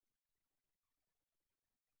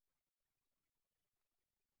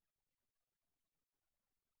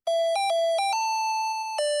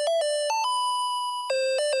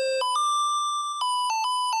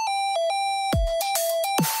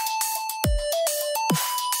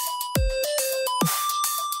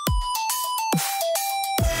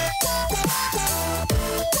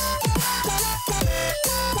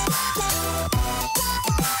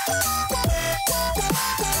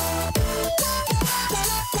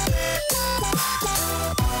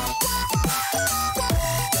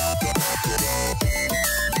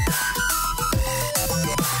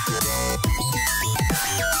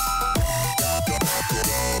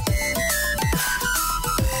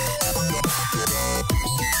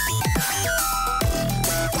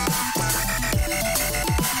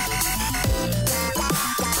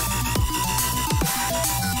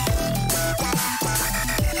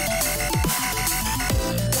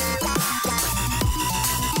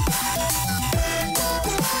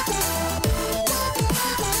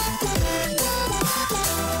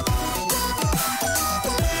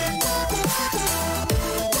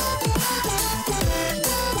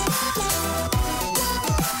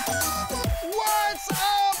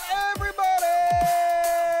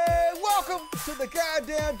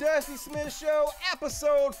Dusty Smith Show,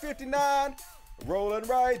 episode 59. Rolling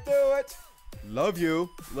right through it. Love you.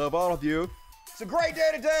 Love all of you. It's a great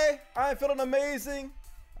day today. I'm feeling amazing.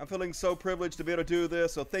 I'm feeling so privileged to be able to do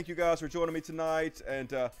this. So thank you guys for joining me tonight.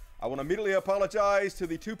 And I want to immediately apologize to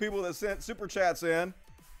the two people that sent super chats in.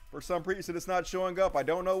 For some reason, it's not showing up. I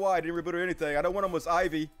don't know why. I didn't reboot or anything. I know one of them was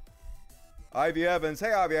Ivy Evans.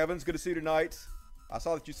 Hey, Ivy Evans. Good to see you tonight. I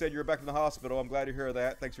saw that you said you were back from the hospital. I'm glad to hear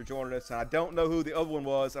that. Thanks for joining us. And I don't know who the other one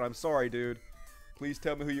was, and I'm sorry, dude. Please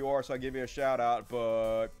tell me who you are so I give you a shout out.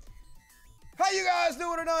 But how you guys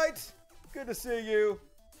doing tonight? Good to see you.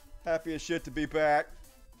 Happy as shit to be back.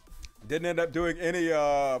 Didn't end up doing any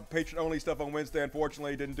patron-only stuff on Wednesday,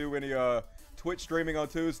 unfortunately. Didn't do any Twitch streaming on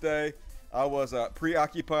Tuesday. I was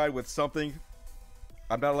preoccupied with something.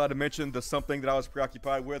 I'm not allowed to mention the something that I was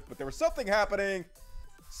preoccupied with, but there was something happening.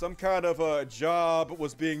 Some kind of a job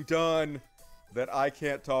was being done that I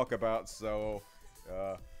can't talk about. So,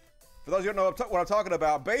 for those of you who don't know what I'm talking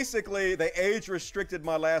about, basically, they age restricted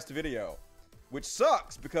my last video, which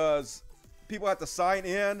sucks because people have to sign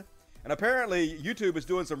in. And apparently, YouTube is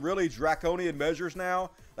doing some really draconian measures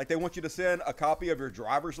now. Like, they want you to send a copy of your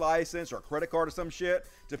driver's license or a credit card or some shit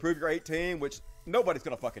to prove you're 18, which nobody's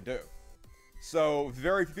gonna fucking do. So,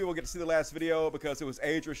 very few people get to see the last video because it was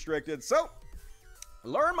age restricted. So,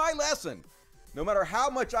 learn my lesson. No matter how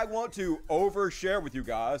much I want to overshare with you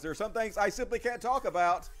guys, there are some things I simply can't talk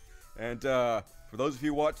about. And for those of you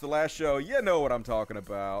who watched the last show, you know what I'm talking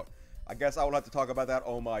about. I guess I will have to talk about that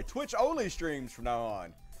on my Twitch-only streams from now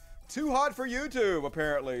on. Too hot for YouTube,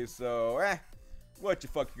 apparently. So, what you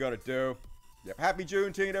fuck you gonna do? Yep, happy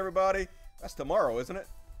Juneteenth, everybody. That's tomorrow, isn't it?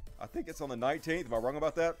 I think it's on the 19th. Am I wrong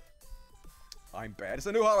about that? I'm bad. It's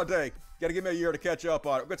a new holiday. Gotta give me a year to catch up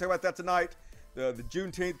on it. We're gonna talk about that tonight. The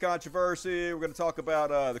Juneteenth controversy. We're going to talk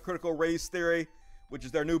about the critical race theory, which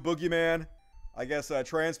is their new boogeyman. I guess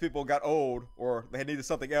trans people got old, or they needed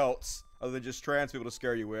something else other than just trans people to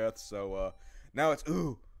scare you with. So now it's,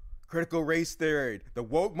 critical race theory. The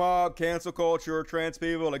woke mob, cancel culture, trans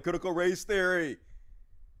people, and critical race theory.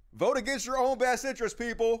 Vote against your own best interest,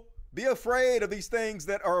 people. Be afraid of these things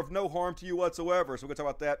that are of no harm to you whatsoever. So we're going to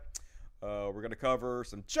talk about that. We're going to cover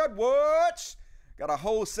some Chudwatch. Got a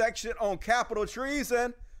whole section on capital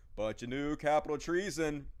treason. Bunch of new capital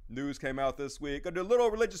treason news came out this week. Gonna do a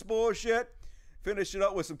little religious bullshit. Finish it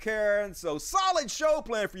up with some Karen. So solid show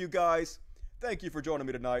plan for you guys. Thank you for joining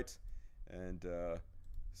me tonight. And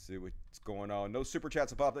see what's going on. No super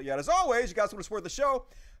chats have popped up yet. As always, you guys want to support the show,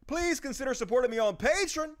 please consider supporting me on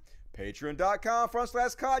Patreon.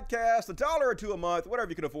 Patreon.com/Codcast. $1 or $2 a month. Whatever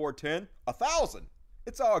you can afford. 10, 1,000.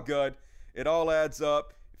 It's all good. It all adds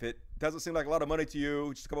up. If it doesn't seem like a lot of money to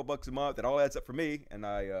you, just a couple bucks a month, it all adds up for me. And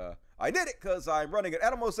I did it because I'm running an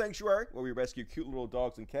animal sanctuary where we rescue cute little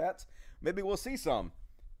dogs and cats. Maybe we'll see some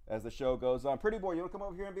as the show goes on. Pretty boy, you want to come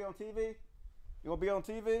over here and be on TV? You want to be on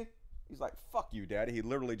TV? He's like, fuck you, daddy. He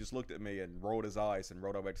literally just looked at me and rolled his eyes and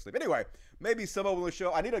rolled over back to sleep. Anyway, maybe some of them will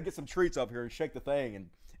show. I need to get some treats up here and shake the thing and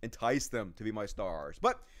entice them to be my stars.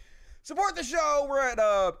 But support the show. We're at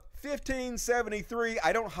 1573.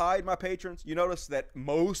 I don't hide my patrons. You notice that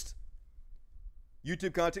most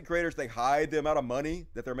YouTube content creators, they hide the amount of money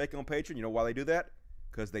that they're making on Patreon. You know why they do that?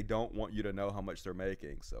 Because they don't want you to know how much they're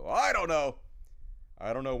making. So I don't know.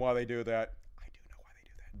 I don't know why they do that. I do know why they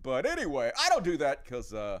do that. But anyway, I don't do that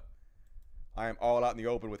because I am all out in the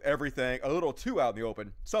open with everything. A little too out in the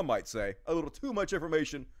open, some might say. A little too much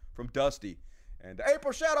information from Dusty. And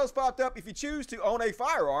April Shadows popped up. If you choose to own a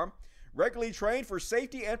firearm, regularly trained for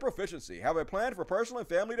safety and proficiency. Have a plan for personal and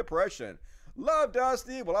family depression. Love,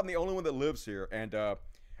 Dusty. Well, I'm the only one that lives here. And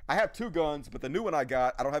I have 2 guns, but the new one I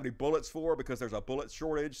got, I don't have any bullets for because there's a bullet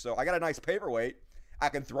shortage. So I got a nice paperweight. I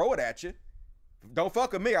can throw it at you. Don't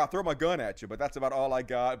fuck with me. I'll throw my gun at you. But that's about all I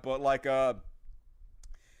got. But like, I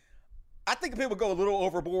think people go a little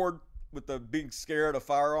overboard with the being scared of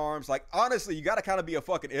firearms. Like, honestly, you got to kind of be a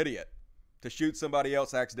fucking idiot to shoot somebody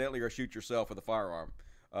else accidentally or shoot yourself with a firearm.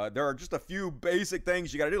 There are just a few basic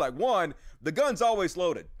things you got to do. Like, one, the gun's always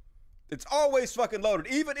loaded. It's always fucking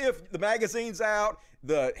loaded. Even if the magazine's out,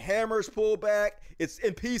 the hammer's pulled back, it's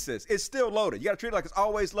in pieces. It's still loaded. You got to treat it like it's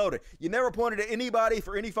always loaded. You never point it at anybody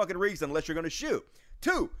for any fucking reason unless you're going to shoot.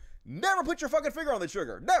 2, never put your fucking finger on the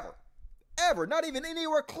trigger. Never. Ever. Not even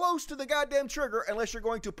anywhere close to the goddamn trigger unless you're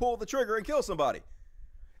going to pull the trigger and kill somebody.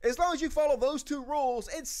 As long as you follow those 2 rules,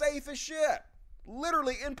 it's safe as shit.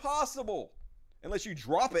 Literally impossible. Unless you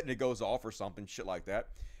drop it and it goes off or something, shit like that.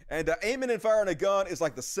 And aiming and firing a gun is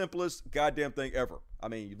like the simplest goddamn thing ever. I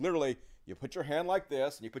mean, you put your hand like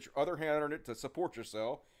this, and you put your other hand on it to support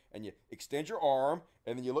yourself, and you extend your arm,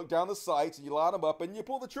 and then you look down the sights, and you line them up, and you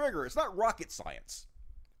pull the trigger. It's not rocket science.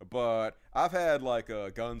 But I've had like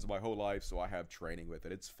guns my whole life, so I have training with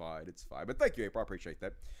it. It's fine. It's fine. But thank you, April. I appreciate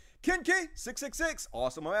that. Kinky666.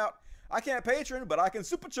 Awesome. I'm out. I can't patron, but I can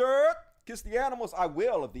super chat. Kiss the animals. I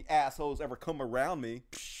will if the assholes ever come around me.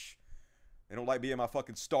 Psh, they don't like being my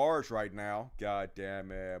fucking stars right now. God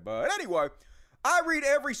damn it. But anyway, I read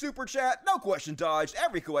every super chat. No question dodged.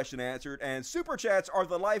 Every question answered. And super chats are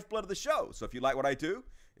the lifeblood of the show. So if you like what I do,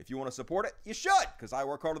 if you want to support it, you should, because I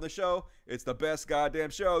work hard on the show. It's the best goddamn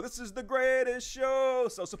show. This is the greatest show.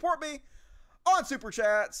 So support me on Super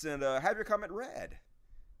Chats and have your comment read.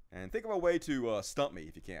 And think of a way to stump me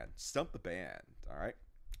if you can. Stump the band. All right?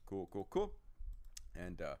 Cool, cool, cool.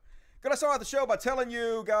 And gonna start the show by telling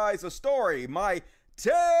you guys a story. My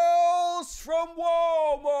Tales from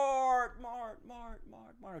Walmart.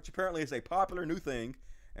 Which apparently is a popular new thing.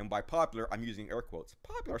 And by popular, I'm using air quotes.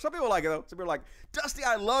 Popular. Some people like it, though. Some people are like, Dusty,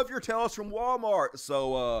 I love your Tales from Walmart.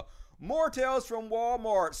 So, more Tales from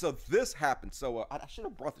Walmart. So, this happened. So, I should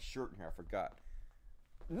have brought the shirt in here. I forgot.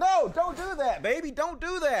 No, don't do that, baby. Don't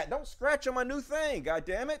do that. Don't scratch on my new thing. God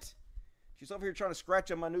damn it. She's over here trying to scratch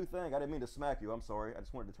on my new thing. I didn't mean to smack you. I'm sorry. I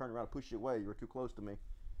just wanted to turn around and push you away. You were too close to me.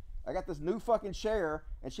 I got this new fucking chair,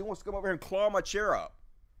 and she wants to come over here and claw my chair up.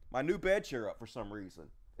 My new bed chair up for some reason.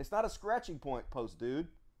 It's not a scratching point post, dude.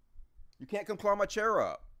 You can't come claw my chair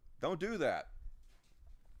up. Don't do that.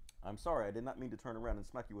 I'm sorry. I did not mean to turn around and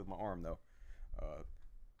smack you with my arm, though.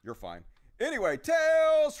 You're fine. Anyway,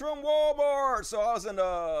 Tales from Walmart. So I was in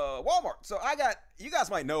Walmart. So you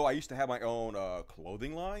guys might know I used to have my own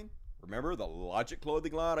clothing line. Remember the Logic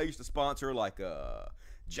clothing line? I used to sponsor like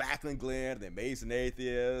Jacqueline Glenn, the Amazing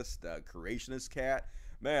Atheist, Creationist Cat.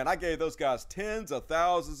 Man, I gave those guys tens of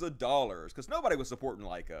thousands of dollars because nobody was supporting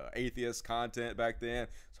like atheist content back then.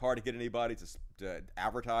 It's hard to get anybody to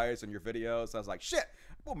advertise on your videos. So I was like, shit,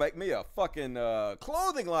 we'll make me a fucking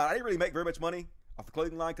clothing line. I didn't really make very much money off the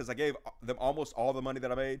clothing line because I gave them almost all the money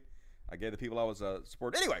that I made. I gave the people I was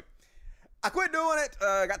supporting. Anyway, I quit doing it.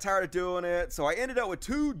 Got tired of doing it. So I ended up with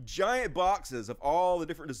 2 giant boxes of all the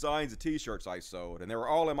different designs of t-shirts I sold. And they were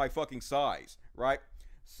all in my fucking size, right?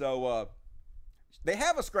 So, they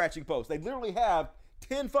have a scratching post. They literally have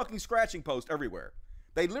 10 fucking scratching posts everywhere.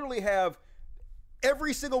 They literally have,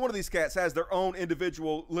 every single one of these cats has their own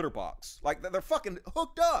individual litter box. Like, they're fucking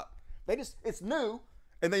hooked up. It's new,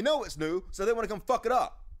 and they know it's new, so they want to come fuck it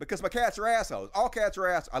up. Because my cats are assholes. All cats are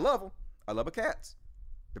assholes. I love them. I love my cats.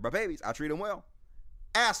 They're my babies. I treat them well.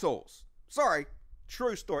 Assholes. Sorry.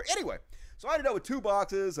 True story. Anyway, so I ended up with 2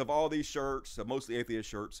 boxes of all these shirts, mostly atheist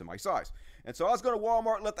shirts in my size. And so I was going to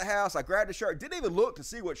Walmart, left the house. I grabbed a shirt. Didn't even look to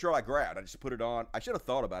see what shirt I grabbed. I just put it on. I should have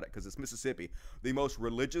thought about it because it's Mississippi, the most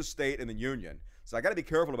religious state in the union. So I got to be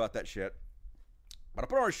careful about that shit. But I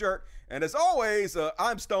put on a shirt, and as always,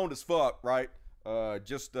 I'm stoned as fuck, right?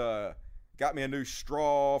 Just got me a new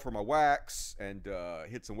straw for my wax and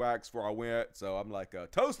hit some wax before I went. So I'm like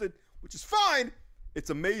toasted, which is fine. It's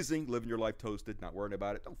amazing living your life toasted, not worrying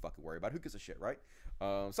about it. Don't fucking worry about it. Who gives a shit, right?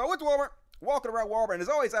 So I went to Walmart, walking around Walmart, and as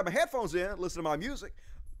always, I have my headphones in, listening to my music.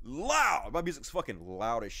 Loud. My music's fucking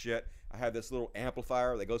loud as shit. I have this little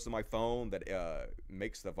amplifier that goes to my phone that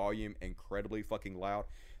makes the volume incredibly fucking loud.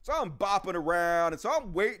 So I'm bopping around, and so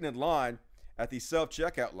I'm waiting in line at the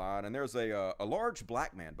self-checkout line, and there's a large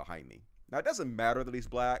black man behind me. Now, it doesn't matter that he's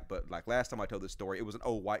black, but like last time I told this story, it was an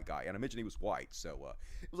old white guy, and I mentioned he was white. So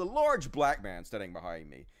it was a large black man standing behind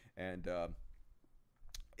me, and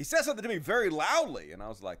he said something to me very loudly, and I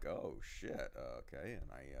was like, oh, shit, okay. And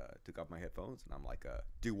I took off my headphones, and I'm like,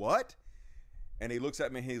 do what? And he looks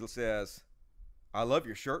at me, and he says, I love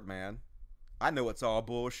your shirt, man. I know it's all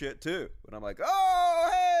bullshit, too. And I'm like, oh,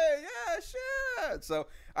 hey, yeah, shit. So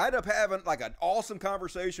I ended up having like an awesome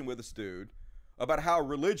conversation with this dude about how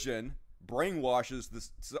religion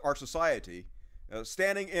brainwashes our society,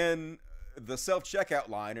 standing in the self-checkout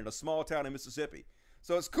line in a small town in Mississippi.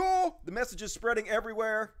 So it's cool. The message is spreading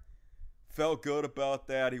everywhere. Felt good about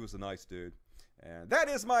that. He was a nice dude. And that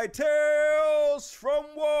is my Tales from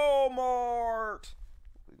Walmart.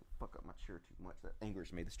 Fuck up my chair too much. That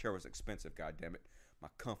angers me. This chair was expensive, goddammit. My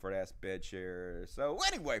comfort-ass bed chair. So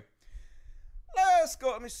anyway, let's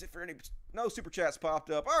go. Let me see if there any... No super chats popped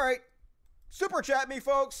up. All right. Super chat me,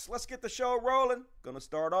 folks. Let's get the show rolling. Gonna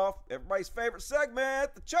start off everybody's favorite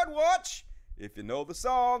segment, the Chud Watch. If you know the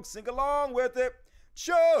song, sing along with it.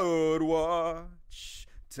 Chud Watch.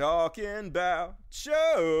 Talking about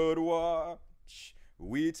Chud Watch.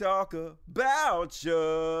 We talk about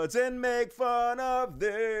chuds and make fun of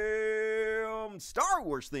them. Star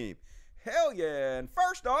Wars theme. Hell yeah. And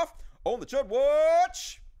first off, on the Chud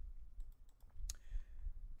Watch,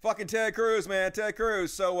 fucking Ted Cruz, man. Ted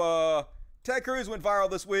Cruz. So, Ted Cruz went viral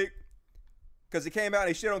this week. because he came out and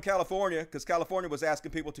he shit on California because California was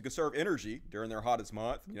asking people to conserve energy during their hottest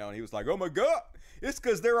month, you know, and he was like, oh my God, it's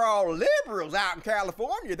because they're all liberals out in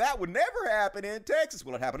California. That would never happen in Texas.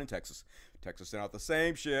 Well, it happened in Texas. Texas sent out the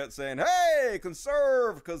same shit saying, hey,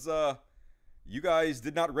 conserve, because you guys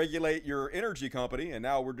did not regulate your energy company, and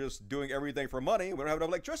now we're just doing everything for money. We don't have enough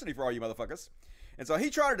electricity for all you motherfuckers. And so he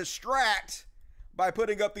tried to distract by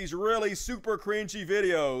putting up these really super cringy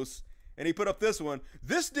videos. And he put up this one.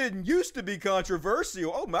 This didn't used to be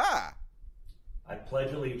controversial. Oh my. I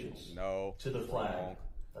pledge allegiance to the flag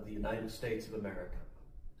of the United States of America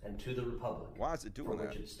and to the republic Why is it doing for that?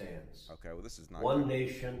 which it stands. Okay, well this is not one good.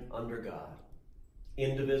 nation under God,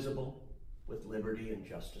 indivisible, with liberty and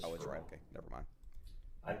justice Oh, it's for right. all. Okay, never mind.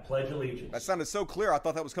 I pledge allegiance. That sounded so clear. I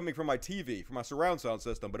thought that was coming from my TV, from my surround sound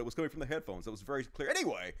system, but it was coming from the headphones. It was very clear.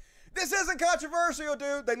 Anyway, this isn't controversial,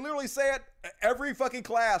 dude. They literally say it every fucking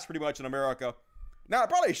class pretty much in America. Now, it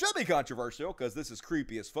probably should be controversial because this is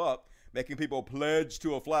creepy as fuck. Making people pledge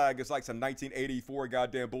to a flag is like some 1984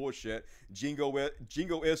 goddamn bullshit.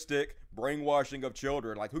 Jingoistic brainwashing of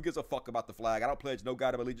children. Like, who gives a fuck about the flag? I don't pledge no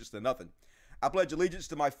goddamn allegiance to nothing. I pledge allegiance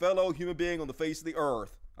to my fellow human being on the face of the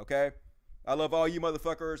earth, okay? I love all you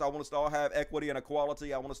motherfuckers. I want us to all have equity and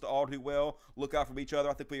equality. I want us to all do well, look out for each other.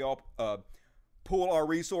 I think we all pool our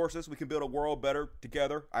resources. We can build a world better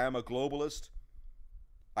together. I am a globalist.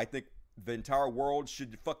 I think the entire world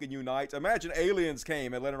should fucking unite. Imagine aliens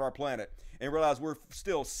came and landed on our planet and realized we're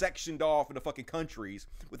still sectioned off into fucking countries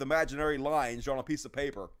with imaginary lines drawn on a piece of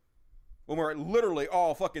paper when we're literally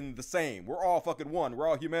all fucking the same. We're all fucking one. We're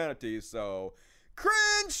all humanity. So,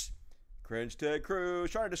 cringe! Cringe Ted Cruz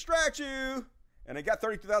trying to distract you. And it got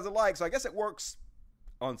 32,000 likes. So I guess it works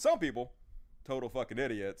on some people. Total fucking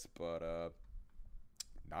idiots. But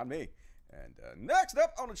not me. And next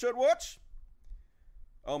up on the Chud Watch.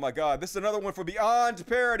 Oh my God. This is another one for Beyond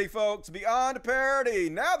Parody, folks. Beyond Parody.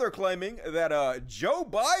 Now they're claiming that Joe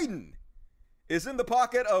Biden is in the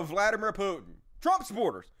pocket of Vladimir Putin. Trump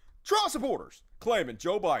supporters claiming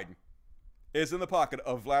Joe Biden is in the pocket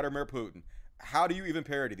of Vladimir Putin. How do you even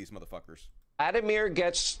parody these motherfuckers? Vladimir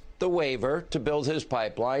gets the waiver to build his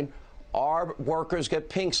pipeline. Our workers get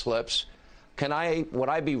pink slips. Would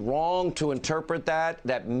I be wrong to interpret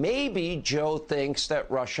that maybe Joe thinks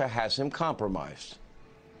that Russia has him compromised?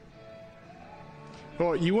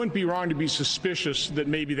 Well, you wouldn't be wrong to be suspicious that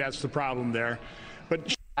maybe that's the problem there.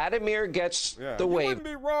 But Vladimir gets the You waiver. wouldn't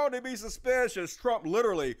be wrong to be suspicious. Trump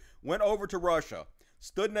literally went over to Russia,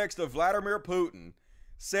 stood next to Vladimir Putin,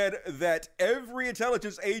 said that every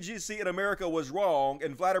intelligence agency in America was wrong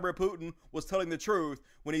and Vladimir Putin was telling the truth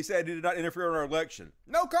when he said he did not interfere in our election.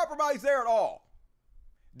 No compromise there at all.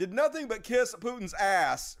 Did nothing but kiss Putin's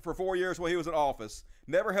ass for 4 years while he was in office.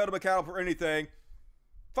 Never held him accountable for anything.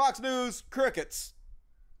 Fox News, crickets.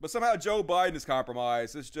 But somehow Joe Biden is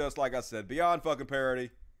compromised. It's just, like I said, beyond fucking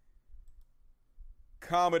parody.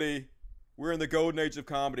 Comedy. We're in the golden age of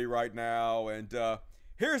comedy right now. And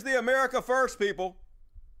here's the America First people.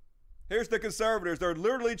 Here's the conservatives. They're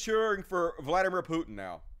literally cheering for Vladimir Putin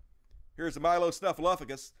now. Here's Milo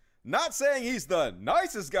Snuffleupagus. Not saying he's the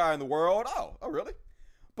nicest guy in the world. Oh, really?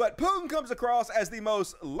 But Putin comes across as the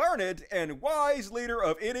most learned and wise leader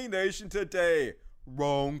of any nation today.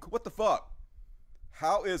 Wrong. What the fuck?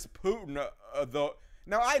 How is Putin the...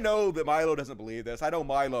 Now, I know that Milo doesn't believe this. I know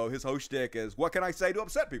Milo, his whole shtick is, what can I say to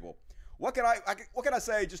upset people? What can I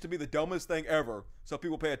say just to be the dumbest thing ever so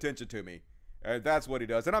people pay attention to me? And that's what he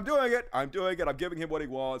does. And I'm doing it. I'm giving him what he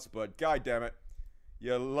wants. But God damn it.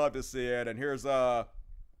 You love to see it. And here's kooky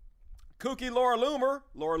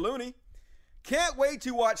Laura Looney. Can't wait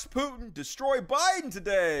to watch Putin destroy Biden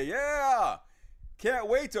today. Yeah. Can't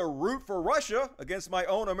wait to root for Russia against my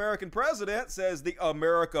own American president, says the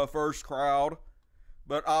America First crowd.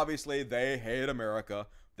 But obviously they hate America.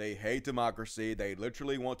 They hate democracy. They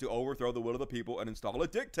literally want to overthrow the will of the people and install a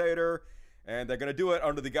dictator. And they're going to do it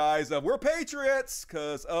under the guise of, we're patriots,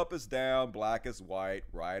 because up is down, black is white,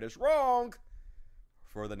 right is wrong,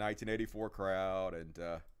 for the 1984 crowd. And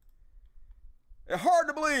hard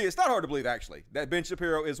to believe, it's not hard to believe, actually, that Ben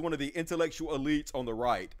Shapiro is one of the intellectual elites on the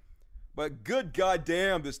right. But good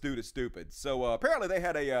goddamn, this dude is stupid. So apparently they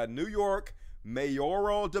had a New York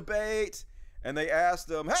mayoral debate, and they asked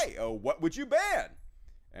him, hey, what would you ban?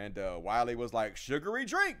 And Wiley was like, sugary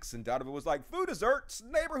drinks. And Donovan was like, food desserts,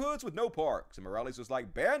 neighborhoods with no parks. And Morales was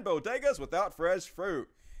like, ban bodegas without fresh fruit.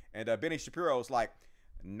 And Benny Shapiro was like,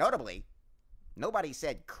 notably, nobody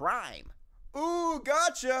said crime. Ooh,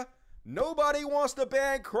 gotcha. Nobody wants to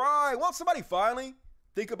ban crime. Won't somebody finally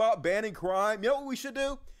think about banning crime? You know what we should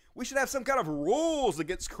do? We should have some kind of rules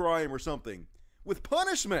against crime or something. With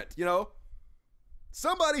punishment, you know?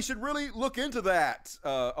 Somebody should really look into that.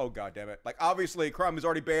 Oh, God damn it. Like, obviously, crime is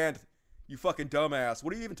already banned. You fucking dumbass.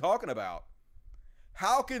 What are you even talking about?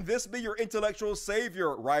 How can this be your intellectual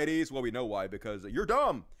savior, righties? Well, we know why, because you're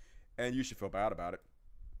dumb, and you should feel bad about it.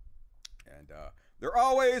 And they're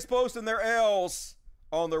always posting their L's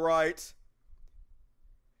on the right.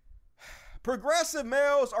 Progressive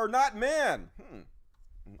males are not men.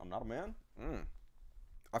 I'm not a man.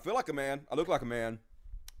 I feel like a man. I look like a man.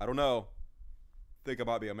 I don't know. Think I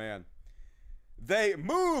might be a man. They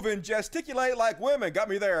move and gesticulate like women. Got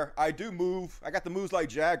me there. I do move. I got the moves like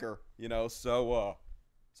Jagger, you know, so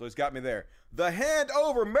it's got me there. The hand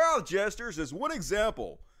over mouth gestures is one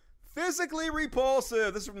example. Physically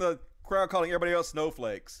repulsive. This is from the crowd calling everybody else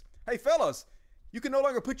snowflakes. Hey, fellas, you can no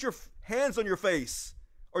longer put your hands on your face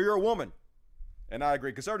or you're a woman. And I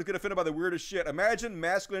agree. Conservatives get offended by the weirdest shit. Imagine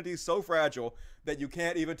masculinity is so fragile that you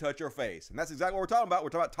can't even touch your face. And that's exactly what we're talking about. We're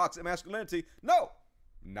talking about toxic masculinity. No,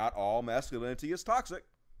 not all masculinity is toxic.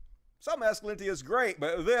 Some masculinity is great,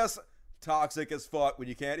 but this toxic as fuck when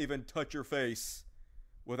you can't even touch your face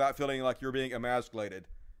without feeling like you're being emasculated.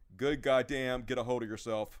 Good goddamn, get a hold of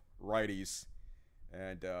yourself, righties.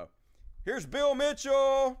 And here's Bill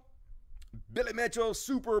Mitchell. Billy Mitchell,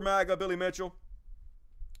 super MAGA Billy Mitchell.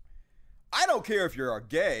 I don't care if you're a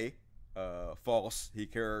gay. False. He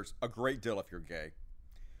cares a great deal if you're gay.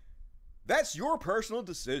 That's your personal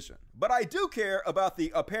decision. But I do care about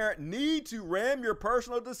the apparent need to ram your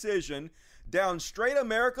personal decision down straight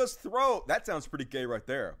America's throat. That sounds pretty gay right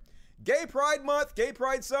there. Gay Pride Month, Gay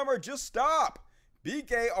Pride Summer, just stop. Be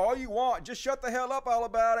gay all you want. Just shut the hell up all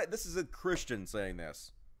about it. This is a Christian saying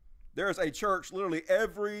this. There's a church literally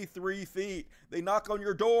every 3 feet. They knock on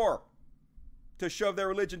your door to shove their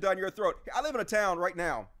religion down your throat. I live in a town right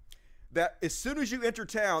now that as soon as you enter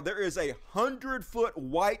town, there is a 100-foot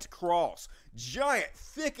white cross, giant,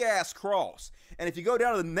 thick-ass cross. And if you go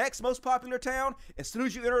down to the next most popular town, as soon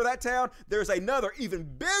as you enter that town, there's another even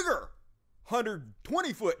bigger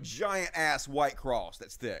 120-foot giant-ass white cross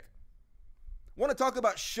that's thick. Want to talk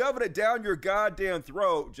about shoving it down your goddamn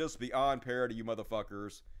throat? Just beyond parody, you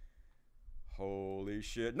motherfuckers. Holy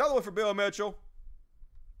shit. Another one for Bill Mitchell.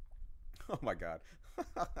 Oh my God.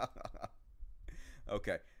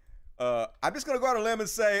 Okay. I'm just going to go out on a limb and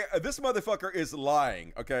say this motherfucker is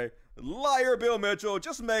lying, okay? Liar Bill Mitchell,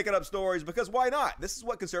 just making up stories because why not? This is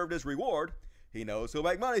what conservatives reward. He knows he'll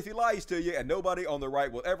make money if he lies to you, and nobody on the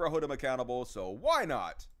right will ever hold him accountable, so why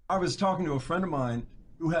not? I was talking to a friend of mine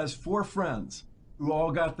who has 4 friends who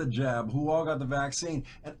all got the jab, who all got the vaccine,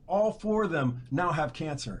 and all 4 of them now have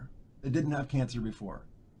cancer. They didn't have cancer before.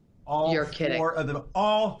 You're kidding.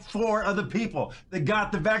 All 4 of the people that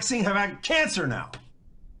got the vaccine have had cancer now.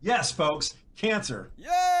 Yes, folks, cancer.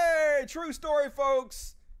 Yay! True story,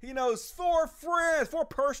 folks. He knows 4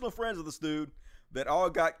 personal friends of this dude that all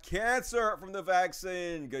got cancer from the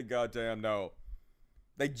vaccine. Good goddamn no.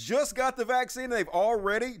 They just got the vaccine and they've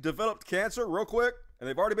already developed cancer real quick, and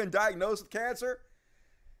they've already been diagnosed with cancer.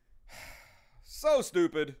 So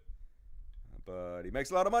stupid. But he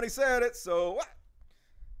makes a lot of money saying it, so what?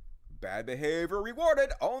 Bad behavior rewarded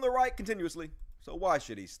on the right continuously. So why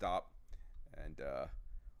should he stop? And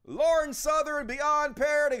Lauren Southern, beyond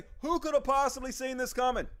parody. Who could have possibly seen this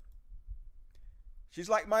coming? She's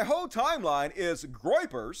like, my whole timeline is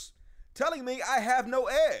groypers telling me I have no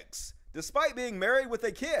eggs, despite being married with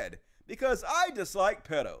a kid, because I dislike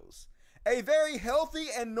pedos. A very healthy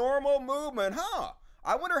and normal movement, huh?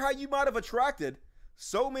 I wonder how you might have attracted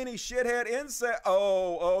so many shithead insects.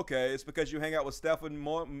 Oh, okay. It's because you hang out with Stefan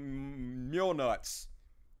Mule Nuts.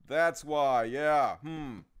 That's why, yeah.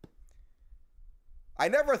 I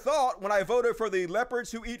never thought when I voted for the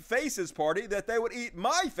Leopards Who Eat Faces party that they would eat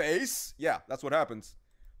my face. Yeah, that's what happens.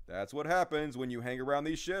 That's what happens when you hang around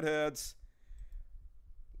these shitheads.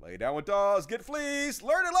 Lay down with dogs, get fleas.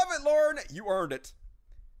 Learn to love it, Lauren. You earned it.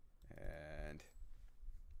 And,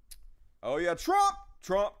 oh yeah, Trump.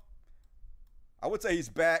 I would say he's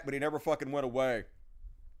back, but he never fucking went away.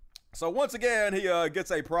 So once again, he gets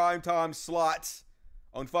a primetime slot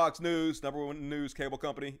on Fox News, #1 news cable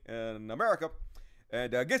company in America,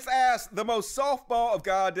 and gets asked the most softball of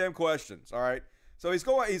goddamn questions. All right, so he's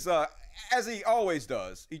as he always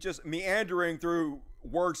does. He's just meandering through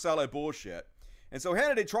word salad bullshit, and so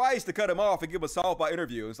Hannity tries to cut him off and give him a softball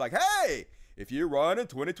interview. It's like, hey, if you run in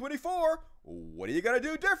 2024, what are you gonna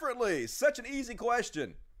do differently? Such an easy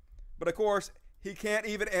question, but of course, he can't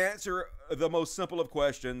even answer the most simple of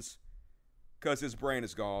questions because his brain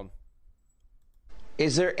is gone.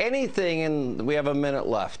 Is there anything, and we have a minute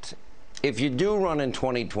left, if you do run in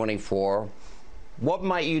 2024, what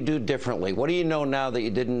might you do differently? What do you know now that you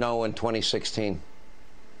didn't know in 2016?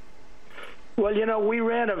 Well, you know, we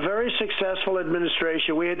ran a very successful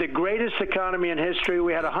administration. We had the greatest economy in history.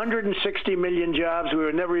 We had 160 million jobs. We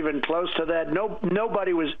were never even close to that.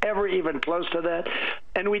 Nobody was ever even close to that.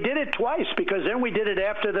 And we did it twice, because then we did it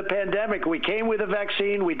after the pandemic. We came with a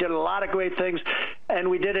vaccine. We did a lot of great things, and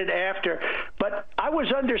we did it after. But I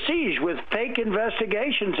was under siege with fake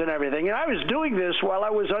investigations and everything. And I was doing this while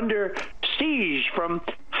I was under siege from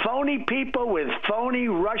phony people with phony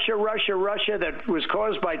Russia that was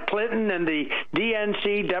caused by Clinton and the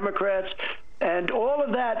DNC Democrats and all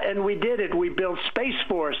of that. And we did it. We built Space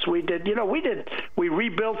Force. We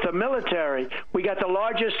rebuilt the military. We got the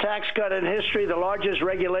largest tax cut in history, the largest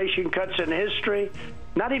regulation cuts in history.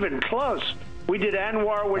 Not even close. We did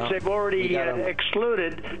ANWR, which they've already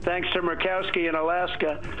excluded, thanks to Murkowski in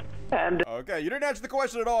Alaska. And okay, you didn't answer the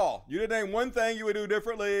question at all. You didn't name one thing you would do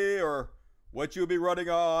differently or what you would be running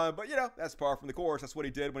on. But, you know, that's par from the course. That's what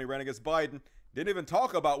he did when he ran against Biden. Didn't even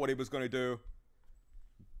talk about what he was going to do.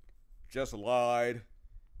 Just lied.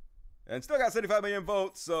 And still got 75 million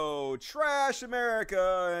votes, so trash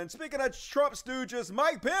America. And speaking of Trump stooges,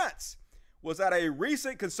 Mike Pence was at a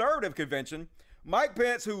recent conservative convention. Mike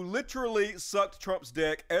Pence, who literally sucked Trump's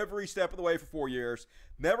dick every step of the way for 4 years,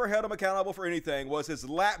 never held him accountable for anything, was his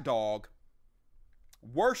lapdog,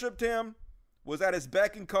 worshipped him, was at his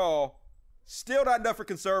beck and call, still not enough for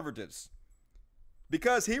conservatives.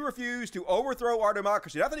 Because he refused to overthrow our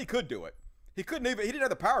democracy. Not that he could do it. He didn't have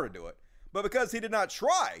the power to do it. But because he did not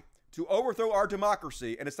try to overthrow our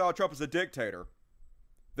democracy and install Trump as a dictator,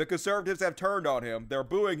 the conservatives have turned on him. They're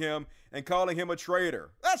booing him and calling him a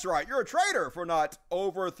traitor. That's right, you're a traitor for not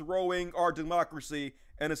overthrowing our democracy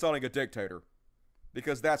and installing a dictator.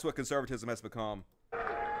 Because that's what conservatism has become.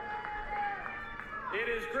 It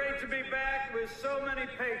is great to be back with so many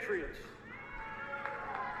patriots,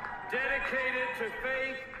 dedicated to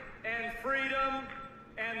faith and freedom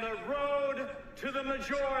and the road to the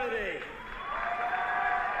majority.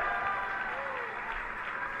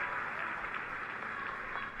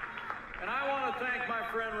 And I want to thank my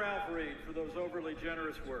friend Ralph Reed for those overly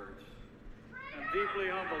generous words. I'm deeply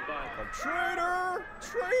humbled by them. Traitor!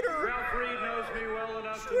 Traitor! Ralph Reed knows me well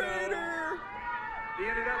enough to know the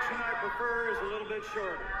introduction I prefer is a little bit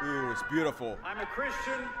shorter. Ooh, it's beautiful. I'm a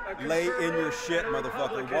Christian, a lay in your shit,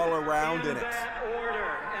 motherfucker. Wall around in it.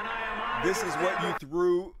 Order, and I am this is what you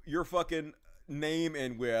threw your fucking name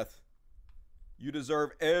in with. You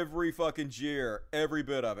deserve every fucking jeer, every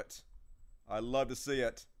bit of it. I love to see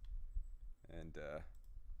it. And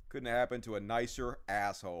couldn't happen to a nicer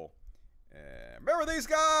asshole. Remember these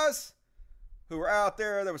guys who were out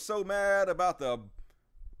there that were so mad about the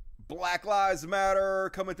Black Lives Matter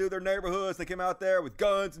coming through their neighborhoods? They came out there with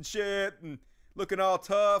guns and shit and looking all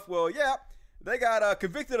tough. Well, yeah, they got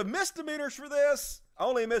convicted of misdemeanors for this.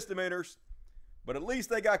 Only misdemeanors. But at least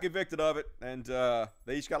they got convicted of it. And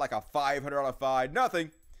they each got like a $500 fine.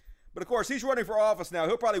 Nothing. But of course, he's running for office now.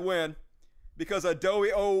 He'll probably win. Because a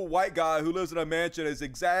doughy old white guy who lives in a mansion is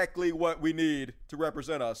exactly what we need to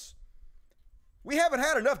represent us. We haven't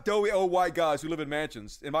had enough doughy old white guys who live in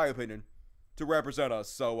mansions, in my opinion, to represent us.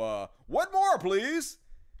 So, one more, please.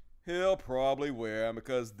 He'll probably win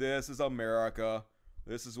because this is America.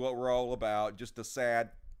 This is what we're all about. Just a sad,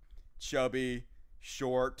 chubby,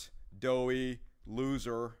 short, doughy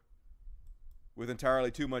loser with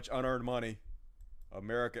entirely too much unearned money.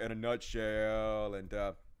 America in a nutshell. And,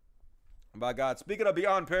 by God, speaking of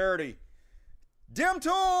beyond parody, Tim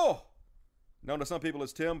Pool, known to some people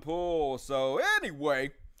as Tim Pool. So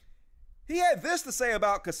anyway, he had this to say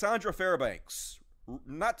about Cassandra Fairbanks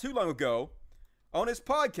not too long ago on his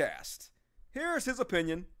podcast. Here's his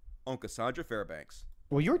opinion on Cassandra Fairbanks.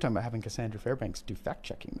 Well, you were talking about having Cassandra Fairbanks do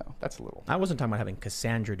fact-checking, though. That's a little... I wasn't talking about having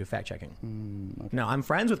Cassandra do fact-checking. Okay. No, I'm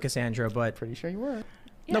friends with Cassandra, but... Pretty sure you were.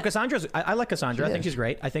 Yeah. No, Cassandra's... I like Cassandra. I think she's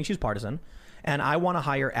great. I think she's partisan. And I want to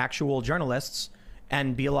hire actual journalists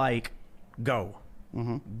and be like, go.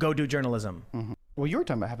 Mm-hmm. Go do journalism. Mm-hmm. Well, you were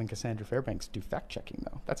talking about having Cassandra Fairbanks do fact-checking,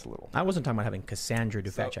 though. That's a little... I wasn't talking about having Cassandra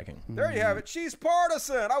do fact-checking. There you have it. She's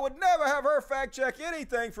partisan. I would never have her fact-check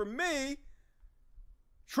anything from me.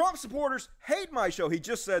 Trump supporters hate my show. He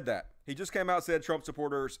just said that. He just came out and said Trump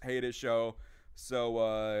supporters hate his show.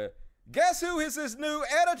 So, guess who is his new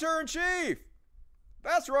editor-in-chief?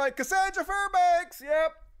 That's right, Cassandra Fairbanks.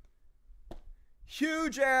 Yep.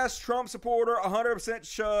 Huge-ass Trump supporter, 100%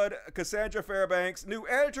 chud, Cassandra Fairbanks, new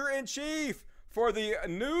editor-in-chief for the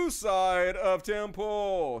news side of Tim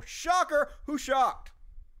Pool. Shocker. Who's shocked?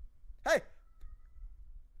 Hey,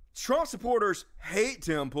 Trump supporters hate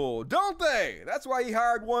Tim Pool, don't they? That's why he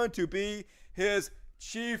hired one to be his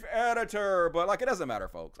chief editor. But, like, it doesn't matter,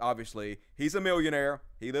 folks. Obviously, he's a millionaire.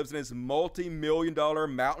 He lives in his multi-million-dollar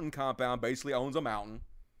mountain compound, basically owns a mountain,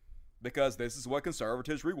 because this is what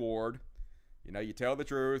conservatives reward. You know, you tell the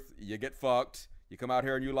truth, you get fucked. You come out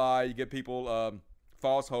here and you lie, you give people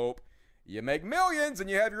false hope. You make millions and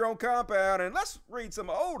you have your own compound. And let's read some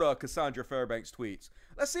old Cassandra Fairbanks tweets.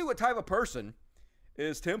 Let's see what type of person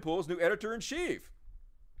is Tim Pool's new editor-in-chief.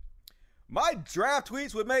 My draft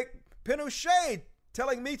tweets would make Pinochet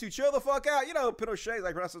telling me to chill the fuck out. You know, Pinochet,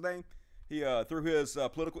 like that's his name. He threw his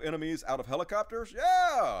political enemies out of helicopters.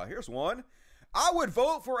 Yeah, here's one. I would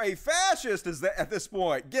vote for a fascist at this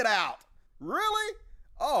point. Get out. Really?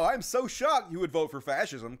 Oh, I'm so shocked you would vote for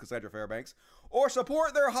fascism, Cassandra Fairbanks. Or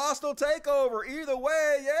support their hostile takeover. Either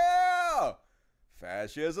way, yeah.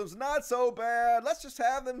 Fascism's not so bad. Let's just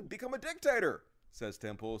have them become a dictator, says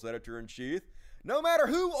Tim Pool's editor-in-chief. No matter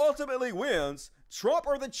who ultimately wins, Trump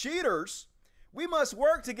or the cheaters, we must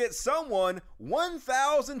work to get someone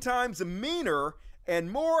 1,000 times meaner and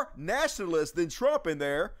more nationalist than Trump in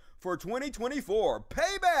there for 2024.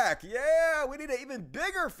 Payback. Yeah, we need an even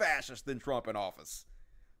bigger fascist than Trump in office.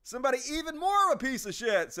 Somebody even more of a piece of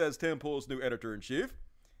shit, says Tim Pool's new editor-in-chief.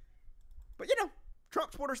 But you know,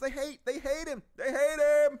 Trump supporters, they hate him. They hate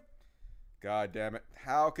him. God damn it.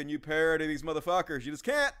 How can you parody these motherfuckers? You just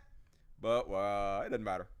can't. But, well, it doesn't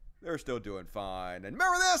matter. They're still doing fine. And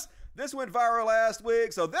remember this? This went viral last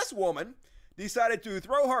week. So this woman decided to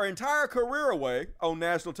throw her entire career away on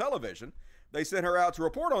national television. They sent her out to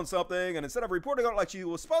report on something, and instead of reporting on it like she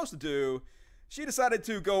was supposed to do, she decided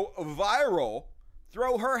to go viral,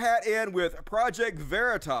 throw her hat in with Project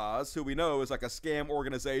Veritas, who we know is like a scam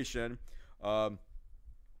organization,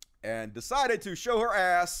 and decided to show her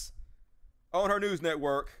ass on her news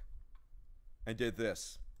network, and did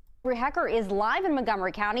this. Hacker is live in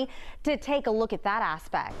Montgomery County to take a look at that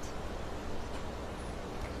aspect.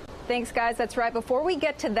 Thanks, guys. That's right. Before we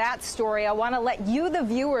get to that story, I want to let you, the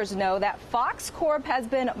viewers, know that Fox Corp has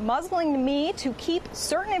been muzzling me to keep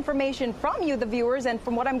certain information from you, the viewers. And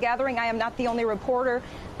from what I'm gathering, I am not the only reporter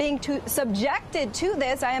being subjected to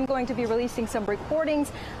this. I am going to be releasing some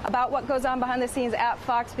recordings about what goes on behind the scenes at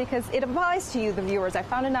Fox because it applies to you, the viewers. I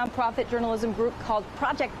found a nonprofit journalism group called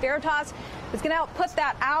Project Veritas. It's going to help put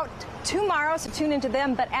that out tomorrow, so tune into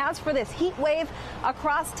them. But as for this heat wave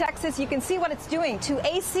across Texas, you can see what it's doing to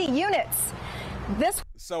AC units.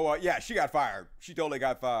 Yeah, she got fired. She totally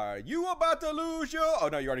got fired. You about to lose your... Oh,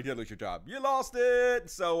 no, you already did lose your job. You lost it.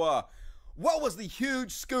 So, what was the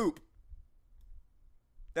huge scoop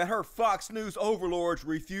that her Fox News overlords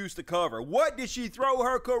refused to cover? What did she throw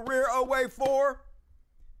her career away for?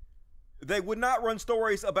 They would not run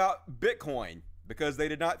stories about Bitcoin because they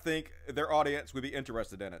did not think their audience would be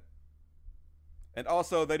interested in it. And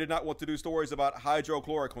also, they did not want to do stories about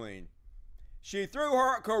hydrochloroquine. She threw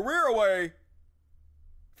her career away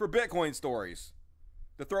for Bitcoin stories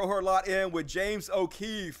to throw her lot in with James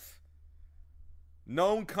O'Keefe,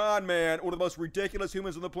 known con man, one of the most ridiculous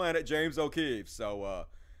humans on the planet, James O'Keefe. So,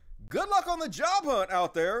 good luck on the job hunt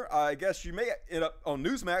out there. I guess you may end up on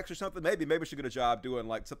Newsmax or something. Maybe she'll get a job doing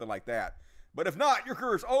like something like that. But if not, your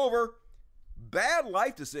career's over. Bad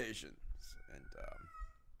life decisions. And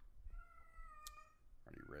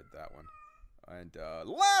already read that one. And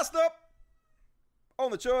last up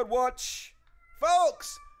on the Chud Watch,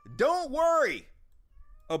 folks, don't worry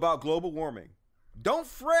about global warming. Don't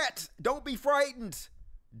fret. Don't be frightened.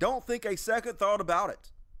 Don't think a second thought about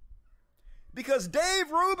it. Because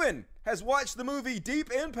Dave Rubin has watched the movie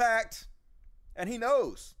Deep Impact, and he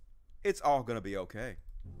knows it's all going to be okay.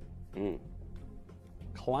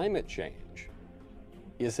 Climate change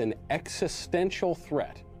is an existential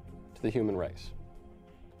threat to the human race.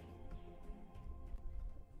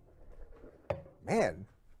 Man.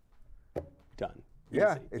 Done.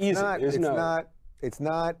 Yeah, Easy. It's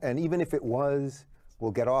not, and even if it was,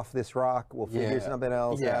 we'll get off this rock, we'll figure something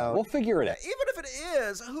else out. We'll figure it out. Even if it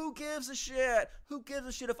is, who gives a shit? Who gives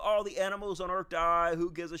a shit if all the animals on Earth die?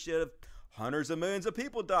 Who gives a shit if hundreds of millions of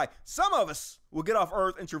people die? Some of us will get off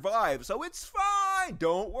Earth and survive, so it's fine.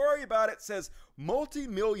 Don't worry about it, says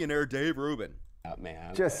multi-millionaire Dave Rubin.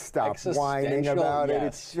 Man. Just stop whining about it.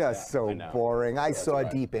 It's just so boring. I saw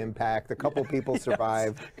Deep Impact. A couple people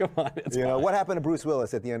survived. Come on, it's fine. What happened to Bruce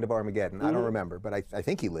Willis at the end of Armageddon? I don't remember, but I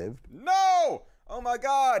think he lived. No! Oh my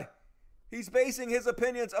God. He's basing his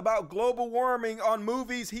opinions about global warming on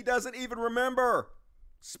movies he doesn't even remember.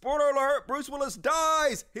 Spoiler alert, Bruce Willis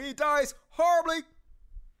dies. He dies horribly.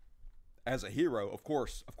 As a hero, of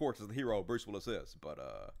course, as the hero Bruce Willis is. But,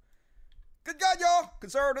 good God, y'all.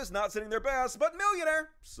 Conservatives not sitting their best, but millionaire.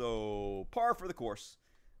 So, par for the course.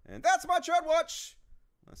 And that's my Chud Watch.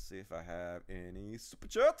 Let's see if I have any super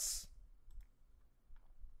chats.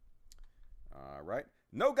 All right.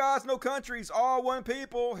 No gods, no countries, all one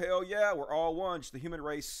people. Hell yeah, we're all one. Just the human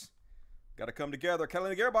race. Got to come together.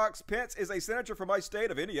 Catalina Gearbox. Pence is a senator from my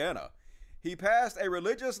state of Indiana. He passed a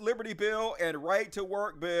religious liberty bill and right to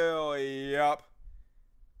work bill. Yup.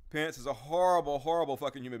 Pence is a horrible, horrible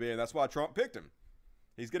fucking human being. That's why Trump picked him.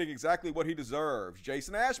 He's getting exactly what he deserves.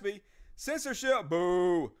 Jason Ashby. Censorship.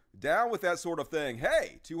 Boo. Down with that sort of thing.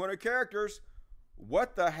 Hey, 200 characters.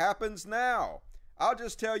 What the happens now? I'll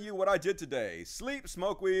just tell you what I did today. Sleep,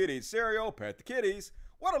 smoke weed, eat cereal, pet the kitties.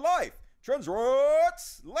 What a life. Trends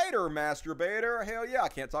roots. Later, masturbator. Hell yeah, I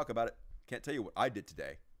can't talk about it. Can't tell you what I did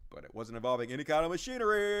today. But it wasn't involving any kind of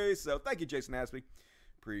machinery. So thank you, Jason Ashby.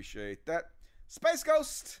 Appreciate that. Space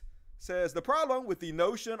Ghost says, the problem with the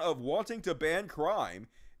notion of wanting to ban crime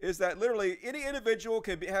is that literally any individual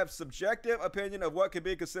can have subjective opinion of what can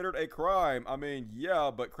be considered a crime. I mean,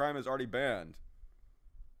 yeah, but crime is already banned.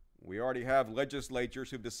 We already have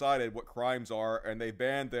legislatures who've decided what crimes are, and they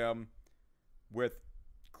banned them with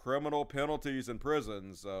criminal penalties in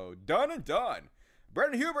prison. So done and done.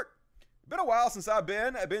 Brendan Hubert, been a while since I've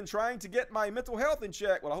been trying to get my mental health in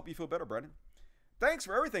check. Well, I hope you feel better, Brendan. Thanks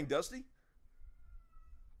for everything, Dusty.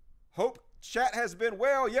 Hope chat has been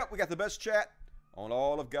well. Yep, we got the best chat on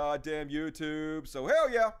all of goddamn YouTube. So hell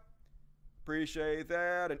yeah. Appreciate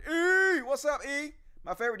that. And E, what's up, E?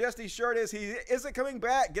 My favorite Destiny shirt is he isn't coming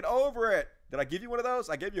back. Get over it. Did I give you one of those?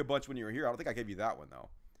 I gave you a bunch when you were here. I don't think I gave you that one, though.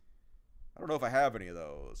 I don't know if I have any of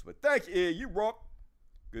those. But thank you, E. You rock.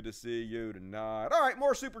 Good to see you tonight. All right,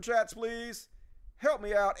 more super chats, please. Help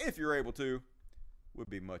me out if you're able to. Would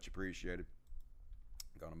be much appreciated.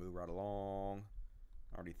 Gonna move right along.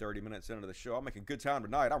 Already 30 minutes into the show. I'm making good time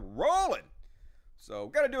tonight. I'm rolling. So,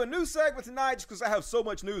 got to do a new segment tonight just because I have so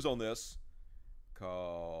much news on this.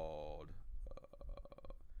 Called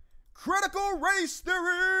Critical Race Theory.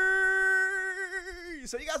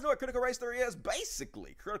 So, you guys know what critical race theory is?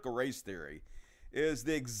 Basically, critical race theory is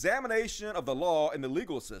the examination of the law and the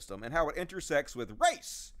legal system and how it intersects with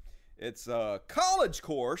race. It's a college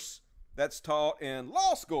course that's taught in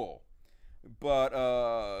law school. But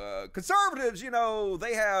conservatives, you know,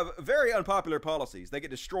 they have very unpopular policies. They get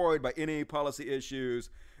destroyed by any policy issues.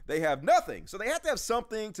 They have nothing. So they have to have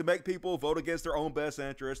something to make people vote against their own best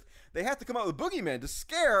interest. They have to come up with boogeymen to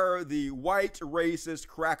scare the white, racist,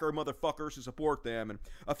 cracker motherfuckers who support them and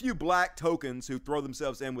a few black tokens who throw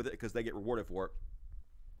themselves in with it because they get rewarded for it.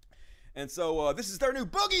 And so this is their new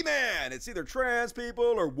boogeyman. It's either trans people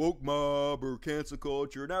or woke mob or cancel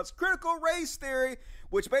culture. Now it's critical race theory,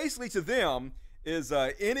 which basically to them is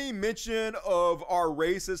any mention of our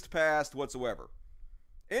racist past whatsoever.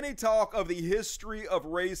 Any talk of the history of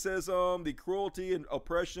racism, the cruelty and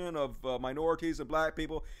oppression of minorities and black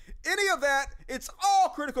people, any of that, it's all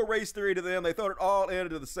critical race theory to them. They throw it all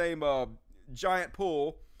into the same giant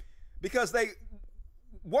pool because they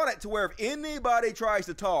want it to where if anybody tries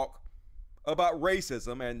to talk about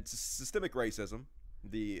racism and systemic racism,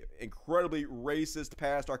 the incredibly racist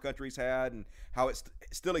past our country's had and how it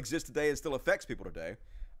still exists today and still affects people today.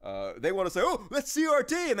 They want to say, oh, that's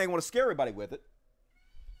CRT, and they want to scare everybody with it.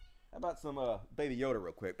 How about some Baby Yoda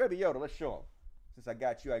real quick? Baby Yoda, let's show them. Since I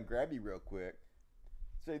got you, I can grab you real quick.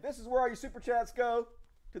 See, this is where all your super chats go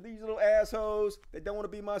to these little assholes that don't want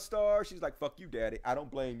to be my star. She's like, fuck you, daddy. I don't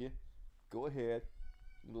blame you. Go ahead.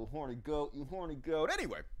 You little horny goat. You horny goat.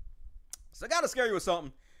 Anyway. So I got to scare you with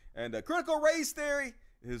something. And critical race theory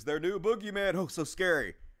is their new boogeyman. Oh, so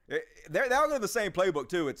scary. They're all in the same playbook,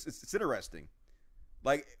 too. It's interesting.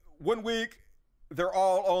 Like, 1 week, they're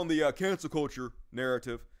all on the cancel culture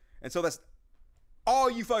narrative. And so that's all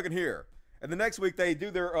you fucking hear. And the next week, they do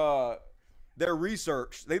their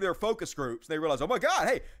research. They do their focus groups. They realize, oh, my God,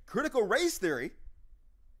 hey, critical race theory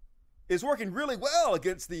is working really well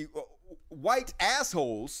against the white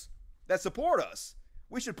assholes that support us.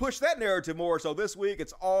 We should push that narrative more. So this week,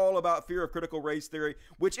 it's all about fear of critical race theory,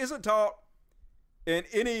 which isn't taught in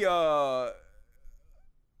any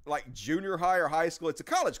like junior high or high school. It's a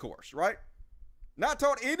college course, right? Not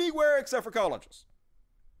taught anywhere except for colleges.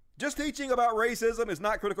 Just teaching about racism is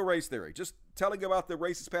not critical race theory. Just telling about the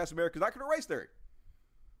racist past America is not critical race theory.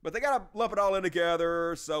 But they got to lump it all in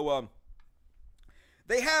together. So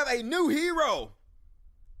they have a new hero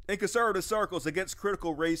in conservative circles against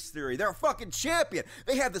critical race theory. They're a fucking champion.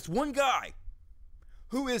 They have this one guy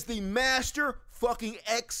who is the master fucking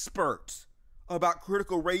expert about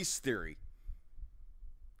critical race theory.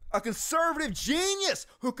 A conservative genius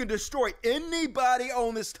who can destroy anybody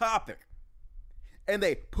on this topic. And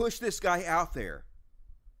they push this guy out there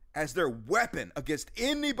as their weapon against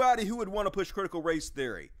anybody who would want to push critical race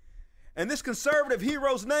theory. And this conservative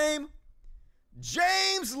hero's name,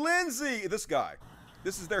 James Lindsay. This guy.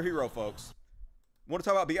 This is their hero, folks. Want to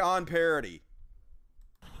talk about beyond parody?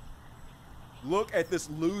 Look at this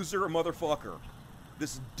loser motherfucker.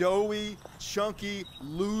 This doughy, chunky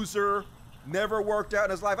loser, never worked out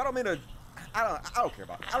in his life. I don't mean to. I don't care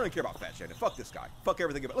about. I don't even care about fat shaming. Fuck this guy. Fuck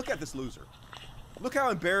everything about. Look at this loser. Look how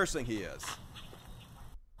embarrassing he is.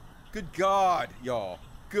 Good God, y'all.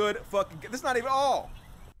 Good fucking. This is not even all.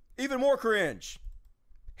 Even more cringe.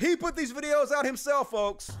 He put these videos out himself,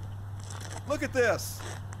 folks. Look at this.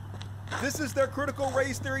 This is their critical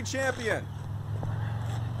race theory champion.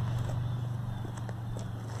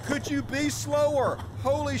 Could you be slower?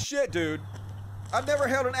 Holy shit, dude. I've never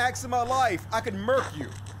held an axe in my life. I could murk you.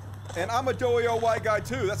 And I'm a doughy old white guy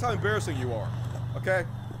too. That's how embarrassing you are. Okay?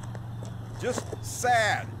 Just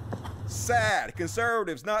sad. Sad.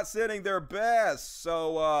 Conservatives not sitting their best.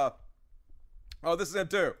 So, oh, this is him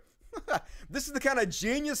too. This is the kind of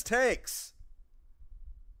genius takes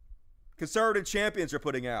conservative champions are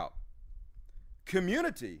putting out.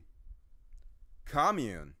 Community.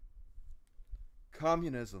 Commune.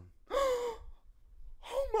 Communism.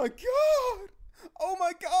 Oh my God. Oh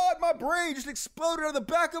my God. My brain just exploded on the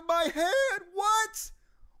back of my head. What?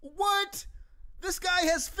 What? This guy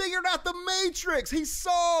has figured out the Matrix. He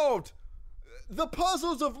solved the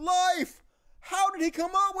puzzles of life. How did he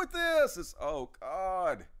come up with this? Oh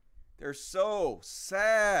God. They're so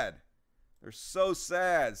sad. They're so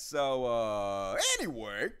sad. So,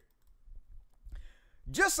 anyway,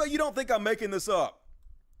 just so you don't think I'm making this up,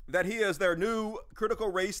 that he is their new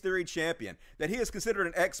critical race theory champion, that he is considered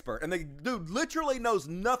an expert, and the dude literally knows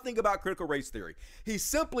nothing about critical race theory. He's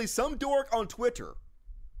simply some dork on Twitter.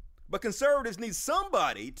 But conservatives need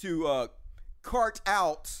somebody to cart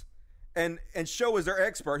out and show as their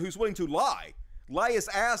expert who's willing to lie his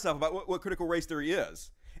ass off about what critical race theory is,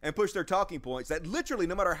 and push their talking points that literally,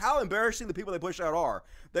 no matter how embarrassing the people they push out are,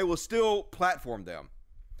 they will still platform them.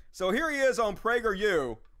 So here he is on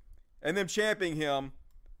PragerU, and them championing him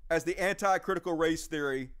as the anti-critical race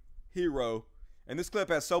theory hero. And this clip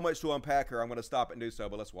has so much to unpack here. I'm going to stop and do so,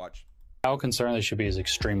 but let's watch. How concerned they should be is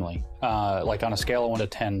extremely, like on a scale of 1 to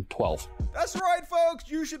 10, 12. That's right, folks.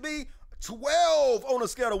 You should be 12 on a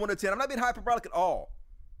scale of 1 to 10. I'm not being hyperbolic at all.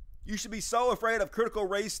 You should be so afraid of critical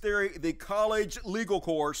race theory, the college legal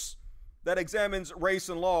course that examines race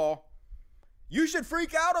and law. You should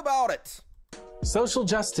freak out about it. Social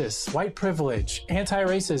justice, white privilege,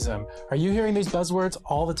 anti-racism. Are you hearing these buzzwords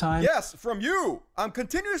all the time? Yes, from you. I'm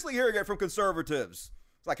continuously hearing it from conservatives.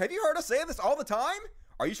 It's like, have you heard us say this all the time?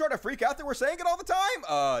 Are you starting to freak out that we're saying it all the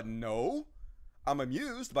time? No. I'm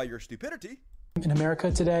amused by your stupidity. In America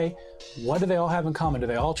today, what do they all have in common? Do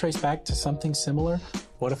they all trace back to something similar?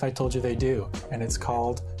 What if I told you they do? And it's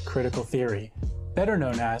called critical theory, better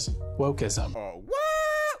known as wokeism. What?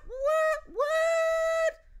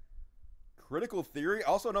 Critical theory,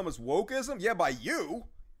 also known as wokeism? Yeah, by you.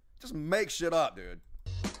 Just make shit up, dude.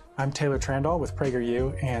 I'm Taylor Trandall with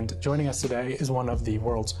PragerU, and joining us today is one of the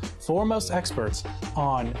world's foremost experts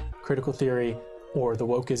on critical theory or the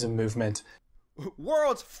wokeism movement.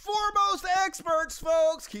 World's foremost experts,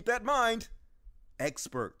 folks. Keep that in mind.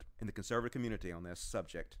 Expert in the conservative community on this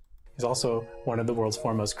subject. He's also one of the world's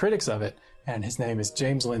foremost critics of it, and his name is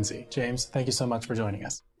James Lindsay. James, thank you so much for joining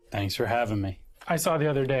us. Thanks for having me. I saw the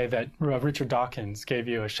other day that Richard Dawkins gave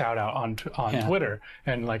you a shout out on Twitter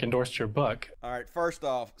and like endorsed your book. All right, first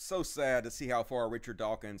off, so sad to see how far Richard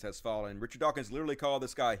Dawkins has fallen. Richard Dawkins literally called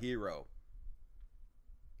this guy a hero.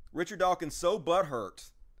 Richard Dawkins so butthurt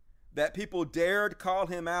that people dared call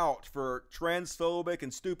him out for transphobic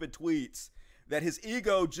and stupid tweets that his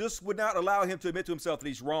ego just would not allow him to admit to himself that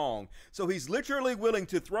he's wrong. So he's literally willing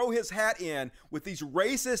to throw his hat in with these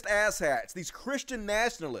racist asshats, these Christian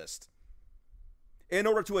nationalists, in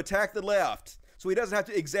order to attack the left so he doesn't have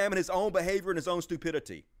to examine his own behavior and his own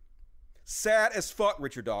stupidity. Sad as fuck,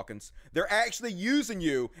 Richard Dawkins. They're actually using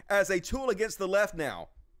you as a tool against the left now.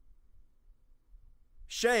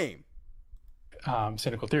 Shame.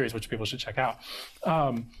 Cynical Theories, which people should check out.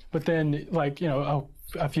 But then, like, you know,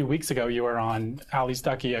 a few weeks ago, you were on Ali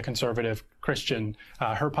Stuckey, a conservative Christian,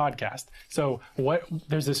 her podcast. So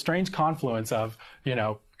there's this strange confluence of, you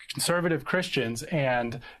know, conservative Christians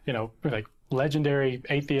and, you know, like legendary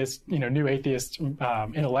atheist, you know, new atheist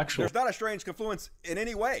intellectuals. There's not a strange confluence in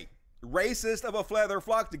any way. Racist of a feather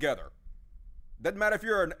flock together. Doesn't matter if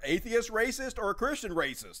you're an atheist racist or a Christian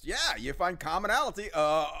racist. Yeah, you find commonality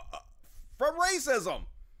from racism.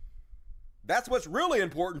 That's what's really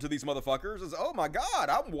important to these motherfuckers is, oh my God,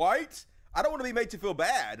 I'm white. I don't want to be made to feel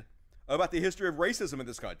bad about the history of racism in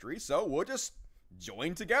this country, so we'll just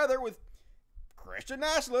join together with Christian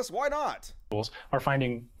nationalists. Why not? Are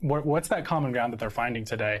finding, what's that common ground that they're finding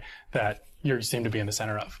today that you seem to be in the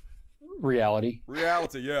center of? Reality.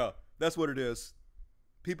 Reality, yeah. That's what it is.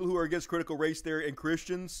 People who are against critical race theory and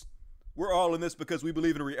Christians, we're all in this because we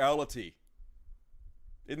believe in reality.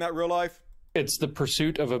 Isn't that real life? It's the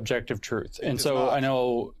pursuit of objective truth. And so I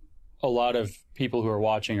know a lot of people who are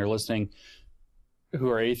watching or listening who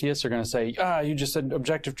are atheists are going to say, you just said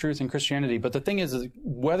objective truth in Christianity. But the thing is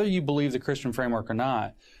whether you believe the Christian framework or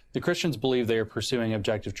not, the Christians believe they are pursuing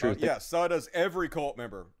objective truth. Yes, so does every cult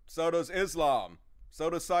member. So does Islam. So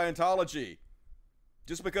does Scientology.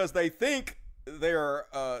 Just because they think they're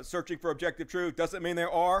searching for objective truth doesn't mean they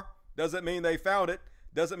are. Doesn't mean they found it.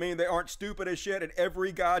 Doesn't mean they aren't stupid as shit in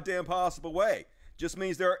every goddamn possible way. Just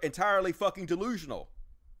means they're entirely fucking delusional.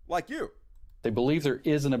 Like you. They believe there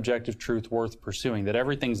is an objective truth worth pursuing, that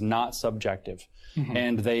everything's not subjective. Mm-hmm.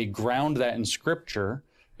 And they ground that in scripture,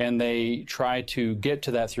 and they try to get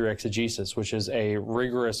to that through exegesis, which is a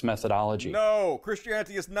rigorous methodology. No,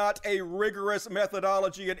 Christianity is not a rigorous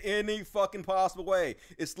methodology in any fucking possible way.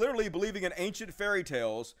 It's literally believing in ancient fairy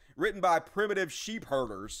tales written by primitive sheep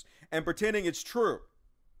herders and pretending it's true.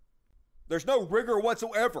 There's no rigor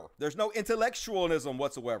whatsoever. There's no intellectualism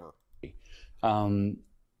whatsoever.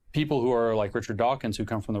 People who are like Richard Dawkins, who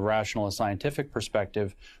come from the rationalist scientific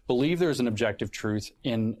perspective, believe there's an objective truth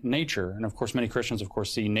in nature. And of course, many Christians, of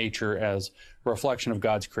course, see nature as a reflection of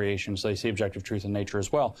God's creation. So they see objective truth in nature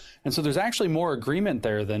as well. And so there's actually more agreement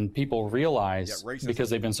there than people realize because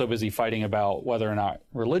they've been so busy fighting about whether or not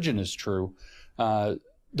religion is true.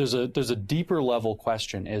 There's a deeper level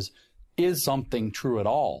question is something true at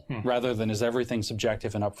all, rather than is everything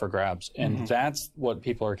subjective and up for grabs? And that's what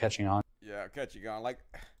people are catching on. Yeah, catching on. Like,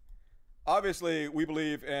 obviously, we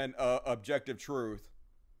believe in objective truth.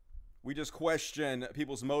 We just question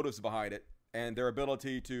people's motives behind it and their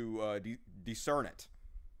ability to discern it,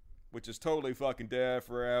 which is totally fucking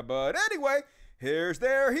different. But anyway, here's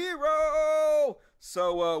their hero.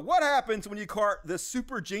 So what happens when you cart this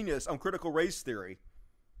super genius on critical race theory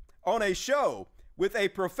on a show with a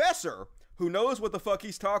professor who knows what the fuck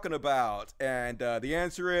he's talking about? And the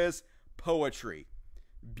answer is poetry.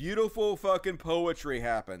 Beautiful fucking poetry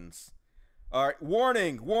happens. All right,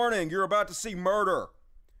 warning, you're about to see murder.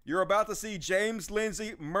 You're about to see James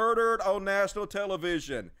Lindsay murdered on national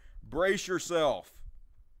television. Brace yourself.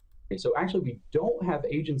 Okay, so actually, we don't have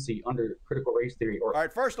agency under critical race theory. All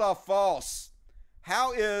right, first off, false.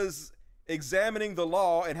 How is examining the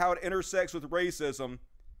law and how it intersects with racism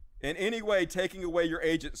in any way taking away your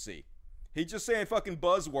agency? He's just saying fucking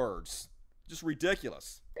buzzwords. Just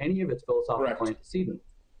ridiculous. Any of its philosophical antecedents.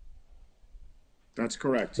 That's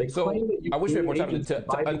correct. So I wish we had more time to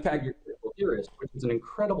unpack your critical theorist, which is an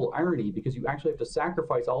incredible irony because you actually have to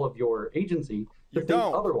sacrifice all of your agency to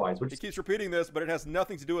think otherwise. He keeps repeating this, but it has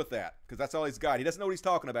nothing to do with that because that's all he's got. He doesn't know what he's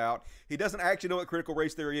talking about. He doesn't actually know what critical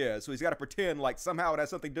race theory is, so he's got to pretend like somehow it has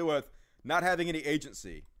something to do with not having any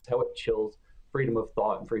agency. How it chills freedom of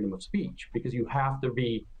thought and freedom of speech because you have to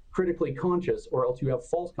be critically conscious or else you have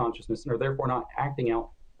false consciousness and are therefore not acting out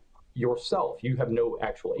yourself. You have no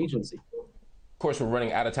actual agency. Of course, we're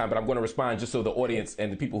running out of time, but I'm going to respond just so the audience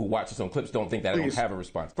and the people who watch this on clips don't think that I don't have a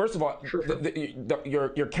response. First of all,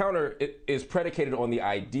 your counter is predicated on the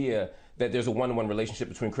idea that there's a one-to-one relationship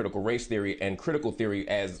between critical race theory and critical theory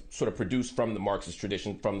as sort of produced from the Marxist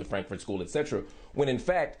tradition, from the Frankfurt School, etc., when in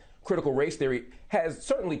fact, critical race theory has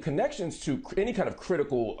certainly connections to any kind of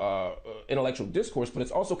critical intellectual discourse, but it's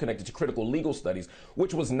also connected to critical legal studies,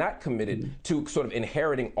 which was not committed to sort of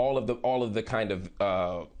inheriting all of the kind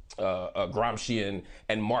of Gramscian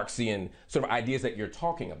and Marxian sort of ideas that you're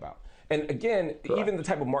talking about. And again, even the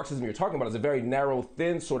type of Marxism you're talking about is a very narrow,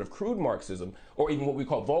 thin, sort of crude Marxism, or even what we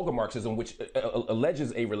call vulgar Marxism, which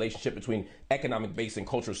alleges a relationship between economic base and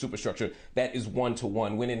cultural superstructure that is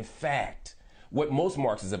one-to-one, when in fact, what most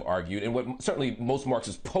Marxists have argued, and what certainly most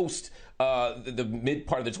Marxists post the mid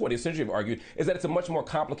part of the 20th century have argued, is that it's a much more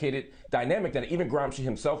complicated dynamic than even Gramsci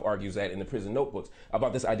himself argues at in the Prison Notebooks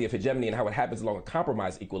about this idea of hegemony and how it happens along a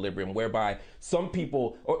compromise equilibrium, whereby some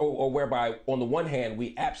people, or whereby on the one hand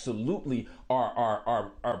we absolutely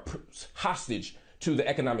are hostage to the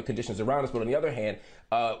economic conditions around us, but on the other hand,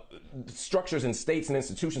 structures and states and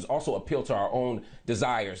institutions also appeal to our own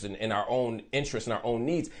desires and our own interests and our own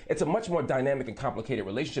needs. It's a much more dynamic and complicated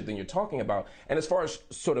relationship than you're talking about. And as far as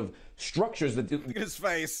sort of structures that... Look at his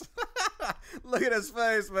face. Look at his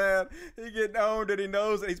face, man. He getting owned and he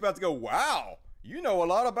knows that he's about to go, wow, you know a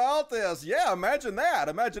lot about this. Yeah, imagine that.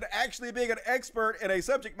 Imagine actually being an expert in a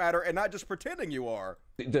subject matter and not just pretending you are.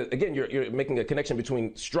 again, you're making a connection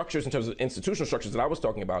between structures in terms of institutional structures that I was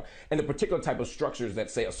talking about and the particular type of structures that,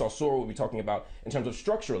 say, a Saussure would be talking about in terms of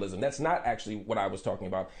structuralism. That's not actually what I was talking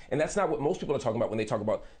about. And that's not what most people are talking about when they talk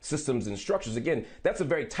about systems and structures. Again, that's a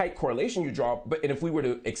very tight correlation you draw. And if we were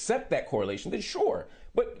to accept that correlation, then sure.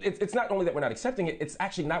 But it's not only that we're not accepting it, it's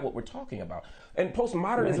actually not what we're talking about. And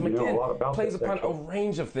postmodernism, again, plays upon a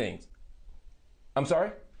range of things. I'm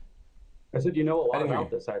sorry? I said you know a lot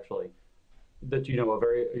about this, actually. That you know a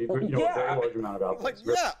very large amount about this.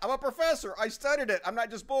 Yeah, I'm a professor. I studied it. I'm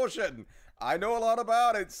not just bullshitting. I know a lot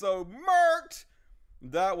about it. So, Mert,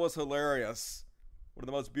 that was hilarious. One of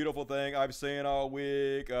the most beautiful thing I've seen all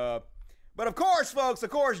week. But of course, folks,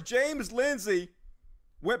 James Lindsay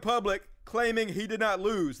went public claiming he did not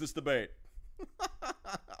lose this debate.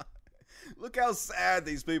 Look how sad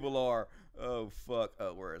these people are. Oh, fuck.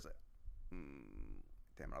 Oh, where is it?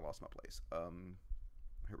 Damn it, I lost my place.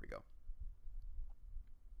 Here we go.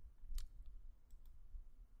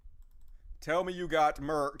 Tell me you got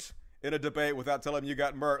murked in a debate without telling me you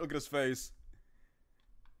got murked. Look at his face.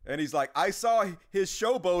 And he's like, I saw his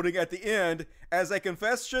showboating at the end as a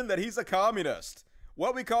confession that he's a communist.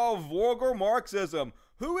 What we call vulgar Marxism.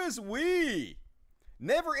 Who is we?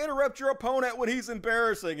 Never interrupt your opponent when he's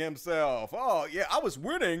embarrassing himself. Oh, yeah, I was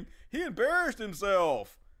winning. He embarrassed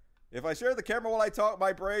himself. If I share the camera while I talk,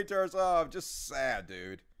 my brain turns off. Just sad,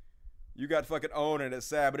 dude. You got fucking owned and it's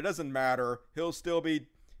sad, but it doesn't matter. He'll still be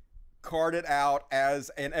carded out as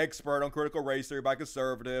an expert on critical race theory by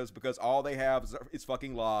conservatives because all they have is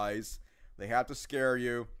fucking lies. They have to scare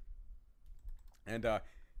you. And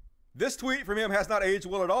this tweet from him has not aged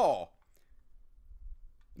well at all.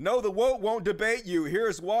 No, the woke won't debate you.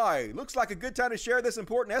 Here's why. Looks like a good time to share this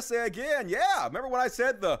important essay again. Yeah, remember when I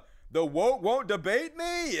said the woke won't debate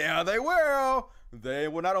me? Yeah, they will. They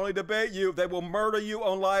will not only debate you, they will murder you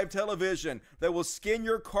on live television. They will skin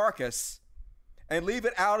your carcass and leave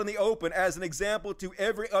it out in the open as an example to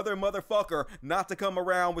every other motherfucker not to come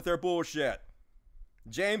around with their bullshit.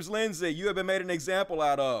 James Lindsay, you have been made an example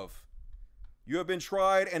out of. You have been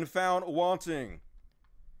tried and found wanting.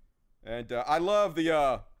 And I love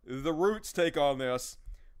the Roots take on this.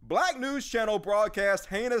 Black News Channel broadcast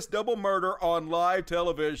heinous double murder on live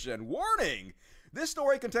television. Warning! This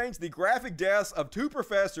story contains the graphic deaths of 2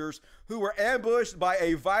 professors who were ambushed by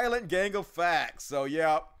a violent gang of facts. So,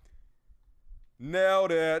 yeah.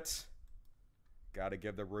 Nailed it. Gotta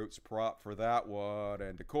give the Roots prop for that one.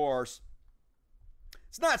 And of course,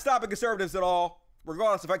 it's not stopping conservatives at all,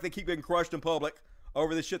 regardless of the fact they keep getting crushed in public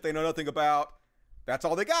over this shit they know nothing about. That's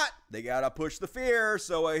all they got. They gotta push the fear.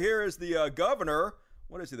 So here is the governor.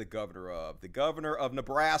 What is he the governor of? The governor of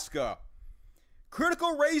Nebraska.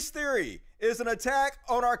 Critical race theory is an attack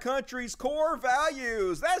on our country's core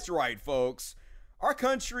values. That's right, folks. Our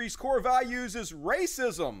country's core values is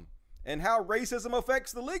racism and how racism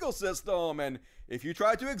affects the legal system. And if you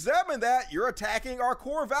try to examine that, you're attacking our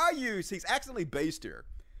core values. He's accidentally based here.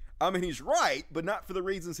 I mean, he's right, but not for the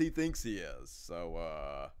reasons he thinks he is.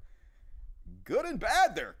 So, good and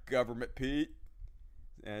bad there, Government Pete.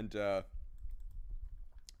 And, of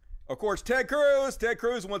course, Ted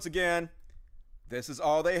Cruz, once again, this is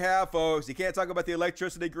all they have, folks. He can't talk about the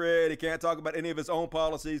electricity grid. He can't talk about any of his own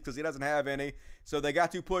policies because he doesn't have any. So they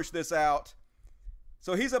got to push this out.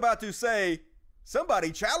 So he's about to say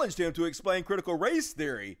somebody challenged him to explain critical race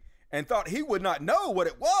theory and thought he would not know what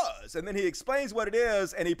it was. And then he explains what it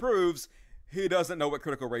is, and he proves he doesn't know what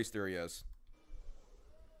critical race theory is.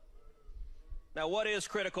 Now, what is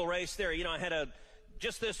critical race theory? You know, I had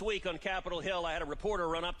just this week on Capitol Hill, I had a reporter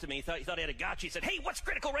run up to me. He thought he had a gotcha. He said, hey, what's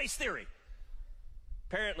critical race theory?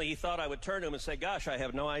 Apparently, he thought I would turn to him and say, gosh, I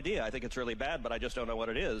have no idea. I think it's really bad, but I just don't know what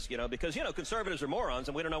it is, you know, because, you know, conservatives are morons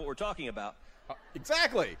and we don't know what we're talking about.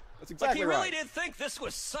 Exactly. That's exactly right. Like, he really did think this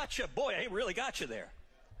was such a, boy, he really got you there.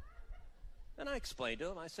 And I explained to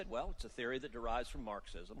him, I said, well, it's a theory that derives from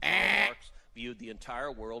Marxism. Karl Marx viewed the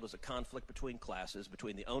entire world as a conflict between classes,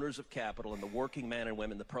 between the owners of capital and the working man and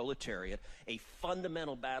women, the proletariat, a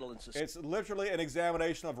fundamental battle in society. It's literally an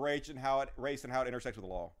examination of race and how it intersects with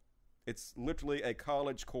the law. It's literally a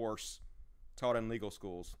college course taught in legal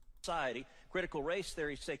schools. Society, critical race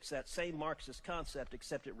theory takes that same Marxist concept,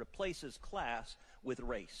 except it replaces class with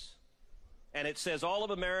race. And it says all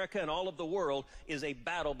of America and all of the world is a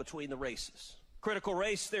battle between the races. Critical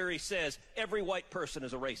race theory says every white person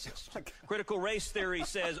is a racist. Critical race theory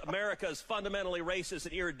says America is fundamentally racist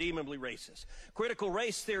and irredeemably racist. Critical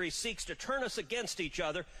race theory seeks to turn us against each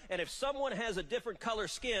other, and if someone has a different color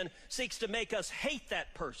skin, seeks to make us hate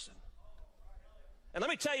that person. And let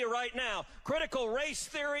me tell you right now, critical race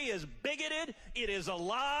theory is bigoted, it is a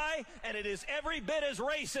lie, and it is every bit as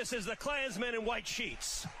racist as the Klansmen in white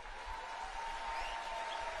sheets.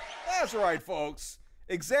 That's right, folks.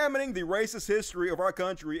 Examining the racist history of our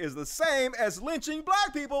country is the same as lynching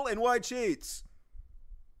black people in white sheets.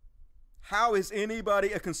 How is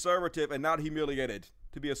anybody a conservative and not humiliated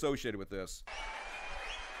to be associated with this?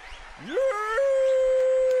 Yay!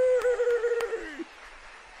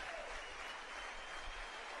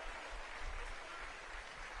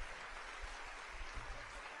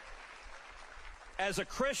 As a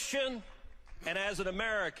Christian and as an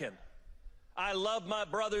American, I love my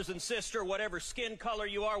brothers and sisters, whatever skin color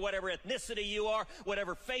you are, whatever ethnicity you are,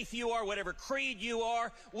 whatever faith you are, whatever creed you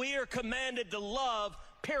are. We are commanded to love,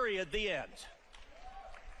 period, the end.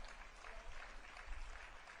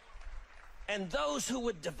 And those who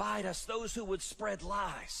would divide us, those who would spread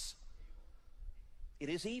lies, it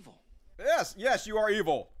is evil. Yes, you are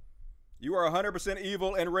evil. You are 100%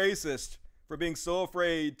 evil and racist for being so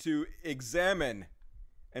afraid to examine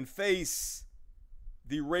and face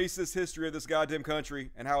the racist history of this goddamn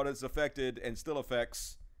country and how it has affected and still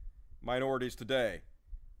affects minorities today.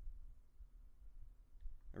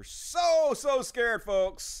 They're so scared,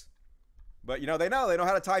 folks. But they know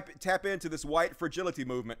how to tap into this white fragility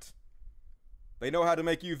movement. They know how to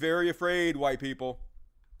make you very afraid, white people.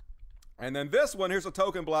 And then this one, here's a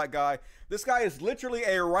token black guy. This guy is literally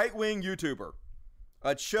a right-wing YouTuber.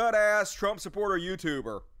 A chud-ass Trump supporter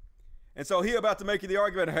YouTuber. And so he about to make you the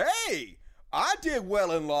argument, hey, I did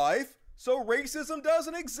well in life, so racism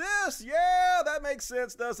doesn't exist. Yeah, that makes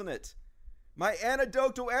sense, doesn't it? My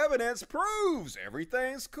anecdotal evidence proves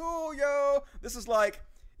everything's cool, yo. This is like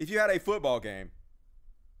if you had a football game.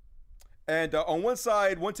 And on one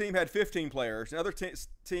side, one team had 15 players. Another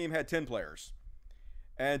team had 10 players.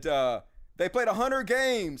 And they played 100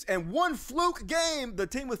 games. And one fluke game, the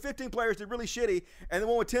team with 15 players did really shitty. And the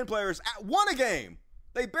one with 10 players won a game.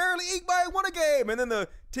 They barely eked by won a game. And then the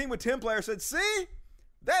team with 10 players said, see,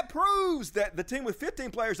 that proves that the team with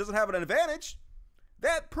 15 players doesn't have an advantage.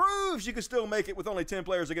 That proves you can still make it with only 10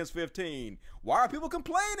 players against 15. Why are people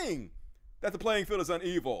complaining that the playing field is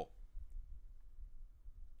uneven?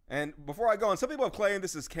 And before I go on, some people have claimed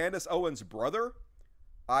this is Candace Owens' brother.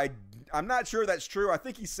 I'm not sure that's true. I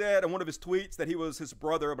think he said in one of his tweets that he was his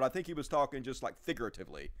brother, but I think he was talking just like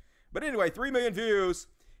figuratively. But anyway, 3 million views.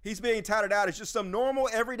 He's being touted out as just some normal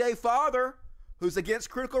everyday father who's against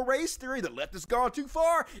critical race theory. The left has gone too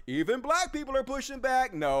far. Even black people are pushing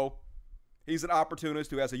back. No. He's an opportunist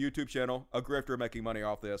who has a YouTube channel, a grifter making money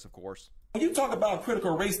off this, of course. When you talk about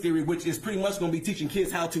critical race theory, which is pretty much going to be teaching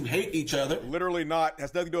kids how to hate each other. Literally not.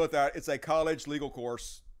 Has nothing to do with that. It's a college legal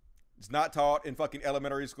course. It's not taught in fucking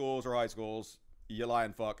elementary schools or high schools. You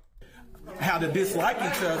lying fuck. How to dislike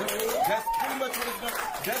each other. That's pretty much what it's going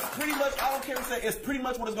to, that's pretty much, I don't care what you say, it's pretty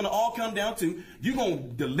much what it's going to all come down to. You're going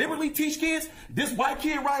to deliberately teach kids, this white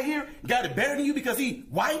kid right here got it better than you because he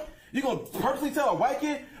white? You're going to purposely tell a white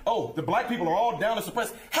kid, oh, the black people are all down and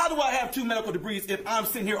suppressed. How do I have 2 medical degrees if I'm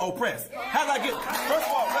sitting here oppressed? How did I get, first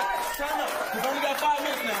of all, time up, because I only got 5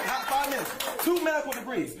 minutes now, 5 minutes. 2 medical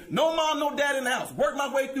degrees, no mom, no dad in the house, worked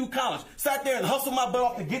my way through college, sat there and hustled my butt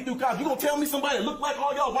off to get through college. You going to tell me somebody that looked like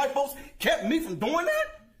all y'all white folks kept me from doing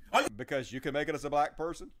that? Because you can make it as a black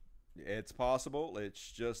person. It's possible.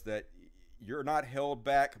 It's just that you're not held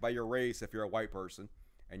back by your race if you're a white person.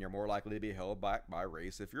 And you're more likely to be held back by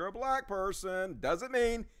race if you're a black person. Doesn't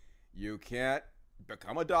mean you can't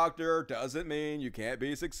become a doctor. Doesn't mean you can't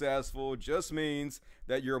be successful. Just means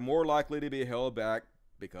that you're more likely to be held back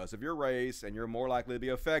because of your race, and you're more likely to be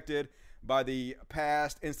affected by the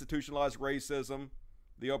past institutionalized racism,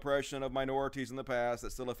 the oppression of minorities in the past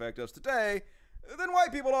that still affect us today, than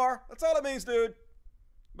white people are. That's all it means, dude.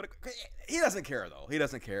 But he doesn't care, though. He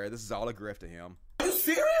doesn't care. This is all a grift to him. Are you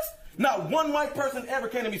serious? Not one white person ever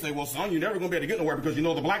came to me and say, well, son, you're never going to be able to get nowhere because you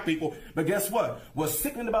know the black people. But guess what? What's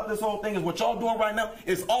sickening about this whole thing is what y'all doing right now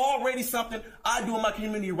is already something I do in my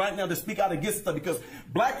community right now to speak out against stuff, because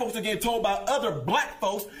black folks are getting told by other black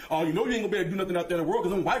folks, oh, you know you ain't going to be able to do nothing out there in the world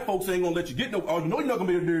because them white folks ain't going to let you get no, or you know you're not going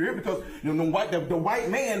to be able to do it here because you know the white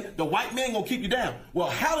man going to keep you down. Well,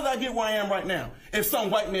 how did I get where I am right now if some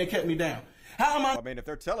white man kept me down? How am I mean, if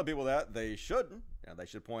they're telling people that, they shouldn't. And they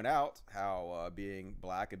should point out how being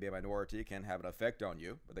black and being a minority can have an effect on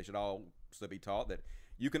you. But they should also be taught that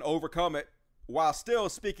you can overcome it while still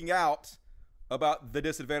speaking out about the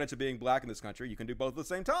disadvantage of being black in this country. You can do both at the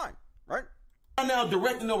same time, right? I'm now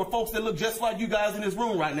directing over folks that look just like you guys in this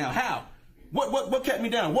room right now. How? What kept me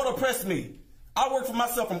down? What oppressed me? I worked for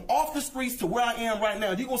myself from off the streets to where I am right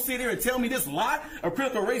now. You gonna sit here and tell me this lie of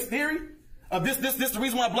critical race theory? This the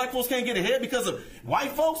reason why black folks can't get ahead because of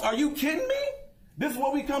white folks? Are you kidding me? This is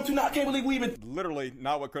what we come to now. I can't believe we even... Literally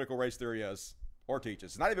not what critical race theory is or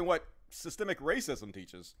teaches. Not even what systemic racism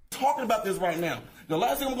teaches. Talking about this right now. The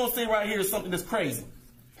last thing I'm going to say right here is something that's crazy.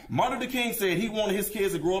 Martin Luther King said he wanted his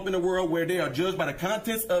kids to grow up in a world where they are judged by the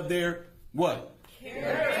contents of their what?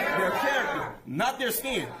 Their character, not their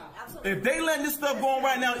skin. If they let this stuff go on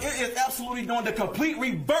right now, it is absolutely doing the complete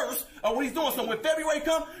reverse of what he's doing. So when February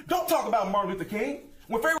comes, don't talk about Martin Luther King.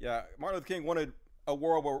 Yeah, Martin Luther King wanted a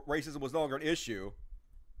world where racism was no longer an issue,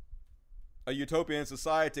 a utopian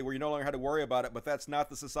society where you no longer had to worry about it, but that's not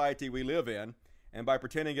the society we live in. And by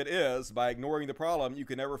pretending it is, by ignoring the problem, you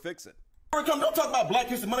can never fix it. Don't talk about Black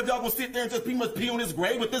History Month. Y'all gonna sit there and just pretty much pee on this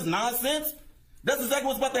grave with this nonsense? That's exactly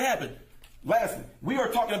what's about to happen. Lastly, we are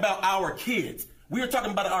talking about our kids. We are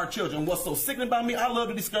talking about our children. What's so sickening about me, I love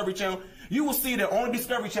the Discovery Channel. You will see that on the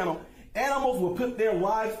Discovery Channel, animals will put their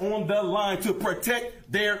lives on the line to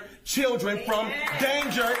protect their children from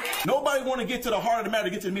danger. Nobody want to get to the heart of the matter,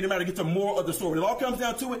 get to the meat of the matter, get to more of the story. It all comes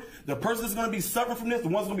down to it. The person that's going to be suffering from this, the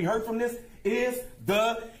ones going to be hurt from this, is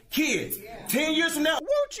the kids. 10 years from now.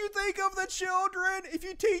 Won't you think of the children? If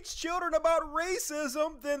you teach children about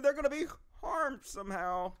racism, then they're going to be harmed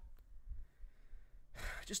somehow.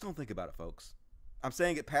 Just don't think about it, folks. I'm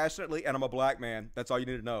saying it passionately, and I'm a black man. That's all you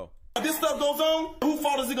need to know. If this stuff goes on, whose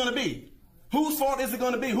fault is it going to be? Whose fault is it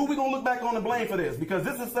going to be? Who we going to look back on and blame for this? Because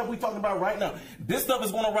this is stuff we're talking about right now. This stuff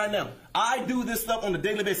is going on right now. I do this stuff on a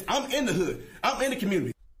daily basis. I'm in the hood. I'm in the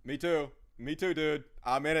community. Me too. Me too, dude.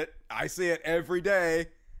 I'm in it. I see it every day.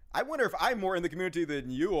 I wonder if I'm more in the community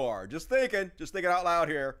than you are. Just thinking out loud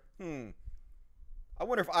here. I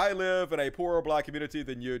wonder if I live in a poorer black community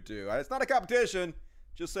than you do. It's not a competition.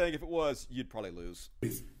 Just saying, if it was, you'd probably lose.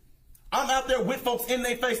 I'm out there with folks in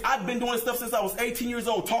their face. I've been doing stuff since I was 18 years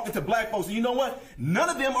old, talking to black folks. And you know what? None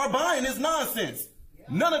of them are buying this nonsense.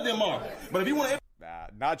 None of them are. But if you want to... Nah,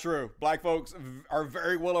 not true. Black folks are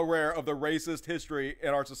very well aware of the racist history in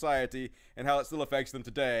our society and how it still affects them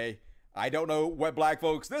today. I don't know what black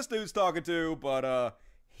folks this dude's talking to, but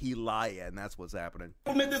he lying. That's what's happening.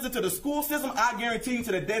 Implement this into the school system. I guarantee you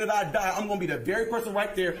to the day that I die, I'm going to be the very person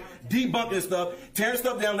right there debunking stuff, tearing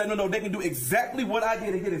stuff down, letting them know they can do exactly what I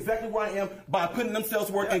did and get exactly where I am by putting themselves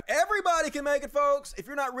to work. Yeah, everybody can make it, folks. If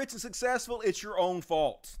you're not rich and successful, it's your own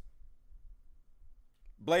fault.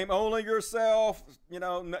 Blame only yourself. You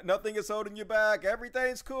know, nothing is holding you back.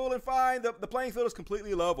 Everything's cool and fine. The playing field is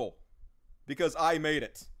completely level because I made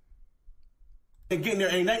it. And getting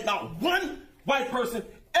there ain't not one white person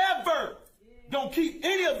ever gonna keep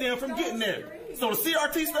any of them from getting there. So the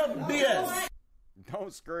CRT stuff, BS.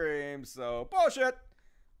 Don't scream. So bullshit.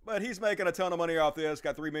 But he's making a ton of money off this.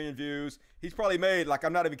 Got 3 million views. He's probably made, like,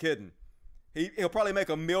 I'm not even kidding. He'll probably make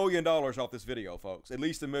 $1 million off this video, folks. At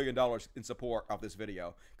least $1 million in support off this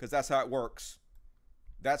video, because that's how it works.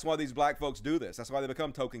 That's why these black folks do this. That's why they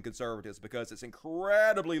become token conservatives, because it's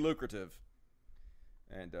incredibly lucrative.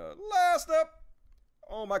 And last up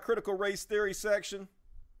on my critical race theory section.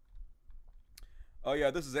 Oh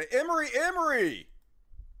yeah, this is Emory.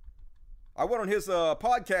 I went on his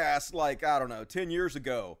podcast like, I don't know, 10 years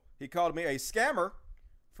ago. He called me a scammer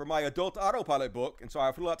for my adult autopilot book. And so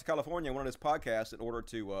I flew out to California and went on his podcast in order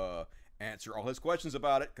to answer all his questions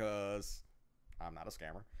about it, because I'm not a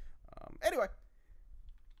scammer. Anyway,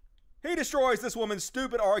 he destroys this woman's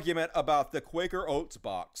stupid argument about the Quaker Oats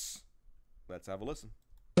box. Let's have a listen.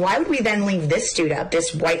 Why would we then leave this dude out,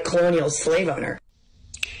 this white colonial slave owner?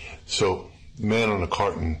 So, the man on the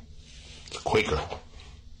carton, the Quaker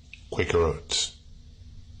Oats,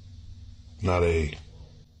 not a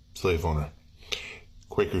slave owner.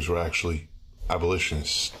 Quakers were actually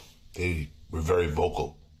abolitionists. They were very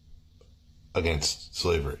vocal against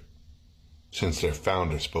slavery, since their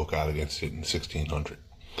founder spoke out against it in 1600.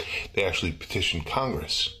 They actually petitioned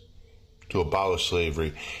Congress to abolish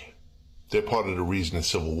slavery. They're part of the reason the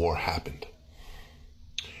Civil War happened.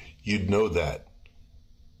 You'd know that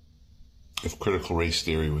if critical race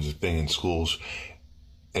theory was a thing in schools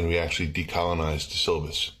and we actually decolonized the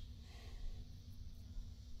syllabus.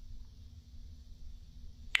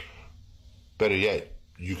 Better yet,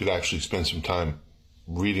 you could actually spend some time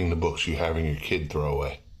reading the books you're having your kid throw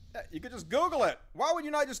away. You could just Google it. Why would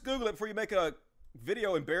you not just Google it before you make a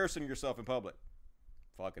video embarrassing yourself in public?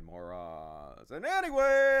 Fucking morons. And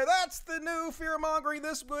anyway, that's the new fear-mongering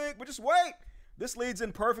this week. But just wait. This leads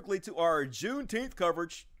in perfectly to our Juneteenth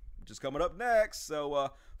coverage, which is coming up next.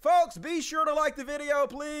 So, folks, be sure to like the video,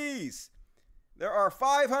 please. There are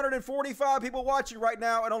 545 people watching right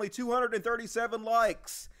now and only 237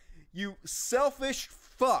 likes. You selfish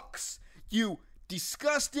fucks. You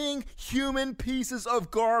Disgusting human pieces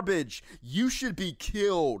of garbage. You should be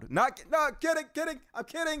killed. Not kidding. I'm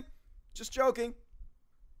kidding. Just joking.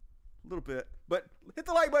 A little bit. But hit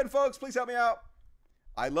the like button, folks. Please help me out.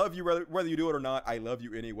 I love you whether you do it or not. I love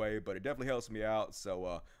you anyway, but it definitely helps me out.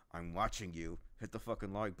 So I'm watching you. Hit the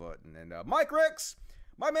fucking like button. And Mike Ricks,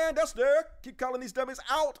 my man Duster, keep calling these dummies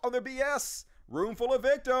out on their BS. Room full of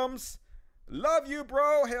victims. Love you,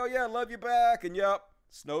 bro. Hell yeah, love you back. And yep.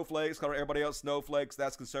 Snowflakes, calling everybody else snowflakes.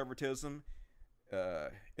 That's conservatism.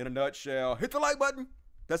 In a nutshell. Hit the like button.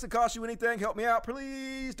 Doesn't cost you anything. Help me out,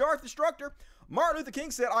 please. Darth Destructor. Martin Luther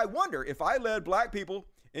King said, I wonder if I led black people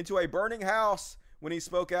into a burning house when he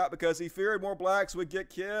spoke out because he feared more blacks would get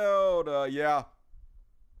killed. Yeah.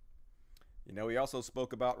 You know, he also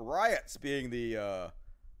spoke about riots being the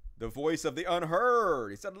voice of the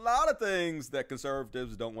unheard. He said a lot of things that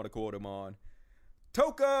conservatives don't want to quote him on.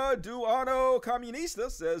 Toca Duano Comunista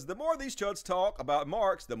says, the more these chuds talk about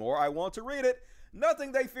Marx, the more I want to read it.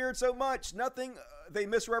 Nothing they feared so much, nothing they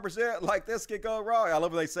misrepresent like this could go wrong. I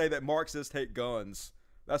love when they say that Marxists hate guns.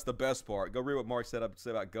 That's the best part. Go read what Marx said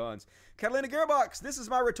about guns. Catalina Gearbox, this is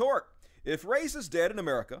my retort. If race is dead in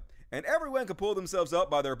America and everyone can pull themselves up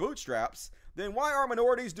by their bootstraps, then why are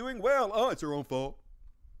minorities doing well? Oh, it's their own fault.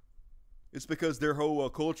 It's because their whole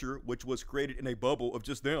culture, which was created in a bubble of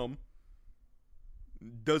just them,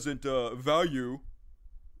 doesn't value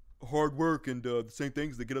hard work and the same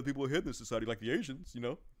things that get other people ahead in this society, like the Asians, you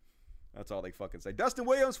know? That's all they fucking say. Dustin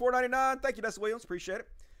Williams, $4.99. Thank you, Dustin Williams. Appreciate it.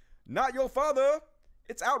 Not your father.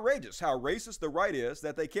 It's outrageous how racist the right is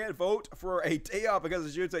that they can't vote for a day off because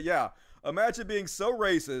it's June. Yeah, imagine being so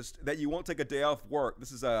racist that you won't take a day off work.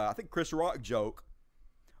 This is, I think, Chris Rock joke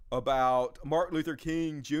about Martin Luther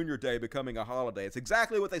King Jr. Day becoming a holiday. It's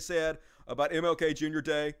exactly what they said about MLK Jr.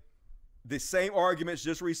 Day. The same arguments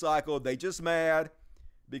just recycled. They just mad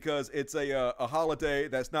because it's a holiday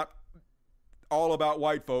that's not all about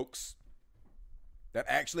white folks, that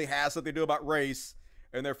actually has something to do about race,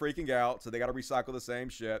 and they're freaking out, so they got to recycle the same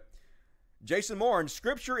shit. Jason Moore,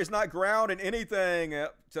 scripture is not grounded in anything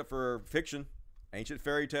except for fiction, ancient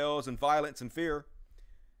fairy tales, and violence and fear.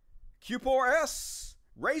 Q4S,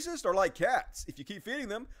 racists are like cats. If you keep feeding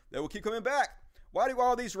them, they will keep coming back. Why do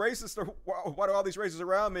all these racists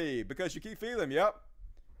around me? Because you keep feeding them. Yep.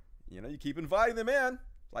 You know, you keep inviting them in.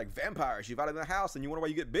 Like vampires. You invite them in the house and you wonder why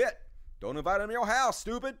you get bit. Don't invite them in your house,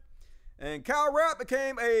 stupid. And Kyle Rapp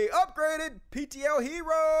became a upgraded PTL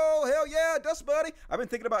hero. Hell yeah, Dust Buddy. I've been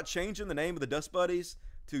thinking about changing the name of the Dust Buddies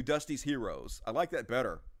to Dusty's Heroes. I like that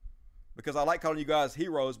better. Because I like calling you guys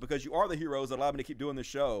heroes because you are the heroes that allow me to keep doing this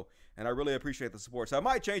show. And I really appreciate the support. So I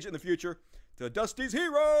might change it in the future to Dusty's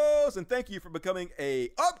Heroes. And thank you for becoming a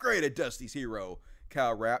upgraded Dusty's Hero,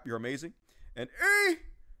 Kyle Rapp. You're amazing. And E,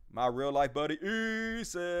 my real life buddy E,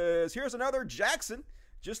 says, here's another Jackson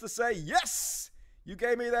just to say, yes, you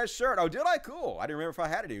gave me that shirt. Oh, did I? Cool. I didn't remember if I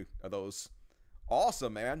had any of those.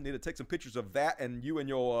 Awesome, man. Need to take some pictures of that and you and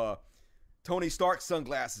your Tony Stark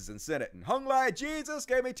sunglasses and send it. And Hung Lai Jesus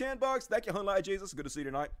gave me $10. Thank you, Hung Lai Jesus. Good to see you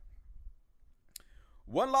tonight.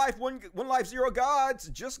 One Life Zero Gods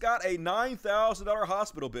just got a $9,000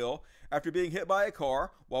 hospital bill after being hit by a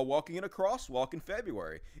car while walking in a crosswalk in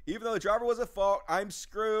February. Even though the driver was at fault, I'm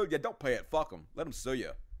screwed. Yeah, don't pay it. Fuck them. Let them sue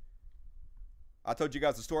you. I told you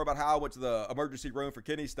guys the story about how I went to the emergency room for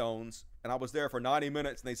kidney stones, and I was there for 90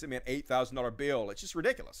 minutes, and they sent me an $8,000 bill. It's just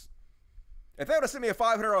ridiculous. If they would have sent me a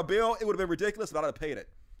 $500 bill, it would have been ridiculous, but I'd have paid it.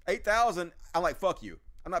 $8,000, I'm like, fuck you.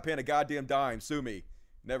 I'm not paying a goddamn dime. Sue me.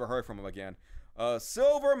 Never heard from him again.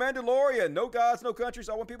 Silver Mandalorian, no gods, no countries.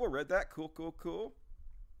 All one people read that. Cool.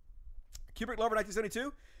 Kubrick Lover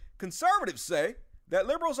 1972. Conservatives say that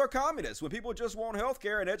liberals are communists when people just want health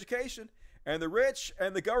care and education, and the rich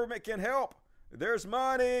and the government can help. There's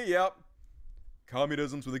money. Yep.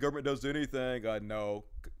 Communism's where the government does anything. No.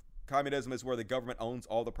 Communism is where the government owns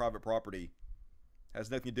all the private property. Has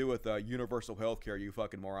nothing to do with universal health care, you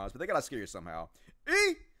fucking morons. But they gotta scare you somehow.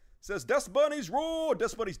 E says Dust Bunnies rule.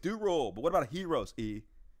 Dust Bunnies do rule. But what about heroes, E?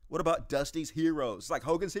 What about Dusty's Heroes? It's like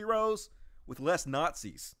Hogan's Heroes with less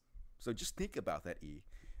Nazis. So just think about that, E.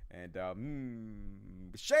 And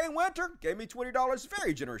Shane Winter gave me $20.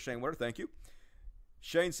 Very generous, Shane Winter. Thank you.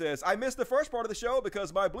 Shane says, I missed the first part of the show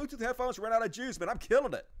because my Bluetooth headphones ran out of juice, but I'm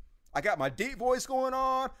killing it. I got my deep voice going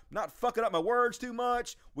on, not fucking up my words too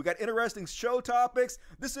much. We got interesting show topics.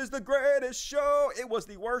 This is the greatest show. It was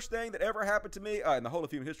the worst thing that ever happened to me in the whole of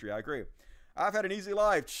human history. I agree. I've had an easy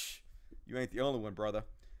life. Shh, you ain't the only one, brother.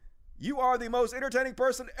 You are the most entertaining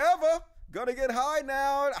person ever. Gonna get high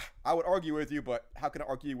now. I would argue with you, but how can I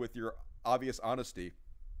argue with your obvious honesty?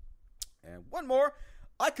 And one more.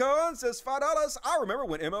 Icon says $5. I remember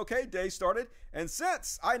when MLK Day started, and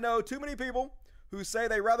since I know too many people who say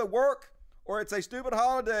they rather work or it's a stupid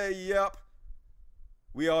holiday, yep.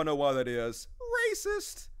 We all know why that is.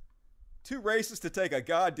 Racist. Too racist to take a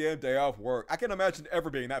goddamn day off work. I can't imagine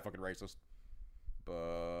ever being that fucking racist.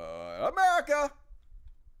 But America,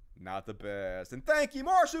 not the best. And thank you.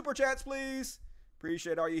 More super chats, please.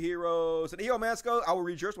 Appreciate all you heroes. And EO Mansco, I will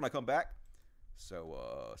read yours when I come back.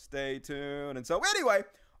 So stay tuned. And so anyway,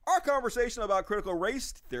 our conversation about critical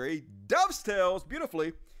race theory dovetails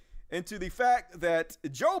beautifully into the fact that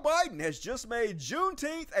Joe Biden has just made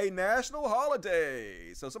Juneteenth a national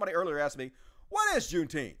holiday. So somebody earlier asked me, what is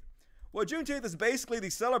Juneteenth? Well, Juneteenth is basically the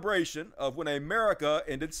celebration of when America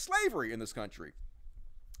ended slavery in this country.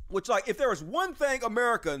 Which, like, if there was one thing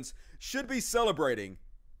Americans should be celebrating,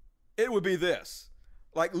 it would be this.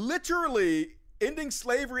 Like, literally, ending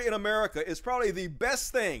slavery in America is probably the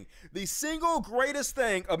best thing, the single greatest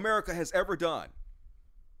thing America has ever done.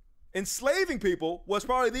 Enslaving people was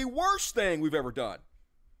probably the worst thing we've ever done.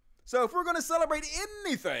 So if we're going to celebrate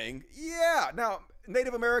anything, yeah. Now,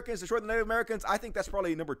 Native Americans, destroy the Native Americans, I think that's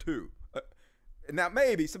probably number 2. Now,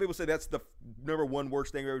 maybe some people say that's the number 1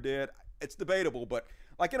 worst thing we ever did. It's debatable, but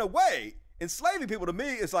like in a way, enslaving people to me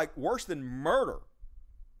is like worse than murder.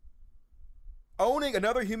 Owning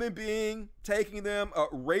another human being, taking them,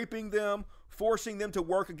 raping them, forcing them to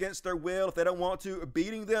work against their will if they don't want to,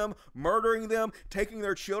 beating them, murdering them, taking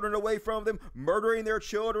their children away from them, murdering their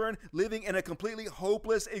children, living in a completely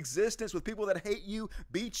hopeless existence with people that hate you,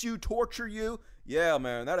 beat you, torture you. Yeah,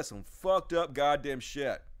 man, that is some fucked up goddamn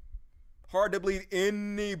shit. Hard to believe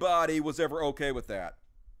anybody was ever okay with that.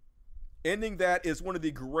 Ending that is one of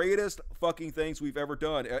the greatest fucking things we've ever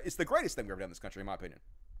done. It's the greatest thing we've ever done in this country, in my opinion.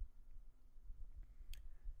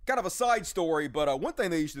 Kind of a side story, but one thing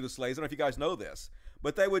they used to do to slaves, I don't know if you guys know this,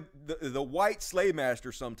 but they would, the white slave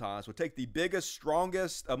masters sometimes would take the biggest,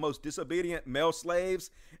 strongest, most disobedient male slaves,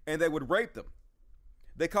 and they would rape them.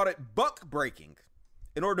 They called it buck breaking,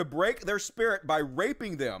 in order to break their spirit by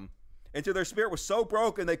raping them until their spirit was so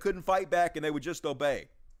broken they couldn't fight back and they would just obey.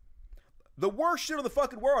 The worst shit in the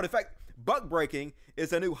fucking world. In fact, buck breaking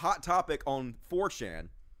is a new hot topic on 4chan.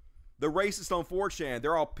 The racists on 4chan,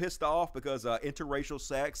 they're all pissed off because interracial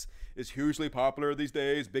sex is hugely popular these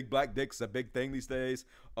days. Big black dicks a big thing these days.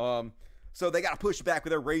 So they got to push back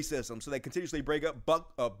with their racism. So they continuously break up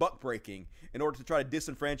buck breaking in order to try to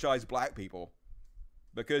disenfranchise black people.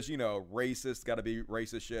 Because, you know, racists got to be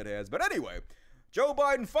racist shitheads. But anyway, Joe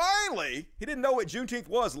Biden finally, he didn't know what Juneteenth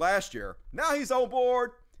was last year. Now he's on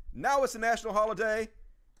board. Now it's a national holiday.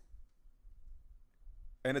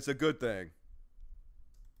 And it's a good thing.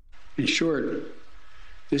 In short,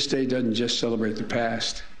 this day doesn't just celebrate the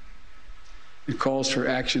past. It calls for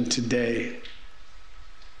action today.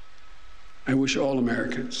 I wish all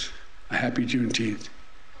Americans a happy Juneteenth.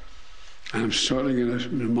 And I'm certainly going to,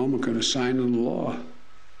 in a moment, going to sign into law,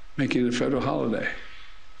 making it a federal holiday.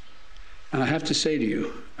 And I have to say to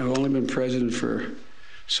you, I've only been president for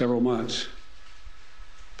several months,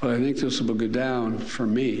 but I think this will go down for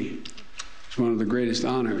me as one of the greatest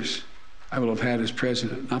honors I will have had as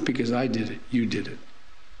president, not because I did it, you did it,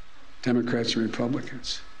 Democrats and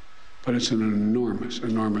Republicans, but it's an enormous,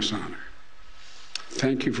 enormous honor.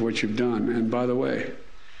 Thank you for what you've done. And by the way,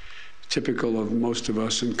 typical of most of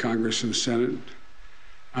us in Congress and Senate,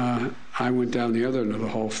 I went down the other end of the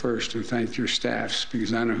hall first and thanked your staffs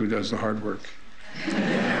because I know who does the hard work. No,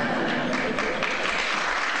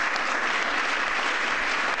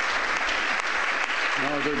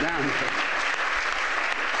 they're down here.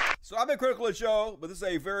 So I've been critical of Joe, but this is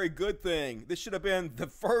a very good thing. This should have been the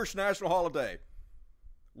first national holiday.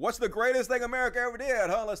 What's the greatest thing America ever did,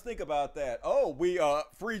 huh? Let's think about that. Oh, we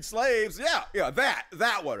freed slaves. Yeah,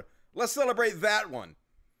 that one. Let's celebrate that one.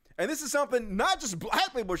 And this is something not just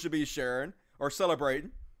black people should be sharing or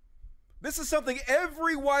celebrating. This is something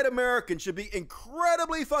every white American should be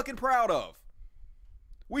incredibly fucking proud of.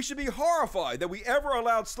 We should be horrified that we ever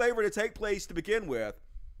allowed slavery to take place to begin with.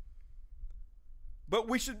 But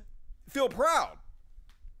we should feel proud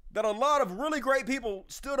that a lot of really great people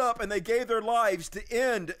stood up and they gave their lives to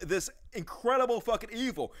end this incredible fucking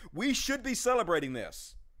evil. We should be celebrating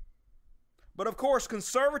this. But of course,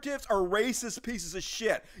 conservatives are racist pieces of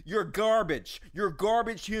shit. You're garbage. You're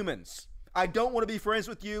garbage humans. I don't want to be friends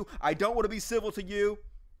with you. I don't want to be civil to you.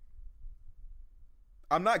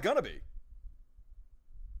 I'm not gonna be.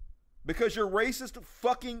 Because you're racist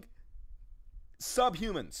fucking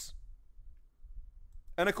subhumans.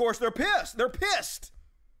 And of course, they're pissed. They're pissed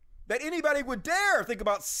that anybody would dare think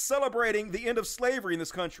about celebrating the end of slavery in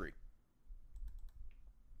this country.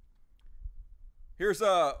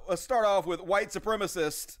 Let's start off with white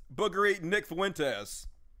supremacist booger-eating Nick Fuentes.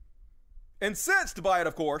 Incensed by it,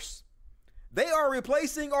 of course. They are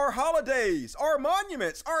replacing our holidays, our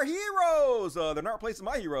monuments, our heroes. They're not replacing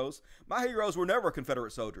my heroes. My heroes were never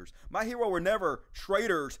Confederate soldiers. My heroes were never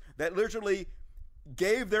traitors that literally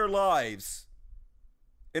gave their lives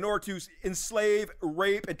in order to enslave,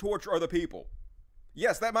 rape, and torture other people.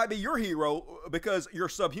 Yes, that might be your hero because you're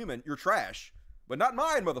subhuman, you're trash, but not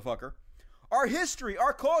mine, motherfucker. Our history,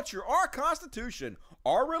 our culture, our constitution,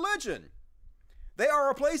 our religion. They are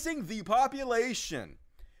replacing the population.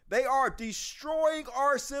 They are destroying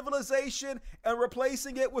our civilization and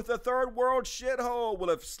replacing it with a third world shithole. Well,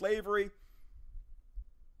 if slavery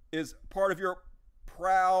is part of your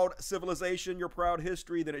proud civilization, your proud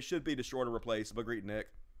history, then it should be destroyed and replaced. But greet Nick.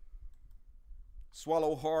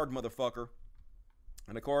 Swallow hard, motherfucker.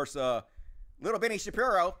 And of course, little Benny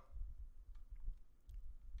Shapiro,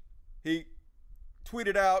 he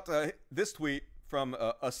tweeted out this tweet from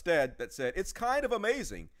a stead that said, "It's kind of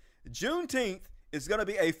amazing. Juneteenth is going to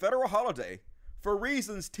be a federal holiday for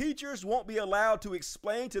reasons teachers won't be allowed to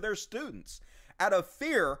explain to their students out of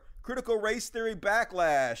fear critical race theory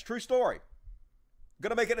backlash." True story.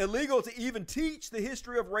 Going to make it illegal to even teach the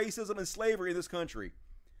history of racism and slavery in this country.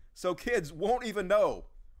 So kids won't even know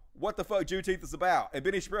what the fuck Juneteenth is about. And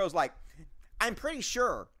Benny Shapiro's like, "I'm pretty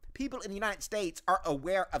sure people in the United States are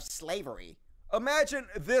aware of slavery." Imagine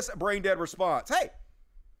this brain dead response. Hey,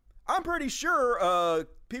 I'm pretty sure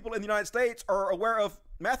people in the United States are aware of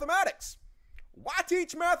mathematics. Why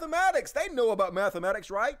teach mathematics? They know about mathematics,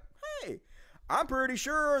 right? Hey, I'm pretty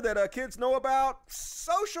sure that kids know about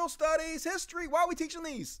social studies, history. Why are we teaching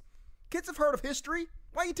these? Kids have heard of history.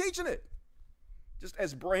 Why are you teaching it? Just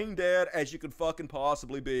as brain dead as you could fucking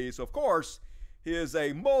possibly be. So, of course, he is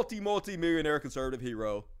a multi-millionaire conservative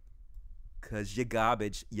hero. Because you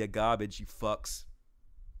garbage, you fucks.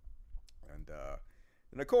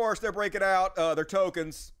 And of course, they're breaking out their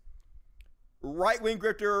tokens. Right-wing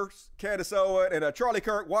grifters, Candace Owen, and Charlie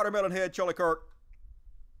Kirk, watermelon head Charlie Kirk,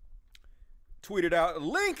 tweeted out,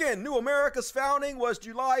 "Lincoln knew America's founding was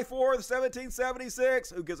July 4th, 1776.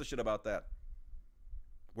 Who gives a shit about that?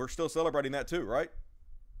 We're still celebrating that too, right?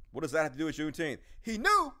 What does that have to do with Juneteenth? He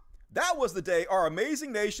knew that was the day our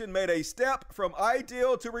amazing nation made a step from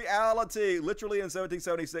ideal to reality. Literally in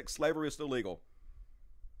 1776, slavery is still legal.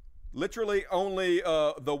 Literally only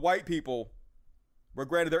the white people were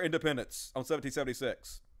granted their independence on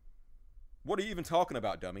 1776. What are you even talking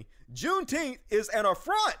about, dummy? Juneteenth is an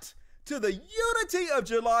affront to the unity of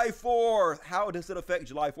July 4th. How does it affect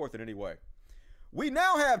July 4th in any way? We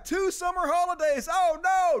now have 2 summer holidays. Oh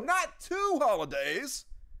no, not 2 holidays.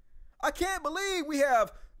 I can't believe we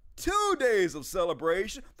have 2 days of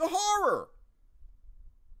celebration. The horror.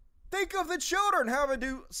 Think of the children having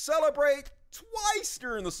to celebrate twice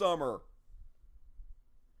during the summer.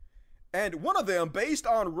 And one of them based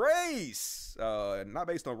on race. Not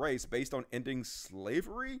based on race, based on ending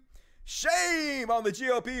slavery. Shame on the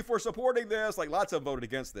GOP for supporting this. Like, lots of them voted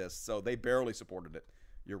against this, so they barely supported it.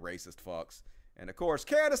 You racist fucks. And of course,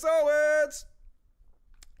 Candace Owens.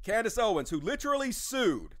 Candace Owens, who literally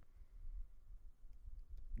sued.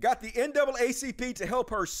 Got the NAACP to help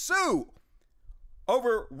her sue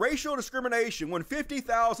over racial discrimination, won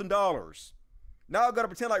 $50,000. Now I'm going to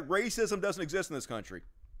pretend like racism doesn't exist in this country.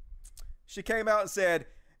 She came out and said,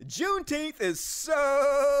 Juneteenth is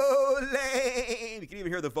so lame. You can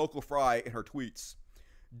even hear the vocal fry in her tweets.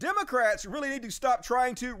 Democrats really need to stop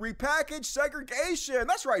trying to repackage segregation.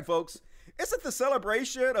 That's right, folks. Isn't the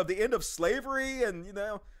celebration of the end of slavery and,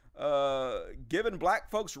 giving black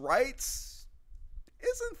folks rights,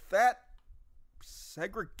 isn't that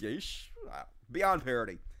segregation? Beyond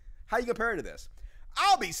parody. How you compare to this?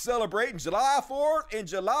 I'll be celebrating July 4th and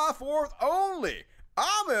July 4th only.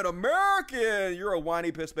 I'm an American. You're a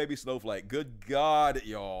whiny piss baby snowflake. Good God,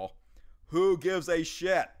 y'all. Who gives a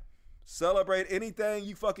shit? Celebrate anything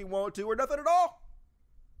you fucking want to or nothing at all.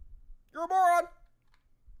 You're a moron.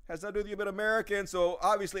 Has nothing to do with you being American. So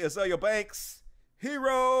obviously Azealia Banks,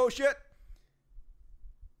 hero shit.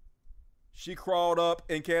 She crawled up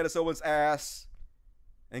in Candace Owens' ass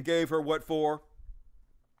and gave her what for.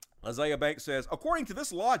 Azealia Banks says, according to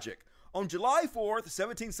this logic, on July 4th,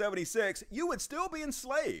 1776, you would still be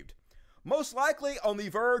enslaved, most likely on the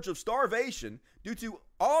verge of starvation due to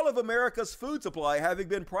all of America's food supply having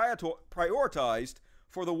been prioritized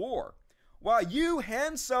for the war. While you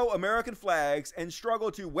hand sew American flags and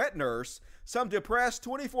struggle to wet nurse some depressed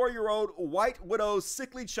 24-year-old white widow's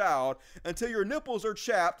sickly child until your nipples are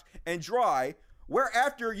chapped and dry,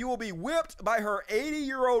 whereafter you will be whipped by her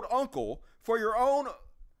 80-year-old uncle for your own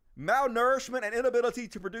malnourishment and inability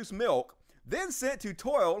to produce milk, then sent to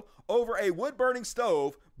toil over a wood-burning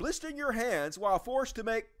stove, blistering your hands while forced to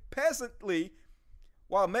make a peasantly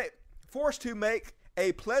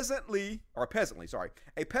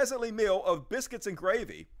meal of biscuits and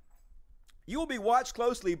gravy. You will be watched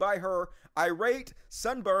closely by her irate,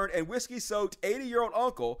 sunburned, and whiskey-soaked 80-year-old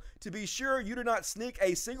uncle to be sure you do not sneak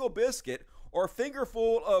a single biscuit or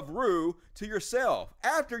fingerful of roux to yourself.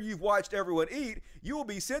 After you've watched everyone eat, you will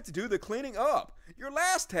be sent to do the cleaning up. Your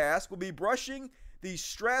last task will be brushing the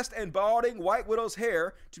stressed and balding White Widow's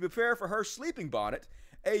hair to prepare for her sleeping bonnet,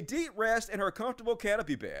 a deep rest in her comfortable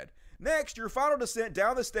canopy bed. Next, your final descent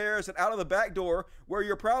down the stairs and out of the back door, where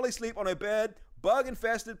you'll proudly sleep on a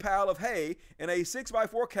bug-infested pile of hay in a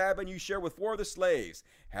 6x4 cabin you share with 4 of the slaves.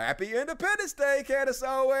 Happy Independence Day, Candace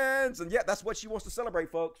Owens! And yeah, that's what she wants to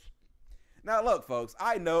celebrate, folks. Now, look, folks,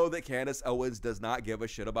 I know that Candace Owens does not give a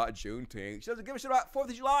shit about Juneteenth. She doesn't give a shit about 4th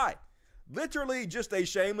of July. Literally just a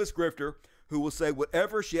shameless grifter who will say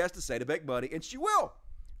whatever she has to say to make money, and she will.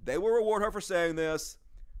 They will reward her for saying this.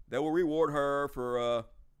 They will reward her for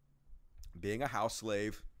being a house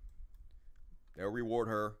slave. They'll reward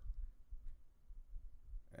her.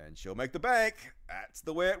 And she'll make the bank. That's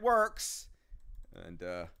the way it works. And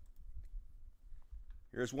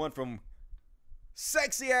here's one from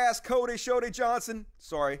sexy ass Cody Shody Johnson.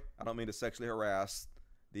 Sorry, I don't mean to sexually harass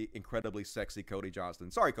the incredibly sexy Cody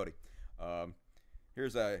Johnson. Sorry, Cody.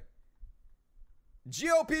 Here's a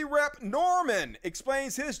GOP rep Norman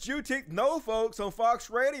explains his Juneteenth no folks on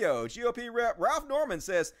Fox Radio. GOP rep Ralph Norman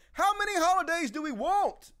says, how many holidays do we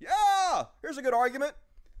want? Yeah, here's a good argument.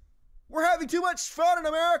 We're having too much fun in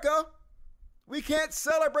America. We can't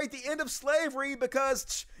celebrate the end of slavery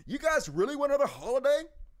because you guys really want another holiday?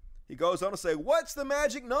 He goes on to say, what's the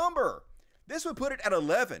magic number? This would put it at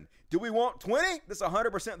 11. Do we want 20? This is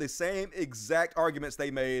 100% the same exact arguments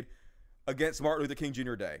they made against Martin Luther King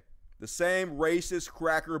Jr. Day. The same racist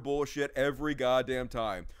cracker bullshit every goddamn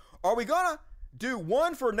time. Are we gonna do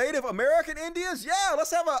one for Native American Indians? Yeah,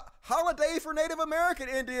 let's have a holiday for Native American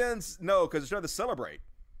Indians. No, because it's nothing to celebrate.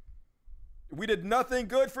 We did nothing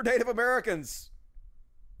good for Native Americans.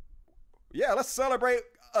 Yeah, let's celebrate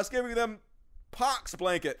us giving them pox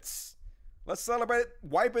blankets. Let's celebrate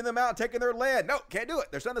wiping them out and taking their land. No, can't do it.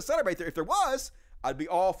 There's nothing to celebrate there. If there was, I'd be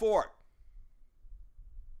all for it.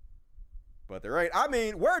 But there ain't. I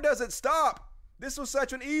mean, where does it stop? This was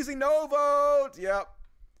such an easy no vote. Yep.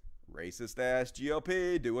 Racist ass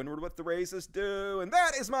GOP doing what the racists do. And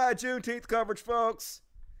that is my Juneteenth coverage, folks.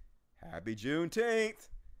 Happy Juneteenth.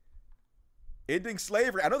 Ending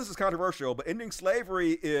slavery. I know this is controversial, but ending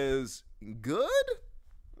slavery is good?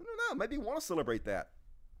 I don't know. Maybe you want to celebrate that.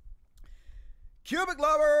 Cubic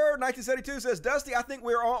Lover 1972 says, Dusty, I think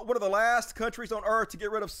we're one of the last countries on earth to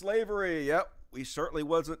get rid of slavery. Yep. We certainly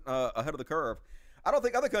wasn't ahead of the curve. I don't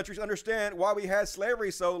think other countries understand why we had slavery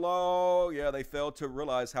so long. Yeah, they failed to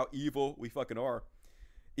realize how evil we fucking are.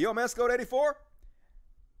 EO Manscode 84.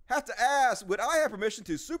 Have to ask, would I have permission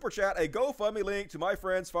to super chat a GoFundMe link to my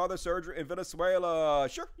friend's father's surgery in Venezuela?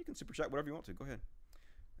 Sure, you can super chat whatever you want to. Go ahead.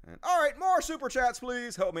 And all right, more super chats,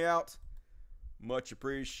 please. Help me out. Much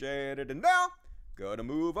appreciated. And now, gonna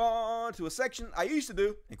move on to a section I used to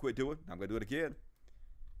do and quit doing. I'm gonna do it again.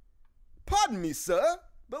 Pardon me, sir,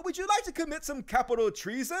 but would you like to commit some capital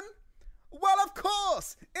treason? Well, of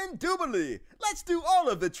course, indubitably. Let's do all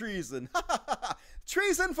of the treason.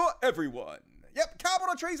 Treason for everyone. Yep,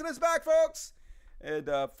 capital treason is back, folks. And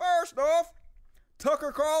first off,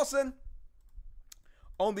 Tucker Carlson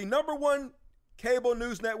on the #1 cable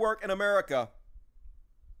news network in America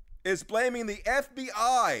is blaming the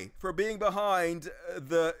FBI for being behind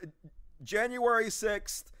the January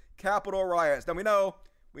 6th Capitol riots. Now,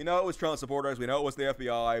 we know it was Trump supporters. We know it was the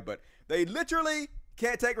FBI, but they literally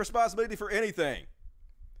can't take responsibility for anything.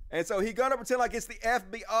 And so he's going to pretend like it's the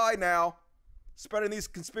FBI now, spreading these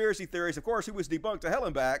conspiracy theories. Of course, he was debunked to hell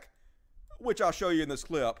and back, which I'll show you in this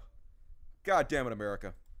clip. God damn it,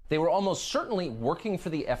 America. They were almost certainly working for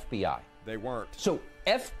the FBI. They weren't. So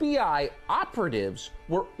FBI operatives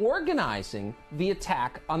were organizing the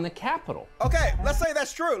attack on the Capitol. Okay, let's say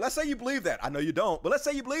that's true. Let's say you believe that. I know you don't, but let's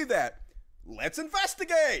say you believe that. Let's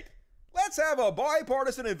investigate. Let's have a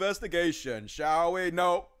bipartisan investigation, shall we?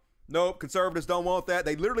 Nope. Conservatives don't want that.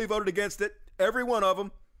 They literally voted against it. Every one of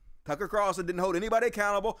them. Tucker Carlson didn't hold anybody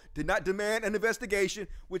accountable, did not demand an investigation,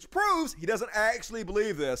 which proves he doesn't actually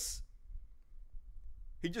believe this.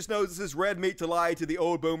 He just knows this is red meat to lie to the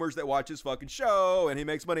old boomers that watch his fucking show, and he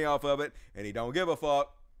makes money off of it, and he don't give a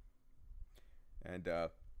fuck. And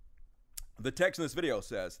the text in this video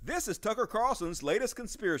says, this is Tucker Carlson's latest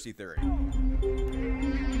conspiracy theory.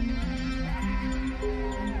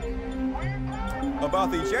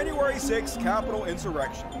 about the January 6th Capitol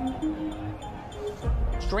insurrection.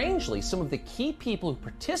 Strangely, some of the key people who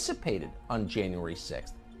participated on January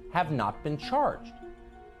 6th have not been charged.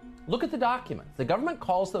 Look at the documents. The government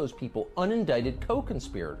calls those people unindicted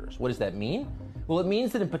co-conspirators. What does that mean? Well, it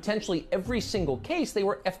means that in potentially every single case, they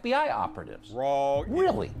were FBI operatives. Wrong.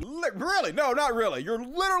 Really? Really? No, not really. You're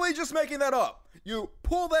literally just making that up. You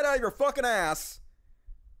pull that out of your fucking ass,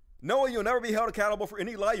 knowing you'll never be held accountable for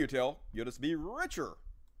any lie you tell. You'll just be richer.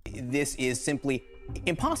 This is simply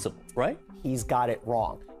impossible, right? He's got it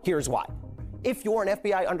wrong. Here's why. If you're an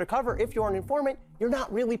FBI undercover, if you're an informant, you're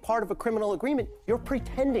not really part of a criminal agreement. You're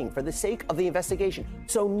pretending for the sake of the investigation.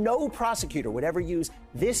 So no prosecutor would ever use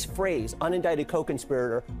this phrase, unindicted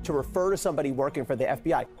co-conspirator, to refer to somebody working for the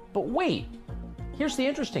FBI. But wait, here's the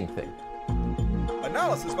interesting thing.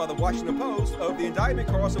 Analysis by the Washington Post of the indictment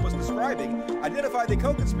Carlson was describing identified the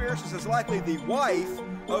co-conspirators as likely the wife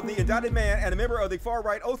of the indicted man and a member of the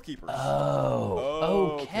far-right Oath Keepers.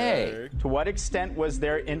 Oh, okay. To what extent was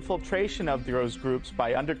there infiltration of those groups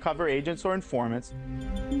by undercover agents or informants?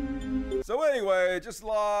 So anyway, just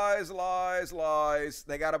lies.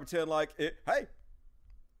 They got to pretend like, hey,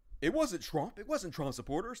 it wasn't Trump. It wasn't Trump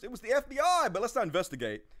supporters. It was the FBI, but let's not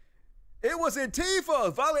investigate. It was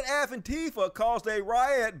Antifa. Violent Antifa caused a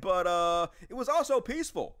riot, but it was also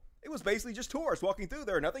peaceful. It was basically just tourists walking through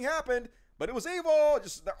there. Nothing happened, but it was evil.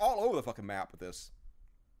 Just they're all over the fucking map with this.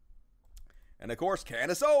 And of course,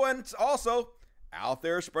 Candace Owens also out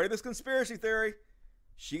there spreading this conspiracy theory.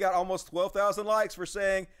 She got almost 12,000 likes for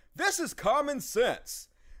saying, "This is common sense.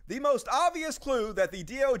 The most obvious clue that the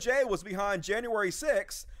DOJ was behind January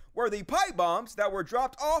 6th were the pipe bombs that were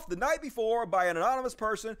dropped off the night before by an anonymous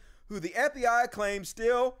person who the FBI claims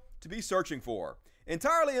still to be searching for.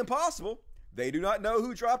 Entirely impossible. They do not know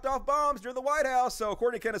who dropped off bombs near the White House." So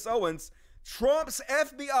according to Candace Owens, Trump's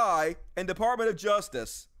FBI and Department of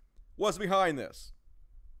Justice was behind this.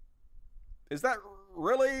 Is that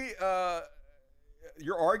really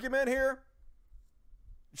your argument here?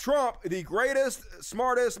 Trump, the greatest,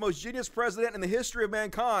 smartest, most genius president in the history of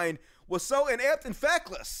mankind, was so inept and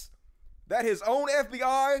feckless that his own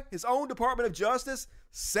FBI, his own Department of Justice,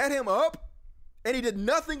 set him up, and he did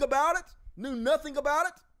nothing about it, knew nothing about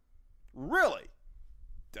it? Really?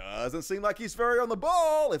 Doesn't seem like he's very on the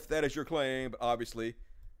ball, if that is your claim, but obviously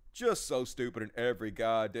just so stupid in every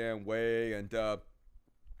goddamn way. And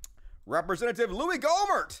Representative Louis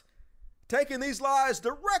Gohmert taking these lies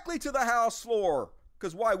directly to the House floor,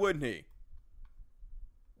 because why wouldn't he?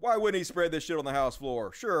 Why wouldn't he spread this shit on the House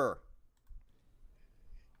floor? Sure.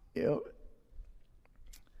 You know,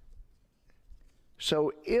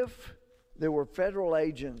 so if there were federal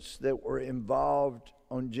agents that were involved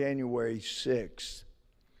on January 6th.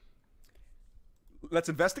 Let's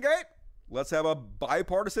investigate? Let's have a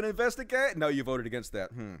bipartisan investigate? No, you voted against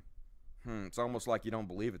that. It's almost like you don't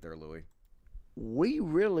believe it there, Louis. We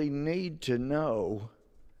really need to know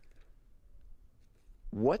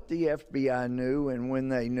what the FBI knew and when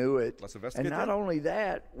they knew it. Let's investigate. And not only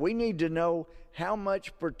that, we need to know how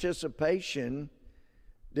much participation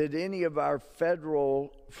did any of our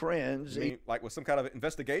federal friends, you mean like with some kind of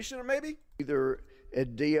investigation, or maybe either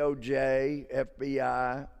at DOJ,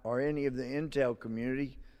 FBI, or any of the intel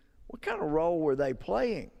community, what kind of role were they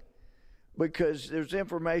playing? Because there's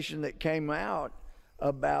information that came out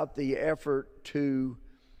about the effort to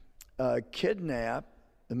kidnap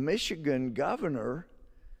the Michigan governor,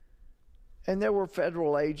 and there were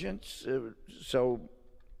federal agents. So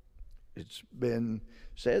it's been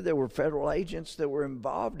said there were federal agents that were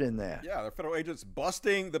involved in that. Yeah, they're federal agents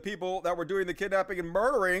busting the people that were doing the kidnapping and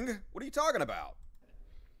murdering. What are you talking about?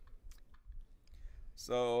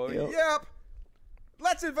 So, yep,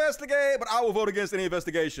 let's investigate, but I will vote against any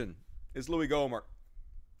investigation. It's Louis Gohmert.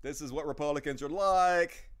 This is what Republicans are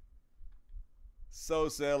like. So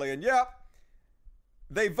silly. And yep,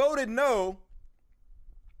 they voted no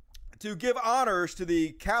to give honors to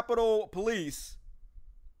the Capitol Police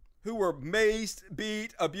who were maced,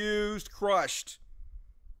 beat, abused, crushed.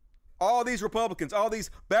 All these Republicans, all these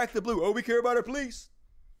back the blue, oh, we care about our police.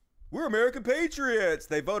 We're American patriots.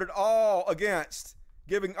 They voted all against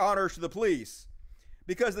giving honors to the police.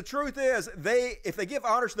 Because the truth is, if they give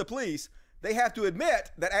honors to the police, they have to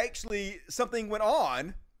admit that actually something went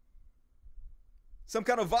on, some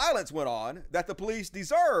kind of violence went on, that the police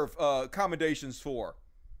deserve commendations for,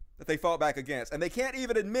 that they fought back against. And they can't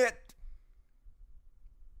even admit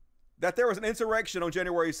that there was an insurrection on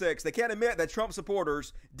January 6th. They can't admit that Trump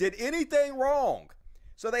supporters did anything wrong.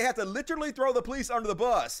 So they have to literally throw the police under the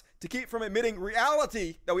bus to keep from admitting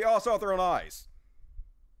reality that we all saw with our own eyes.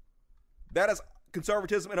 That is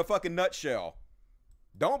conservatism in a fucking nutshell.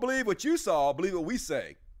 Don't believe what you saw, believe what we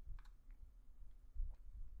say.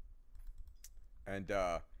 And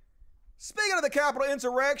speaking of the Capitol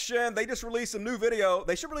insurrection, they just released some new video.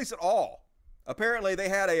 They should release it all. Apparently, they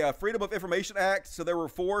had a Freedom of Information Act, so they were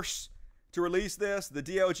forced to release this, the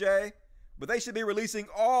DOJ. But they should be releasing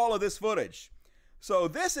all of this footage. So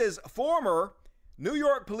this is former New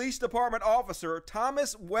York Police Department officer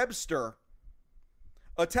Thomas Webster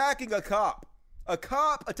attacking a cop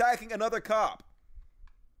attacking another cop.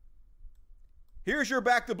 Here's your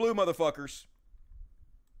back to blue, motherfuckers.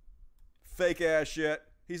 Fake ass shit.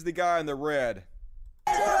 He's the guy in the red.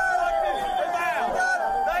 They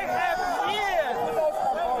have years.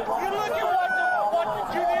 You look at what the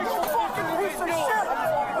judicial system is doing.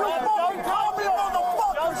 Don't call me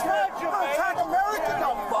motherfuckers. You're gonna attack America? No,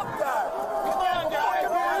 fuck that. Come on, guys.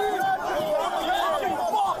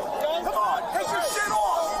 Come on, take your shit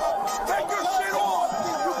off. Take your shit off.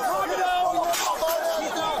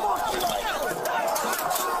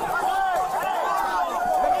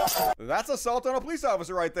 That's assault on a police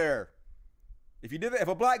officer right there. If you did that, if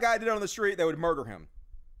a black guy did it on the street, they would murder him.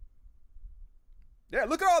 Yeah,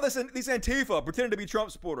 look at all this, these Antifa pretending to be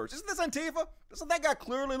Trump supporters. Isn't this Antifa? Doesn't that guy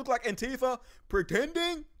clearly look like Antifa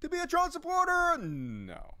pretending to be a Trump supporter?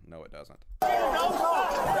 No, it doesn't.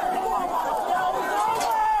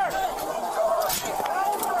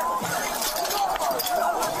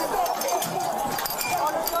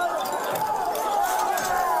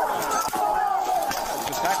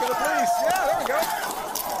 Attacking the police. Yeah, there we go.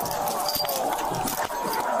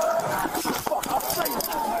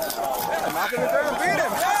 Yeah, knocking him down, beat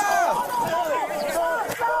him. Yeah!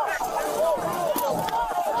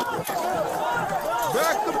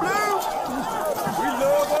 Back the blue. We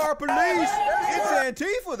love our police. It's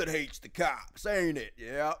Antifa that hates the cops, ain't it?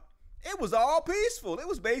 Yeah. It was all peaceful. It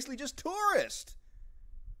was basically just tourists.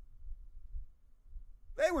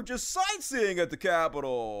 They were just sightseeing at the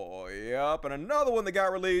Capitol. Yep, and another one that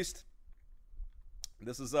got released.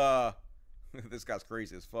 This is, this guy's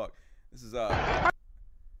crazy as fuck. This is,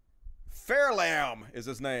 Fairlamb is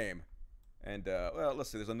his name. And, well,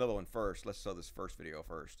 let's see, there's another one first. Let's show this first video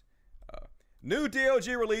first. New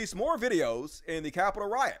DOJ released more videos in the Capitol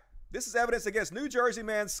riot. This is evidence against New Jersey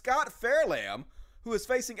man Scott Fairlamb, who is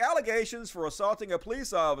facing allegations for assaulting a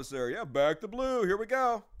police officer. Yeah, back to blue. Here we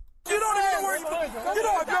go. You don't have no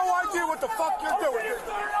idea what the fuck you're doing.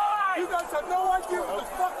 You guys have no idea what the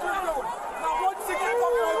fuck you're doing. Not one single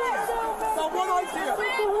fucking idea. Not one idea.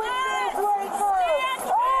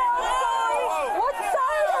 What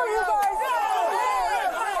side are you guys?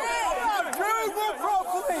 We're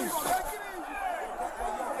pro-police.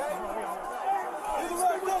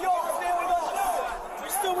 We're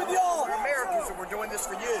still with y'all. We're Americans and we're doing this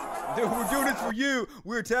for you. Dude, we're doing this for you.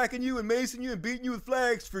 We're attacking you and macing you and beating you with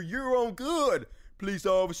flags for your own good, police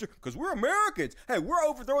officer. Because we're Americans. Hey, we're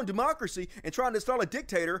overthrowing democracy and trying to install a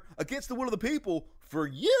dictator against the will of the people for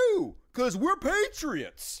you. Because we're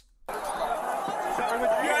patriots.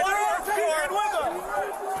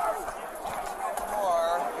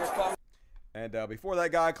 And before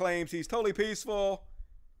that guy claims he's totally peaceful,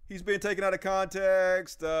 he's been taken out of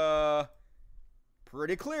context.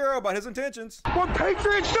 Pretty clear about his intentions. What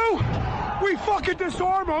patriots do? We fucking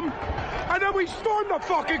disarm them, and then we storm the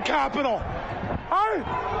fucking Capitol.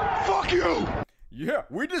 Huh? Fuck you. Yeah,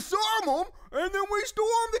 we disarm them, and then we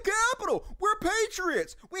storm the Capitol. We're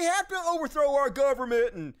patriots. We have to overthrow our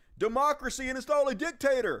government and democracy and install a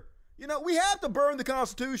dictator. You know, we have to burn the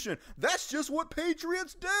Constitution. That's just what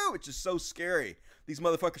patriots do. It's just so scary. These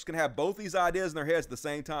motherfuckers can have both these ideas in their heads at the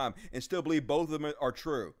same time and still believe both of them are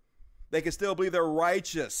true. They can still believe they're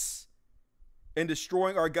righteous in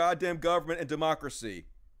destroying our goddamn government and democracy.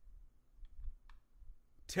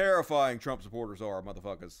 Terrifying Trump supporters are,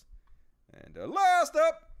 motherfuckers. And last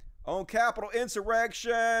up, on Capitol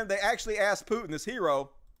insurrection, they actually asked Putin, this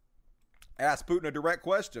hero, asked Putin a direct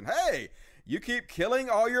question. Hey, you keep killing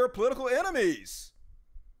all your political enemies.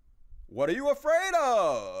 What are you afraid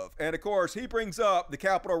of? And of course, he brings up the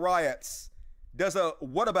Capitol riots, does a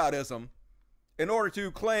whataboutism, in order to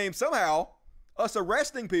claim somehow us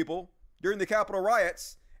arresting people during the Capitol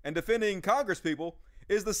riots and defending Congress people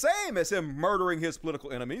is the same as him murdering his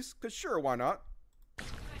political enemies. Because sure, why not?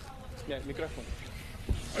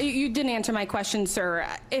 You didn't answer my question, sir.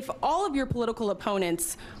 If all of your political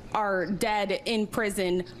opponents are dead, in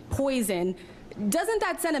prison, poisoned, doesn't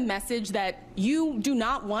that send a message that you do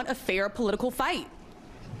not want a fair political fight?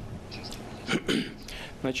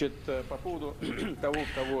 Well,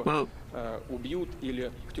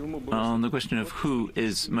 on the question of who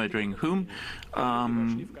is murdering whom,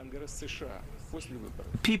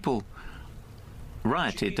 people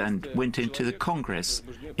rioted and went into the Congress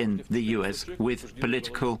in the US with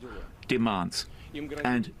political demands.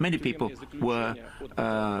 And many people were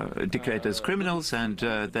declared as criminals, and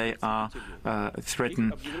they are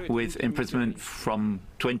threatened with imprisonment from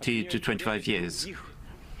 20 to 25 years.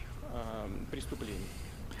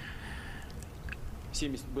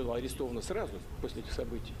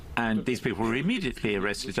 And these people were immediately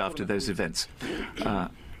arrested after those events.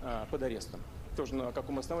 It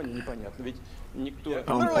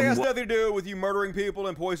literally has nothing to do with you murdering people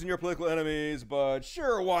and poisoning your political enemies, but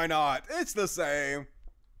sure, why not? It's the same.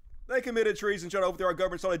 They committed treason, tried to overthrow our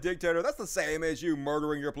government, started a dictator. That's the same as you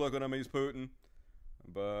murdering your political enemies, Putin.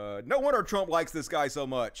 But no wonder Trump likes this guy so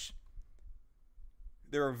much.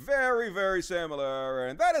 They're very, very similar,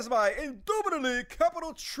 and that is my indubitably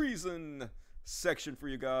capital treason section for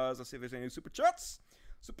you guys. Let's see if there's any super chats.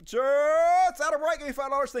 Super chats! Adam Wright, give me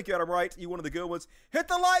 $5. Thank you, Adam Wright. You one of the good ones. Hit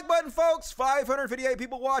the like button, folks. 558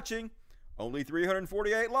 people watching. Only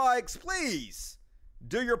 348 likes. Please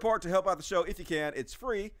do your part to help out the show if you can. It's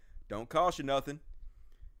free. Don't cost you nothing.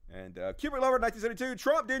 And Cubic Lover 1972.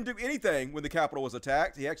 Trump didn't do anything when the Capitol was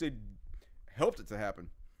attacked. He actually helped it to happen.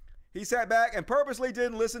 He sat back and purposely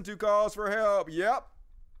didn't listen to calls for help. Yep.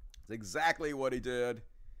 That's exactly what he did.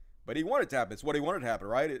 But he wanted it to happen. It's what he wanted to happen,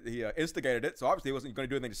 right? He instigated it, so obviously he wasn't going to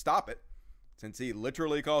do anything to stop it, since he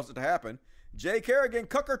literally caused it to happen. Jay Kerrigan,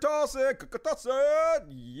 Cucker Carlson,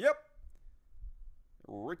 yep.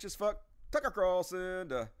 Rich as fuck, Tucker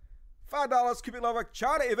Carlson, $5, Cubic Lover,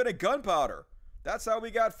 China invented gunpowder. That's how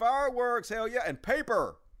we got fireworks, hell yeah, and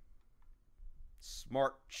paper.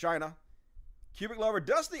 Smart China. Cubic Lover,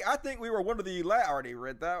 Dusty, I think we were one of the I already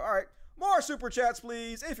read that. All right, more super chats,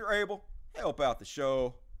 please, if you're able. Help out the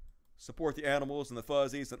show. Support the animals and the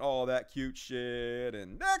fuzzies and all that cute shit.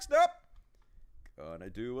 And next up, gonna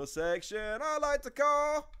do a section I like to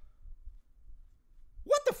call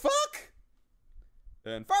What the Fuck?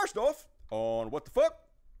 And first off, on What the Fuck,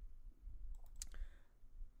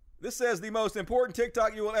 this says the most important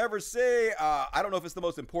TikTok you will ever see. I don't know if it's the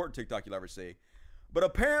most important TikTok you'll ever see, but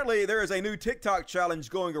apparently there is a new TikTok challenge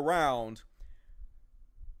going around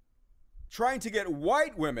trying to get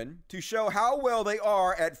white women to show how well they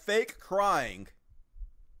are at fake crying.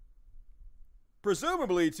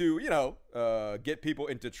 Presumably to, get people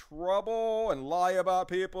into trouble and lie about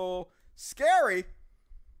people. Scary.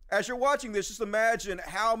 As you're watching this, just imagine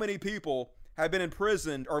how many people have been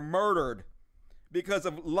imprisoned or murdered because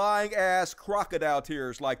of lying ass crocodile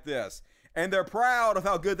tears like this. And they're proud of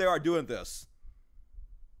how good they are doing this.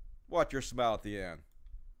 Watch your smile at the end.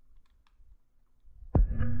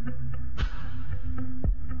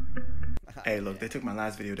 Hey, look, they took my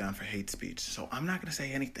last video down for hate speech, so I'm not going to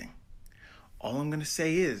say anything. All I'm going to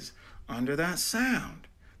say is, under that sound,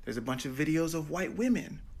 there's a bunch of videos of white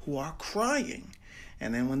women who are crying.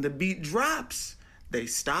 And then when the beat drops, they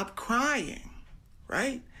stop crying,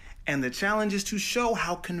 right? And the challenge is to show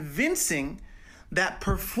how convincing that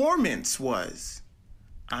performance was.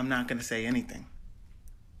 I'm not going to say anything.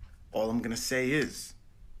 All I'm going to say is...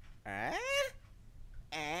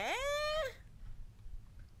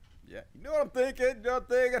 Yeah, you know what I'm thinking? I'm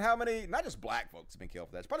thinking how many, not just black folks have been killed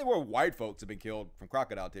for that. It's probably more white folks have been killed from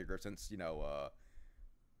crocodile tear since,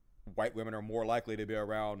 white women are more likely to be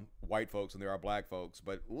around white folks than they are black folks.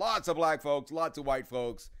 But lots of black folks, lots of white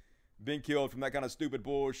folks being killed from that kind of stupid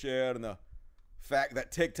bullshit. And the fact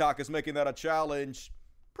that TikTok is making that a challenge,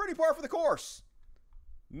 pretty par for the course.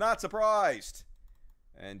 Not surprised.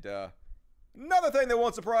 And another thing that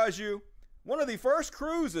won't surprise you, one of the first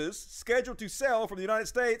cruises scheduled to sail from the United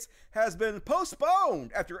States has been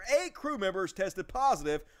postponed after 8 crew members tested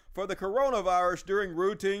positive for the coronavirus during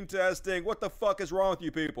routine testing. What the fuck is wrong with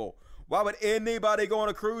you people? Why would anybody go on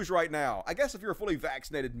a cruise right now? I guess if you're fully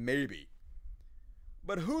vaccinated, maybe.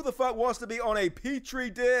 But who the fuck wants to be on a petri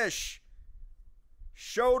dish?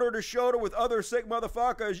 Shoulder to shoulder with other sick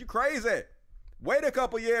motherfuckers? You crazy. Wait a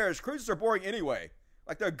couple years. Cruises are boring anyway.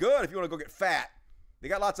 Like, they're good if you want to go get fat. They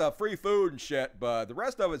got lots of free food and shit, but the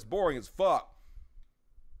rest of it's boring as fuck.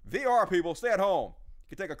 VR, people, stay at home.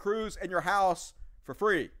 You can take a cruise in your house for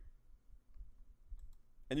free.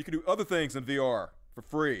 And you can do other things in VR for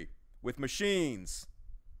free with machines.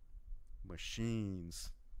 Machines.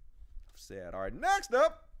 Sad. All right, next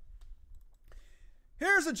up.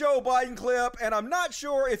 Here's a Joe Biden clip, and I'm not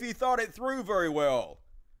sure if he thought it through very well.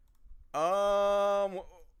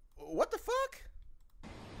 What the fuck?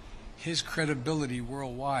 His credibility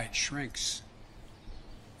worldwide shrinks.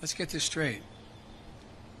 Let's get this straight.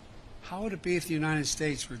 How would it be if the United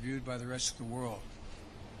States were viewed by the rest of the world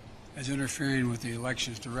as interfering with the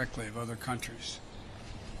elections directly of other countries,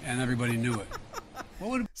 and everybody knew it?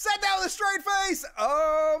 Sat down with a straight face.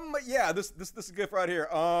 Yeah, this is a gift right here.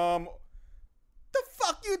 The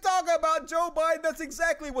fuck you talking about, Joe Biden? That's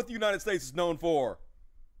exactly what the United States is known for.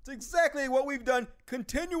 It's exactly what we've done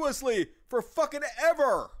continuously for fucking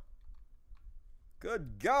ever.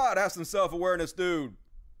 Good God, have some self-awareness, dude.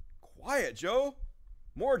 Quiet, Joe.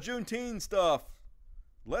 More Juneteenth stuff.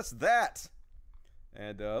 Less that.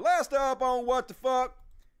 And last up on What the Fuck,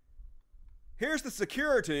 here's the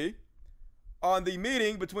security on the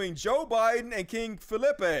meeting between Joe Biden and King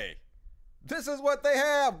Felipe. This is what they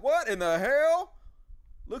have. What in the hell?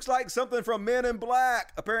 Looks like something from Men in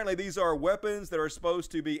Black. Apparently these are weapons that are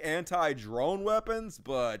supposed to be anti-drone weapons,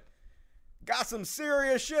 but got some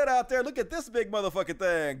serious shit out there. Look at this big motherfucking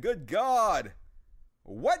thing. Good God.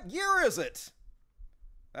 What year is it?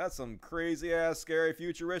 That's some crazy ass, scary,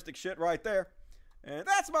 futuristic shit right there. And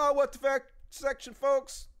that's my What the Fuck section,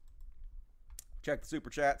 folks. Check the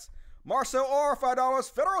super chats. Marcel R, $5.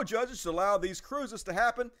 Federal judges should allow these cruises to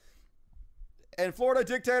happen. And Florida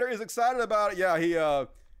dictator is excited about it. Yeah, he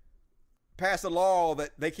passed a law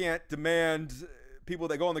that they can't demand people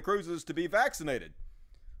that go on the cruises to be vaccinated.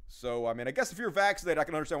 So, I mean, I guess if you're vaccinated, I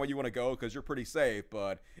can understand why you want to go because you're pretty safe.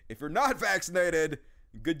 But if you're not vaccinated,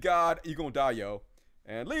 good God, you're going to die, yo.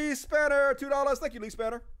 And Lee Spanner, $2. Thank you, Lee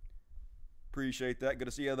Spanner. Appreciate that. Good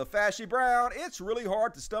to see you. The Fashy Brown. It's really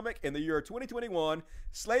hard to stomach in the year 2021.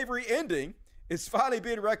 Slavery ending is finally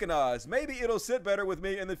being recognized. Maybe it'll sit better with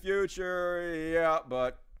me in the future. Yeah,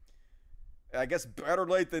 but I guess better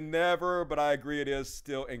late than never. But I agree it is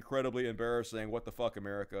still incredibly embarrassing. What the fuck,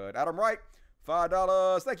 America? And Adam Wright,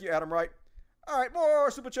 $5. Thank you, Adam Wright. All right,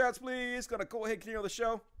 more super chats, please. Gonna go ahead and continue the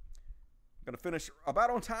show. Gonna finish about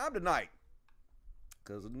on time tonight.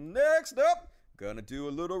 Because next up, gonna do a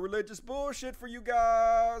little religious bullshit for you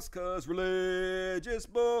guys. Because religious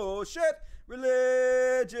bullshit,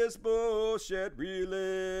 religious bullshit,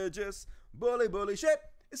 religious bully shit.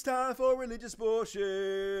 It's time for religious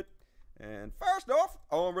bullshit. And first off,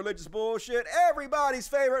 on religious bullshit, everybody's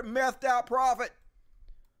favorite methed out prophet,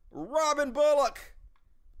 Robin Bullock,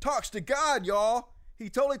 talks to God, y'all. He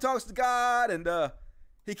totally talks to God, and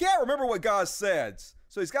he can't remember what God says.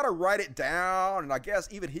 So he's got to write it down, and I guess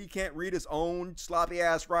even he can't read his own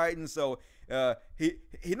sloppy-ass writing, so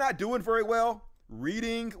he's not doing very well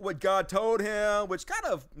reading what God told him, which kind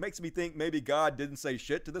of makes me think maybe God didn't say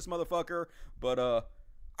shit to this motherfucker, but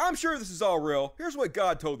I'm sure this is all real. Here's what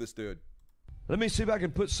God told this dude. Let me see if I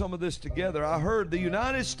can put some of this together. I heard the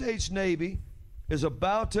United States Navy is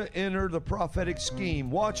about to enter the prophetic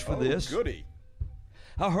scheme. Watch for this. Goody.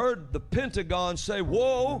 I heard the Pentagon say,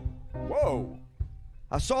 whoa. Whoa.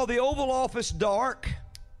 I saw the Oval Office dark.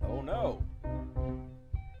 Oh, no.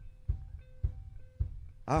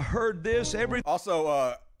 I heard this.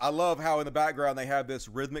 Also, I love how in the background they have this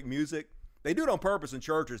rhythmic music. They do it on purpose in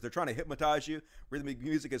churches. They're trying to hypnotize you. Rhythmic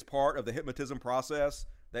music is part of the hypnotism process.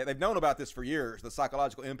 They've known about this for years, the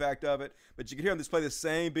psychological impact of it. But you can hear him just play the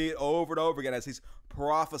same beat over and over again as he's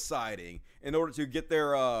prophesying in order to get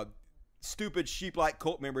their stupid sheep-like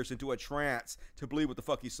cult members into a trance to believe what the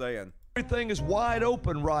fuck he's saying. Everything is wide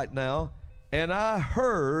open right now, and I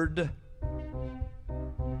heard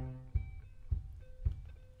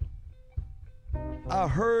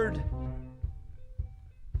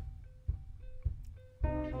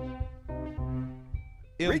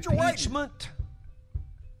impeachment.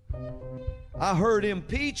 I heard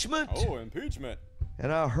impeachment. Oh, impeachment.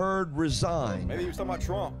 And I heard resign. Maybe he was talking about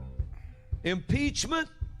Trump. Impeachment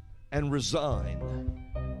and resign.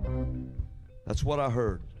 That's what I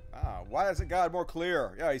heard. Why isn't God more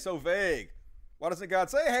clear? Yeah, he's so vague. Why doesn't God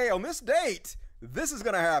say, hey, on this date, this is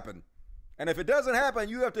going to happen? And if it doesn't happen,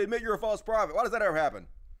 you have to admit you're a false prophet. Why does that ever happen?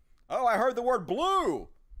 Oh, I heard the word blue.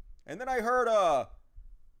 And then I heard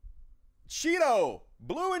Cheeto.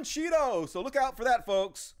 Blue and Cheeto. So look out for that,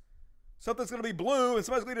 folks. Something's going to be blue and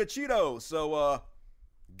somebody's going to eat a Cheeto. So,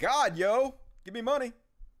 God, yo, give me money.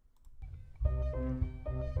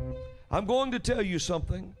 I'm going to tell you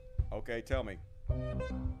something. Okay, tell me.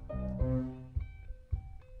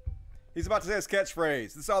 He's about to say his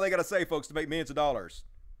catchphrase. This is all they got to say, folks, to make millions of dollars.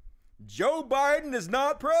 Joe Biden is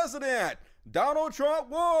not president. Donald Trump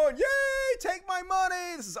won. Yay, take my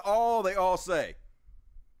money. This is all they all say.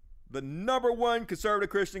 The number one conservative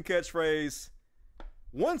Christian catchphrase.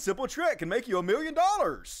 One simple trick can make you $1 million.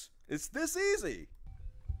 It's this easy.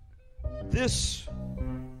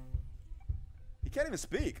 He can't even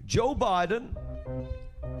speak. Joe Biden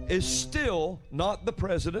is still not the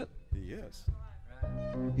president. He is.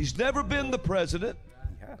 He's never been the president.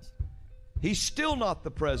 He has. He's still not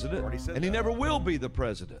the president, and he never will be the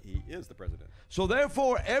president. He is the president. So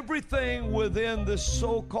therefore, everything within this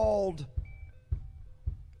so-called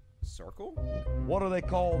Circle? What do they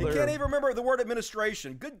call You their... can't even remember the word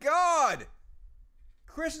administration. Good God!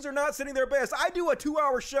 Christians are not sitting their best. I do a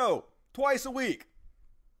 2-hour show twice a week.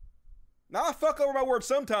 Now, I fuck over my words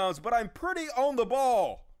sometimes, but I'm pretty on the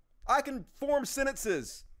ball. I can form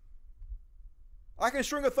sentences. I can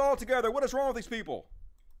string a thought together. What is wrong with these people?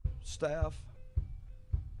 Staff.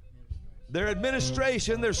 Their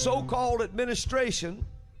administration, their so-called administration,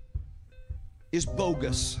 is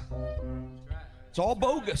bogus. It's all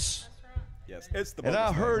bogus. Yes, it's the And bogus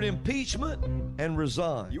I heard thing. impeachment and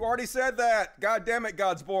resign. You already said that. God damn it,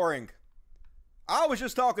 God's boring. I was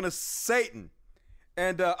just talking to Satan,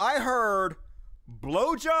 and I heard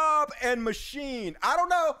blowjob and machine. I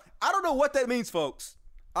don't know what that means, folks.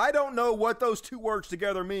 I don't know what those two words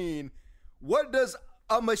together mean. What does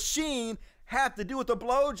a machine have to do with a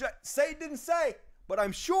blowjob? Satan didn't say, but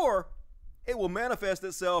I'm sure it will manifest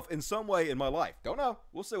itself in some way in my life. Don't know.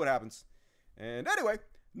 We'll see what happens. And anyway,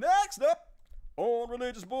 next up on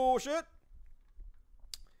religious bullshit,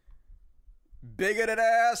 bigoted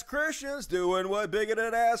ass Christians doing what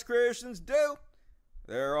bigoted ass Christians do.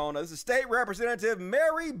 They're on, this is State Representative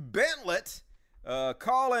Mary Bentlett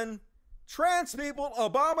calling trans people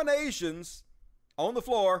abominations on the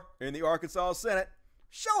floor in the Arkansas Senate,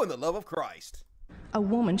 showing the love of Christ. A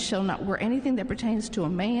woman shall not wear anything that pertains to a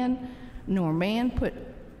man, nor a man put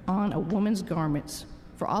on a woman's garments,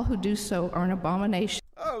 for all who do so are an abomination.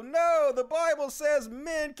 Oh no, the Bible says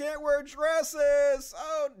men can't wear dresses.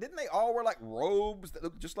 Oh, didn't they all wear like robes that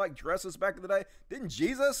looked just like dresses back in the day? Didn't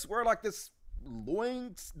Jesus wear like this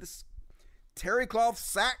this terry cloth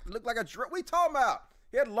sack that looked like a dress? What are you talking about?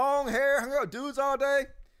 He had long hair, hung out with dudes all day.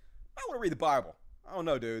 I want to read the Bible. I don't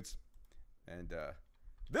know, dudes. And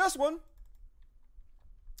this one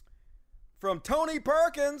from Tony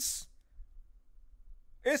Perkins.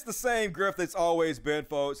 It's the same grift that's always been,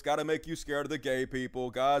 folks. Got to make you scared of the gay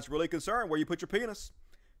people. God's really concerned where you put your penis.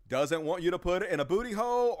 Doesn't want you to put it in a booty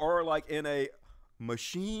hole or like in a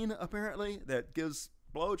machine, apparently, that gives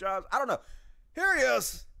blowjobs. I don't know. Here he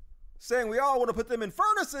is saying we all want to put them in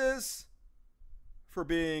furnaces for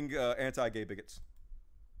being anti-gay bigots.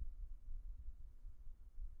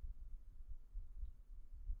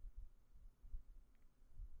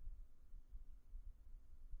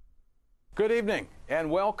 Good evening and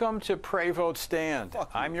welcome to Pray Vote Stand.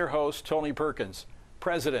 I'm your host, Tony Perkins,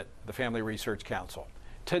 President of the Family Research Council.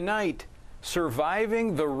 Tonight,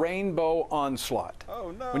 surviving the rainbow onslaught.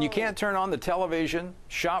 Oh, no. When you can't turn on the television,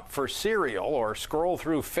 shop for cereal, or scroll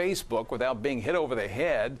through Facebook without being hit over the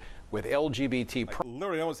head with LGBT...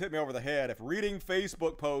 Literally almost hit me over the head. If reading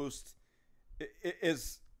Facebook posts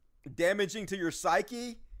is damaging to your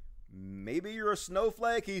psyche, maybe you're a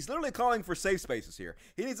snowflake. He's literally calling for safe spaces here.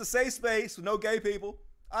 He needs a safe space with no gay people.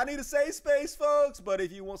 I need a safe space, folks. But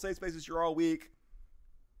if you want safe spaces, you're all weak.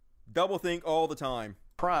 Double think all the time.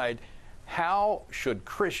 Pride. How should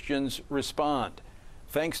Christians respond?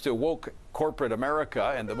 Thanks to woke corporate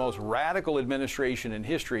America and the most radical administration in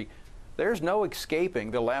history, there's no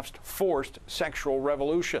escaping the left's forced sexual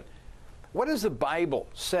revolution. What does the Bible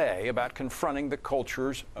say about confronting the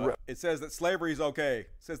culture's... It says that slavery is okay. It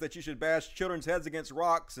says that you should bash children's heads against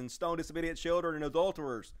rocks and stone disobedient children and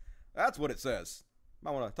adulterers. That's what it says.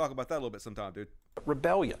 Might want to talk about that a little bit sometime, dude.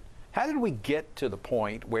 Rebellion. How did we get to the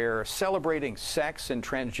point where celebrating sex and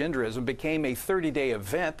transgenderism became a 30-day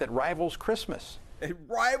event that rivals Christmas? It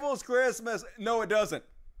rivals Christmas. No, it doesn't.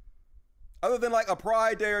 Other than like a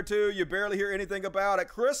Pride Day or two, you barely hear anything about it.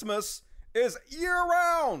 Christmas is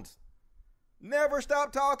year-round. Never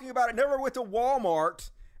stopped talking about it. Never went to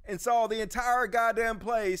Walmart and saw the entire goddamn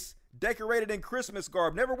place decorated in Christmas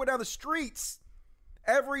garb. Never went down the streets.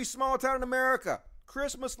 Every small town in America.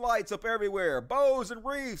 Christmas lights up everywhere. Bows and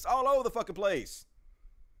wreaths all over the fucking place.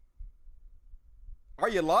 Are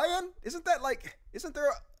you lying? Isn't there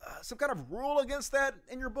some kind of rule against that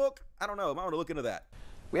in your book? I don't know. I want to look into that.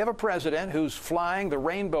 We have a president who's flying the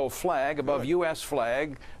rainbow flag above the U.S.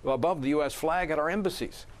 flag at our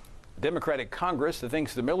embassies. A Democratic Congress that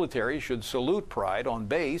thinks the military should salute pride on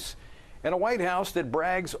base, and a White House that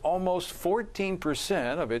brags almost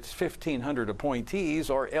 14% of its 1,500 appointees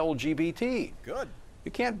are LGBT. Good.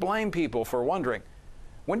 You can't blame people for wondering,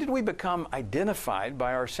 when did we become identified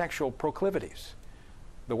by our sexual proclivities?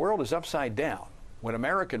 The world is upside down when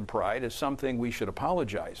American pride is something we should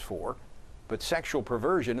apologize for, but sexual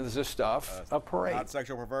perversion is the stuff of parade. Not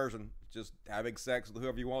sexual perversion. Just having sex with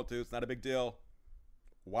whoever you want to. It's not a big deal.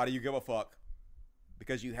 Why do you give a fuck?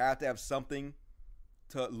 Because you have to have something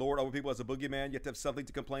to lord over people as a boogeyman? You have to have something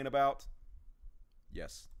to complain about?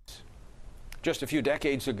 Yes. Just a few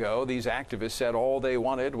decades ago, these activists said all they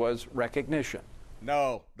wanted was recognition.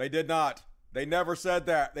 No, they did not. They never said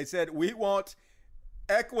that. They said, we want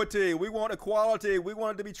equity. We want equality. We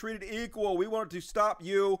want it to be treated equal. We want to stop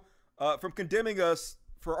you from condemning us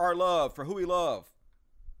for our love, for who we love.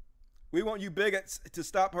 We want you bigots to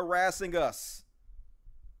stop harassing us.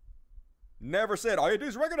 Never said, all you do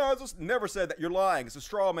is recognize us. Never said that. You're lying. It's a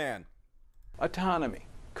straw man. Autonomy,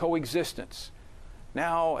 coexistence.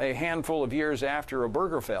 Now, a handful of years after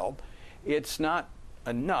Obergefell, it's not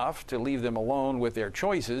enough to leave them alone with their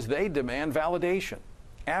choices. They demand validation,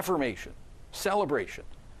 affirmation, celebration.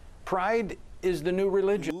 Pride is the new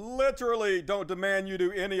religion. Literally don't demand you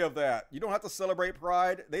do any of that. You don't have to celebrate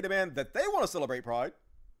Pride. They demand that they want to celebrate Pride.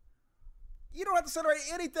 You don't have to celebrate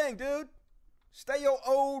anything, dude. Stay your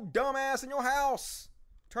old dumb ass in your house.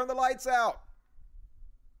 Turn the lights out.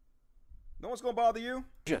 No one's going to bother you.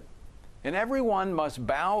 And everyone must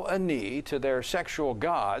bow a knee to their sexual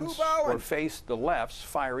gods or face the left's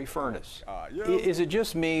fiery furnace. Yeah. Is it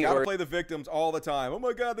just me? Gotta or play the victims all the time. Oh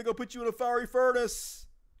my God, they're going to put you in a fiery furnace.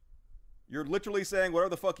 You're literally saying whatever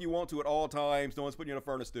the fuck you want to at all times. No one's putting you in a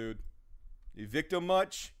furnace, dude. You victim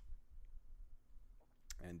much?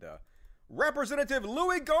 And Representative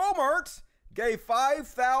Louis Gohmert gave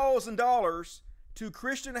 $5,000 to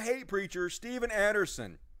Christian hate preacher Steven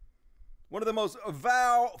Anderson, one of the most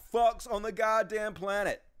vile fucks on the goddamn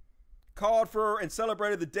planet, called for and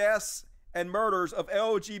celebrated the deaths and murders of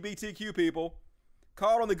LGBTQ people,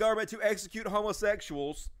 called on the government to execute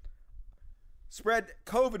homosexuals, spread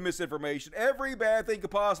COVID misinformation, every bad thing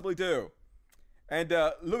could possibly do. And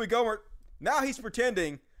Louis Gohmert, now he's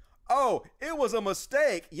pretending, oh, it was a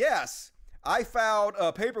mistake. Yes, I filed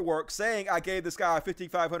paperwork saying I gave this guy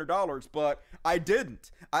 $5,500, but I didn't.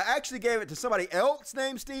 I actually gave it to somebody else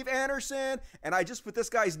named Steve Anderson, and I just put this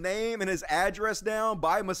guy's name and his address down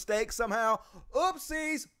by mistake somehow.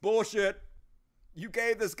 Oopsies. Bullshit. You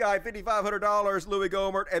gave this guy $5,500, Louis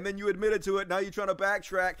Gohmert, and then you admitted to it. Now you're trying to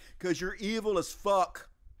backtrack because you're evil as fuck.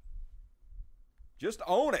 Just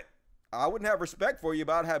own it. I wouldn't have respect for you,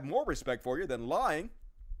 but I'd have more respect for you than lying.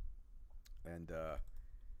 And,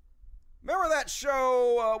 remember that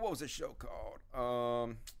show, what was this show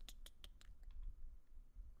called?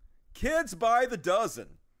 Kids by the Dozen.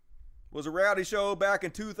 It was a reality show back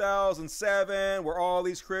in 2007 where all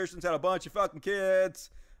these Christians had a bunch of fucking kids.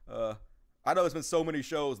 I know there's been so many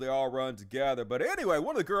shows, they all run together. But anyway,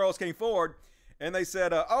 one of the girls came forward and they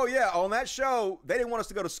said, oh yeah, on that show, they didn't want us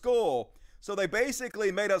to go to school. So they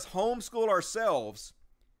basically made us homeschool ourselves.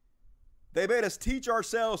 They made us teach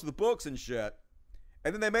ourselves the books and shit.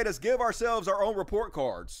 And then they made us give ourselves our own report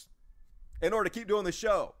cards in order to keep doing the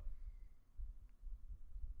show.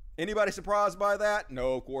 Anybody surprised by that?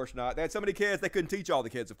 No, of course not. They had so many kids, they couldn't teach all the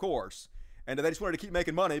kids, of course. And they just wanted to keep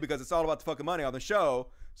making money because it's all about the fucking money on the show.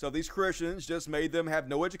 So these Christians just made them have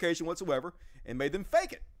no education whatsoever and made them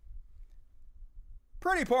fake it.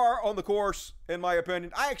 Pretty par on the course, in my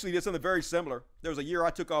opinion. I actually did something very similar. There was a year I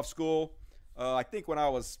took off school, I think when I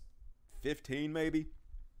was 15 maybe.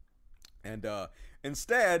 And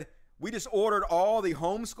instead, we just ordered all the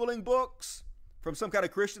homeschooling books from some kind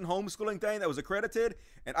of Christian homeschooling thing that was accredited.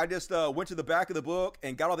 And I just went to the back of the book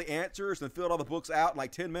and got all the answers and filled all the books out in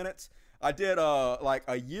like 10 minutes. I did like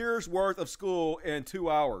a year's worth of school in 2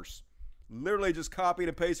 hours. Literally just copied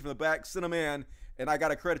and pasted from the back, sent them in, and I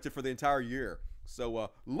got accredited for the entire year.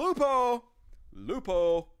 So, loophole.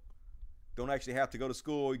 Don't actually have to go to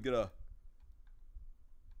school. You get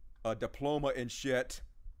a diploma and shit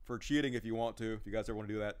for cheating if you want to. If you guys ever want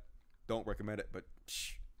to do that, don't recommend it. But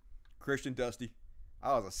Christian Dusty,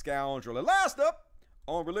 I was a scoundrel. And last up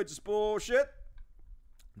on religious bullshit,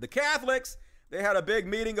 the Catholics, they had a big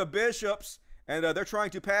meeting of bishops, and they're trying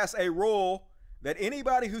to pass a rule that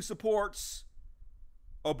anybody who supports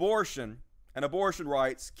abortion and abortion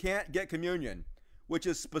rights can't get communion, which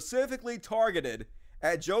is specifically targeted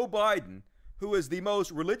at Joe Biden, who is the most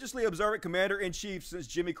religiously observant commander-in-chief since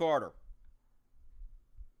Jimmy Carter.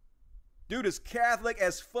 Dude is Catholic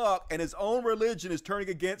as fuck, and his own religion is turning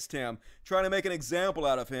against him, trying to make an example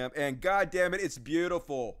out of him, and god damn it, it's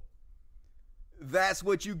beautiful. That's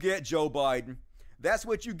what you get, Joe Biden. That's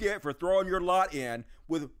what you get for throwing your lot in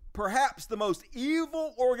with perhaps the most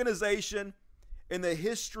evil organization in the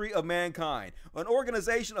history of mankind. An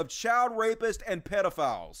organization of child rapists and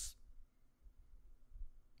pedophiles.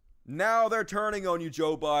 Now they're turning on you,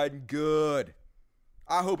 Joe Biden. Good.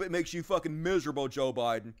 I hope it makes you fucking miserable, Joe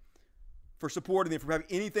Biden, for supporting them, for having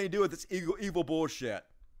anything to do with this evil bullshit.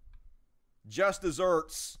 Just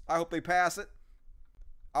desserts. I hope they pass it.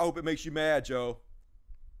 I hope it makes you mad, Joe.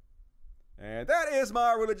 And that is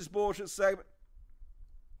my religious bullshit segment.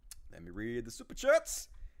 Let me read the super chats.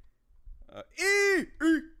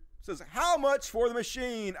 Says, how much for the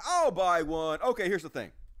machine? I'll buy one. Okay, here's the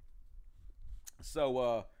thing.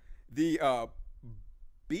 So the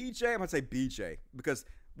BJ, I'm going to say BJ, because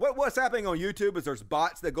what's happening on YouTube is there's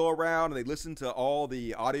bots that go around and they listen to all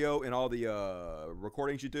the audio and all the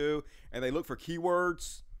recordings you do, and they look for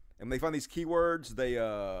keywords. And when they find these keywords, they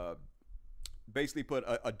basically put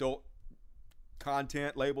adult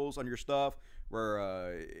content labels on your stuff,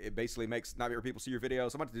 where it basically makes not very people see your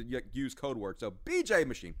videos. So I'm going to use code words. So BJ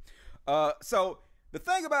machine. So the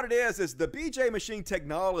thing about it is the BJ machine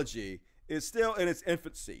technology is still in its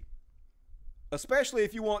infancy. Especially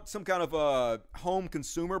if you want some kind of home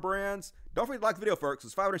consumer brands. Don't forget to like the video, folks.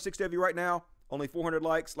 It's 560 of you right now. Only 400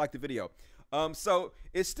 likes. Like the video. So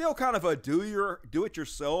it's still kind of a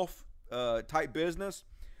do-it-yourself type business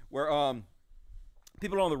where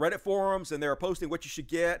people are on the Reddit forums and they're posting what you should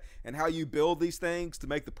get and how you build these things to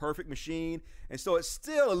make the perfect machine. And so it's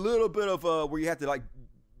still a little bit of where you have to like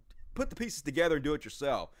put the pieces together and do it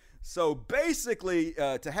yourself. So basically,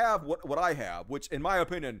 to have what I have, which in my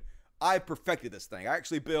opinion, I perfected this thing. I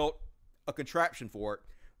actually built a contraption for it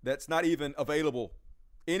that's not even available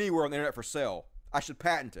anywhere on the internet for sale. I should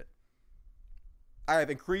patent it. I have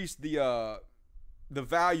increased the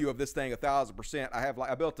value of this thing 1,000%.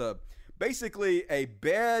 I built basically a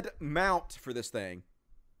bed mount for this thing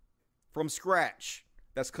from scratch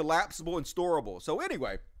that's collapsible and storable. So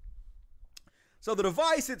anyway, so the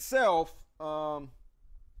device itself, I'm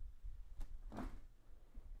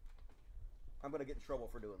going to get in trouble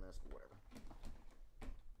for doing this, but whatever.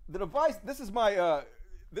 The device,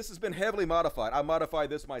 this has been heavily modified. I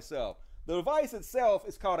modified this myself. The device itself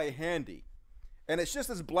is called a Handy. And it's just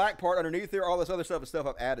this black part underneath here. All this other stuff is stuff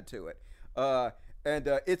I've added to it.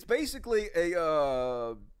 It's basically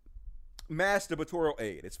a masturbatorial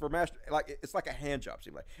aid. It's for it's like a hand job,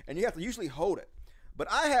 seems like. And you have to usually hold it.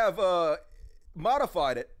 But I have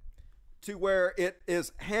modified it to where it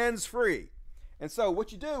is hands-free. And so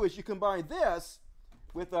what you do is you combine this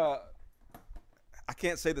with I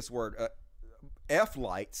can't say this word,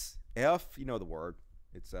 F-Lights. F, you know the word.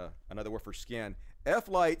 It's another word for skin.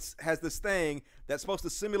 F-Lights has this thing that's supposed to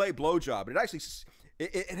simulate blowjob. It actually,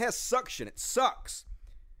 it has suction. It sucks.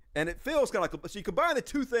 And it feels kind of like, so you combine the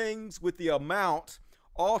two things with the mount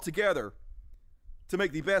all together to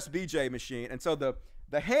make the best BJ machine. And so the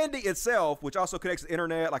Handy itself, which also connects to the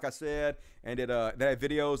internet, like I said, and they have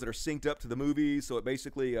videos that are synced up to the movies, so it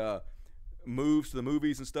basically moves to the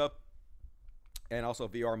movies and stuff, and also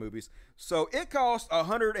VR movies. So it costs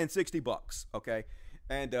 $160, okay?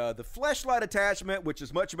 And the fleshlight attachment, which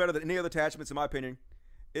is much better than any other attachments in my opinion,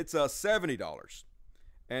 it's $70.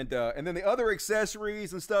 And then the other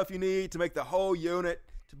accessories and stuff you need to make the whole unit,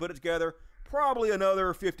 to put it together, probably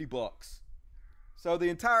another $50. So the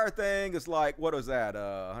entire thing is like, what was that?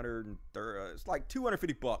 130. It's like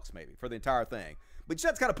 $250 maybe for the entire thing. But you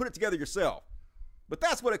have to kind of put it together yourself. But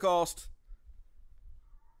that's what it cost.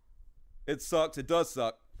 It sucks. It does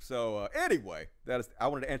suck. So anyway, I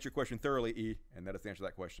wanted to answer your question thoroughly, E, and that is the answer to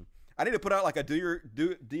that question. I need to put out like a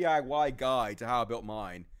DIY guide to how I built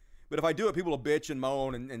mine. But if I do it, people will bitch and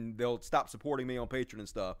moan, and they'll stop supporting me on Patreon and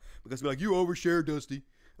stuff because they'll be like, you overshare, Dusty.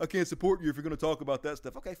 I can't support you if you're going to talk about that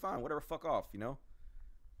stuff. Okay, fine, whatever, fuck off, you know?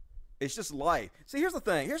 It's just life. See, here's the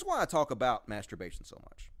thing. Here's why I talk about masturbation so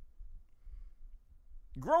much.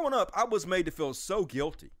 Growing up, I was made to feel so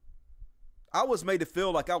guilty. I was made to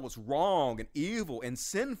feel like I was wrong and evil and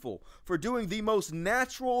sinful for doing the most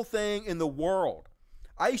natural thing in the world.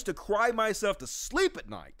 I used to cry myself to sleep at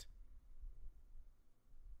night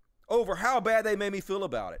over how bad they made me feel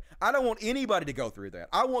about it. I don't want anybody to go through that.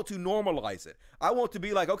 I want to normalize it. I want to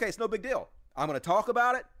be like, okay, it's no big deal. I'm going to talk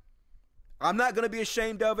about it. I'm not going to be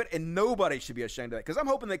ashamed of it, and nobody should be ashamed of it, because I'm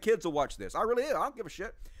hoping that kids will watch this. I really am. I don't give a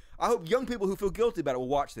shit. I hope young people who feel guilty about it will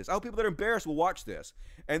watch this. I hope people that are embarrassed will watch this,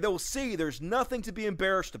 and they'll see there's nothing to be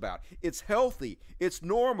embarrassed about. It's healthy. It's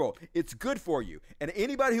normal. It's good for you. And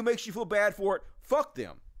anybody who makes you feel bad for it, fuck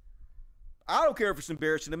them. I don't care if it's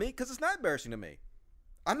embarrassing to me, because it's not embarrassing to me.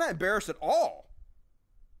 I'm not embarrassed at all.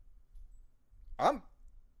 I'm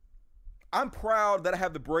proud that I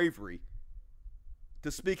have the bravery to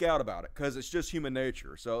speak out about it, because it's just human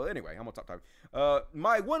nature. So anyway, I'm gonna talk.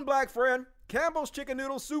 My one black friend, Campbell's Chicken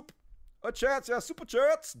Noodle Soup. Super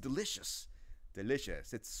chats. Delicious.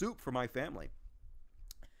 It's soup for my family.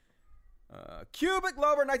 Cubic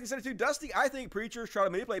Lover 1972. Dusty, I think preachers try to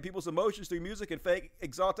manipulate people's emotions through music and fake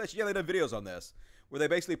exaltation. Yeah, they've done videos on this, where they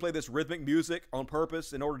basically play this rhythmic music on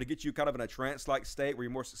purpose in order to get you kind of in a trance-like state where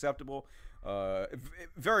you're more susceptible.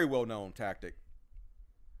 Very well-known tactic.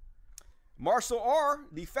 Marshall R.,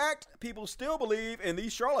 the fact people still believe in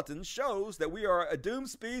these charlatans shows that we are a doomed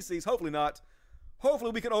species. Hopefully not.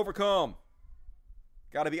 hopefully we can overcome.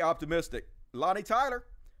 Got to be optimistic. Lonnie Tyler,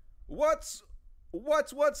 what's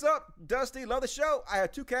up, Dusty? Love the show. I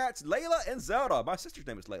have 2 cats, Layla and Zelda. My sister's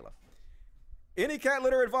name is Layla. Any cat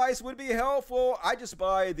litter advice would be helpful. I just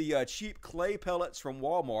buy the cheap clay pellets from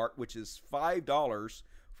Walmart, which is $5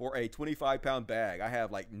 for a 25-pound bag. I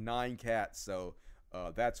have like 9 cats, so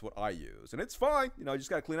that's what I use. And it's fine. You know, you just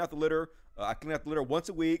got to clean out the litter. I clean out the litter once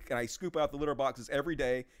a week, and I scoop out the litter boxes every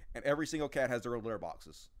day, and every single cat has their own litter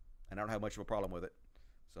boxes. And I don't have much of a problem with it.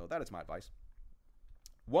 So that is my advice.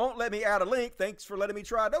 Won't let me add a link. Thanks for letting me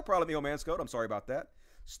try. No problem, Eo Manscode. I'm sorry about that.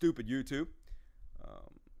 Stupid YouTube.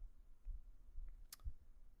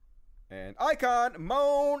 And Icon,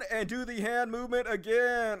 moan and do the hand movement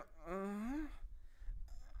again.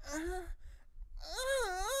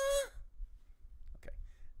 Okay.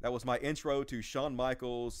 That was my intro to Shawn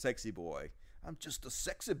Michaels' Sexy Boy. I'm just a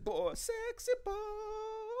sexy boy, sexy boy.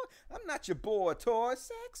 I'm not your boy toy,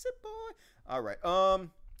 sexy boy. All right.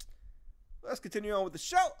 Let's continue on with the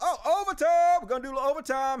show. Oh, overtime. We're going to do a little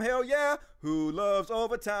overtime. Hell yeah. Who loves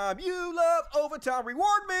overtime? You love overtime.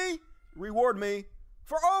 Reward me. Reward me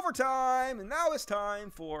for overtime. And now it's time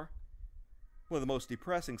for one of the most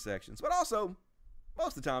depressing sections, but also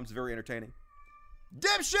most of the times very entertaining.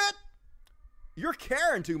 Dipshit, you're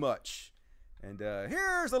caring too much. And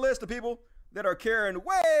here's a list of people that are caring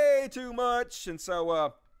way too much. And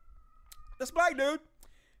so this black dude,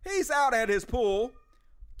 he's out at his pool,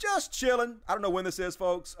 just chilling. I don't know when this is,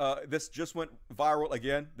 folks. This just went viral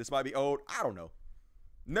again. This might be old. I don't know.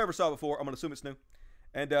 Never saw it before. I'm going to assume it's new.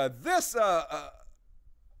 And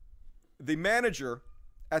the manager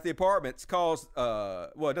at the apartments calls,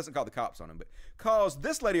 well, it doesn't call the cops on him, but calls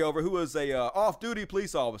this lady over who is a off-duty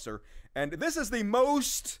police officer. And this is the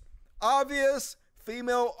most obvious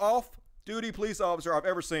female off-duty police officer I've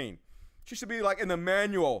ever seen. She should be like in the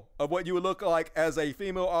manual of what you would look like as a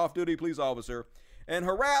female off-duty police officer, and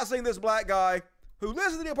harassing this black guy who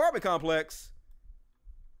lives in the apartment complex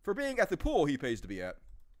for being at the pool he pays to be at.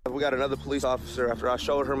 We got another police officer after I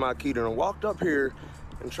showed her my key and walked up here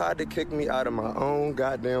and tried to kick me out of my own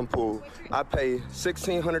goddamn pool. I pay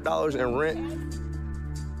 $1,600 in rent.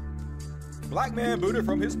 Black man booted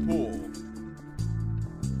from his pool.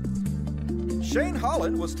 Shane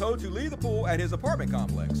Holland was told to leave the pool at his apartment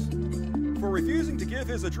complex for refusing to give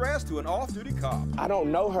his address to an off-duty cop. I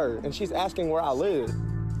don't know her, and she's asking where I live.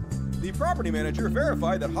 The property manager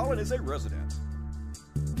verified that Holland is a resident,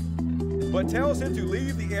 but tells him to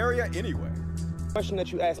leave the area anyway. The question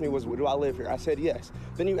that you asked me was, do I live here? I said yes.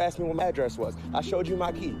 Then you asked me what my address was. I showed you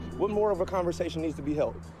my key. What more of a conversation needs to be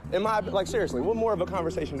held? Like, seriously, what more of a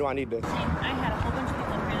conversation do I need to? I had a whole bunch of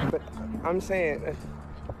people around. But I'm saying...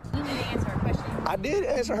 You need to answer her question. I did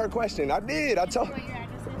answer her question. I did. I told...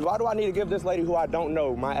 Why do I need to give this lady who I don't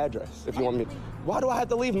know my address, if you want me? Why do I have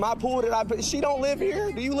to leave my pool she don't live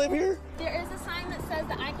here? Do you live here? There is a sign that says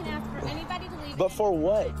that I can ask for anybody to leave. But for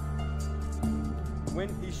what? When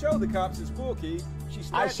he showed the cops his pool key, she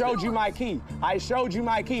I showed you my key. I showed you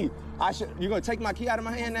my key. You're going to take my key out of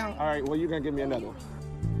my hand now? All right, well, you're going to give me another one.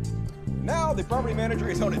 Now the property manager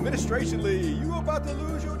is on administration leave. You about to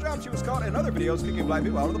lose your job. She was caught in other videos kicking black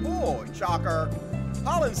people out of the pool. Shocker.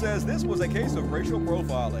 Holland says this was a case of racial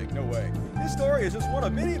profiling. No way. This story is just one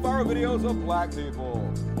of many viral videos of black people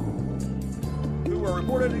who were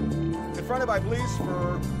reported confronted by police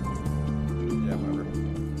for... yeah, whatever.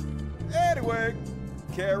 Anyway,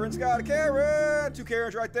 Karen's got a Karen. 2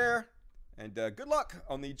 Karens right there. And good luck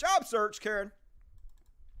on the job search, Karen.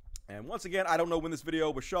 And once again, I don't know when this video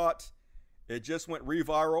was shot. It just went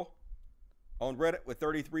re-viral on Reddit with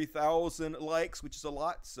 33,000 likes, which is a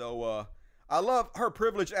lot. So, I love her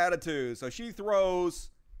privileged attitude. So she throws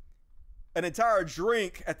an entire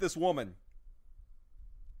drink at this woman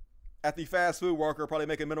at the fast food worker, probably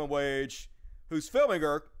making minimum wage, who's filming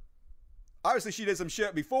her. Obviously, she did some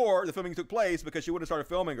shit before the filming took place because she wouldn't have started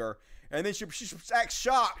filming her. And then she acts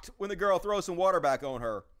shocked when the girl throws some water back on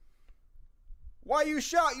her. Why are you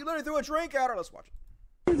shocked? You literally threw a drink at her. Let's watch it.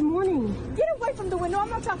 Good morning. Get away from the window. I'm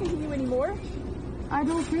not talking to you anymore. I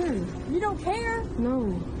don't care. You don't care?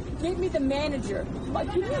 No. Give me the manager.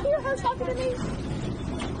 Can you hear her talking to me?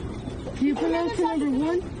 Do you pronounce number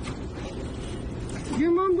 1?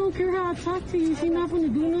 Your mom don't care how I talk to you. She's not going to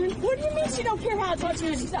do nothing. What do you mean she don't care how I talk to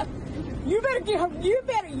you? She's not. You better get her. You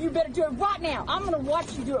better do it right now. I'm going to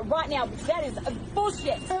watch you do it right now because that is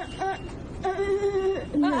bullshit.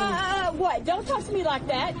 No. What? Don't talk to me like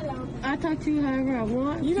that. I talk to you however I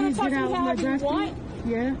want. You're going to talk to me however you want?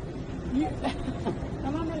 Yeah. Do you hear that?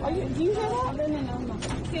 No.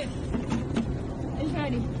 Good. It's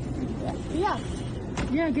ready. Yeah.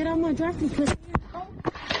 Yeah, get out my drafting kit.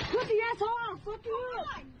 Put the asshole off. fuck you up.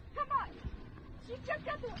 Come on. She just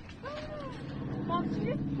got the... Mom, she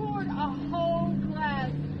just poured a whole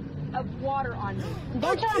glass of water on me.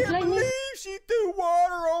 I can't believe she threw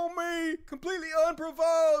water on me. Completely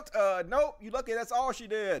unprovoked. Nope. You lucky that's all she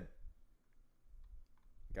did.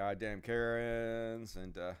 Goddamn Karens.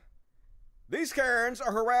 And, these Karens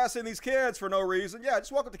are harassing these kids for no reason. Yeah,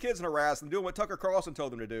 just walk up to kids and harass them, doing what Tucker Carlson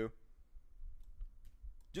told them to do.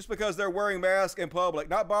 Just because they're wearing masks in public,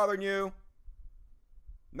 not bothering you,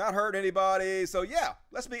 not hurting anybody. So yeah,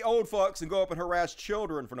 let's be old fucks and go up and harass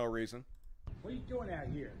children for no reason. What are you doing out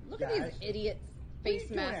here? Look at these idiots. Face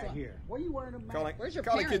masks out here. What are you wearing a mask? Where's your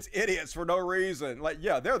calling parents? kids idiots for no reason. Like,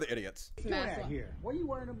 yeah, they're the idiots. What are you doing out here? What are you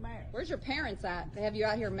wearing a mask? Where's your parents at? They have you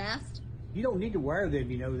out here masked? You don't need to wear them,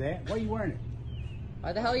 you know that. Why are you wearing it?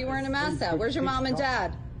 Why the hell are you wearing a mask at? Where's your mom and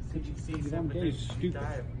dad? CDC said we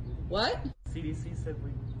die. What? CDC said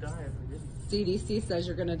we die if we didn't. CDC says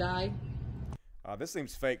you're gonna die. This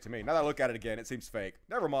seems fake to me. Now that I look at it again, it seems fake.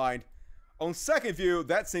 Never mind. On second view,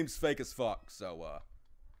 that seems fake as fuck. So,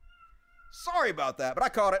 sorry about that, but I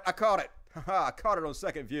caught it. I caught it. Haha, I caught it on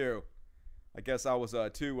second view. I guess I was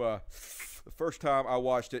the first time I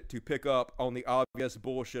watched it to pick up on the obvious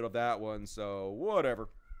bullshit of that one. So, whatever.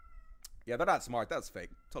 Yeah, they're not smart. That's fake.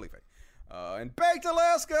 Totally fake. And Baked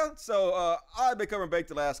Alaska. So, I've been covering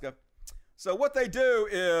Baked Alaska. So, what they do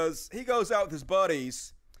is he goes out with his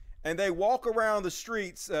buddies and they walk around the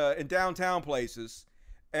streets in downtown places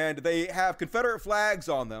and they have Confederate flags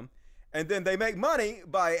on them. And then they make money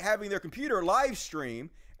by having their computer live stream.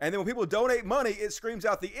 And then when people donate money, it screams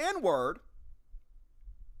out the N-word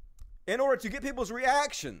in order to get people's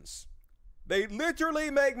reactions. They literally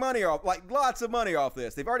make money off, like lots of money off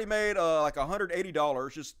this. They've already made like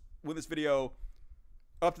 $180 just with this video,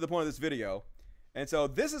 up to the point of this video. And so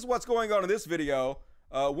this is what's going on in this video.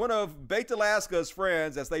 One of Baked Alaska's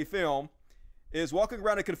friends, as they film, is walking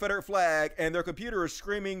around a Confederate flag and their computer is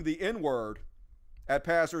screaming the N-word at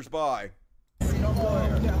passersby.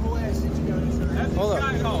 Hold up.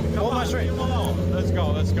 Hold my straight. Let's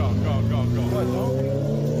go. Let's go. Go.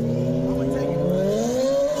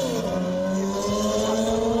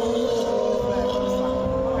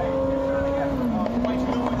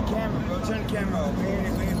 Turn the camera off.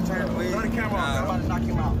 Turn the camera off. I'm about to knock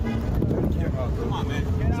him out. Turn the camera off. Come on, man.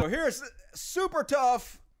 So here's super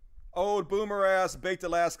tough old boomer ass Baked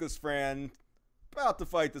Alaska's friend about to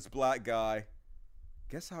fight this black guy.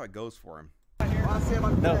 Guess how it goes for him.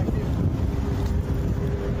 No.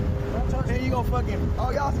 Then you gonna fucking.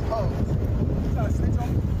 Oh, y'all supposed.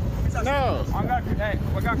 No. Hey,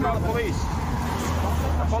 we got to call the police.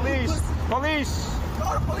 Police. Police.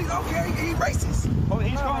 Call the police. Okay, he racist.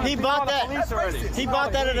 He bought that. He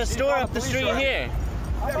bought that at a store up the street here.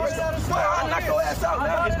 I'll knock your ass out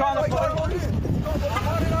now. He's calling the police.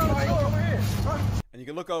 And you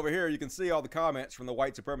can look over here, you can see all the comments from the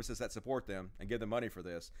white supremacists that support them and give them money for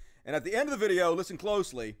this. And at the end of the video, listen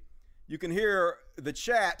closely, you can hear the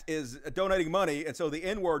chat is donating money, and so the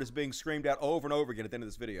N-word is being screamed out over and over again at the end of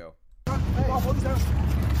this video.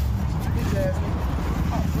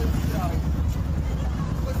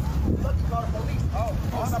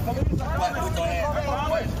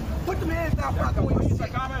 Put them hands down.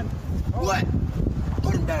 What?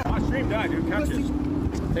 Put them down. My stream died, dude. Catch this.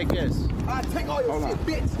 Take this. I take all your shit,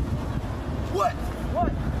 bitch. What?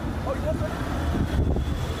 What? Oh, you want that?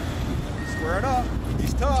 He's squaring up.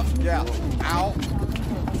 He's tough. Yeah. Ow.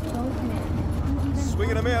 Swing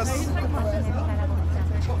and a miss.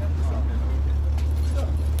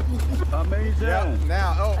 Amazing. Yeah.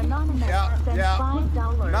 Now, oh, yeah.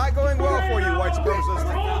 Not going well for you, white supremacists.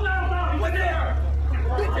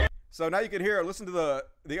 So now you can hear, listen to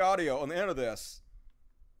the audio on the end of this,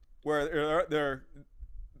 where they're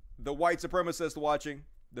the white supremacists watching,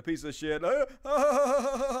 the piece of shit. Now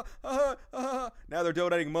they're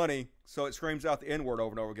donating money, so it screams out the N-word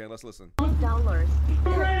over and over again. Let's listen. $5.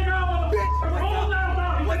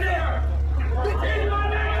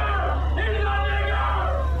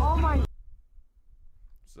 Oh my.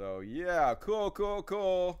 So yeah,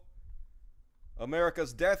 cool.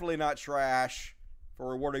 America's definitely not trash for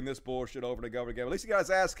rewarding this bullshit over and over again. At least he got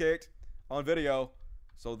his ass kicked on video,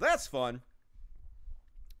 so that's fun.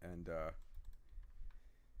 And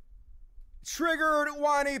triggered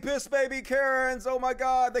whiny piss baby Karens. Oh my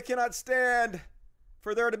God, they cannot stand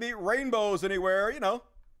for there to be rainbows anywhere. You know,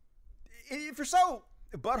 if you're so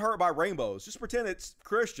butthurt by rainbows, just pretend it's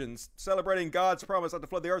Christians celebrating God's promise not to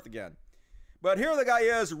flood the earth again. But here the guy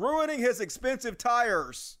is ruining his expensive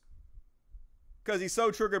tires because he's so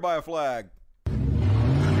triggered by a flag.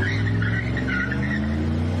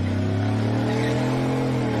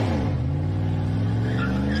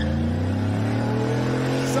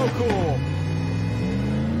 so cool.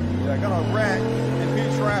 Yeah, gonna wreck and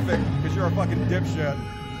beat traffic because you're a fucking dipshit.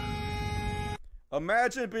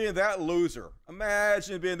 Imagine being that loser.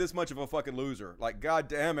 Imagine being this much of a fucking loser. Like, god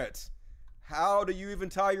damn it. How do you even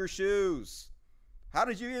tie your shoes? How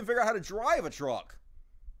did you even figure out how to drive a truck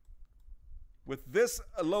with this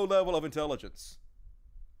low level of intelligence?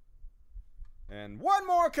 And one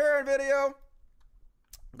more Karen video.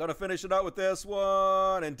 I'm gonna finish it up with this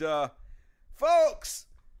one. And folks,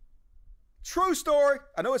 true story.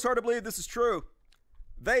 I know it's hard to believe this is true.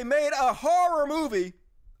 They made a horror movie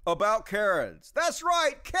about Karens. That's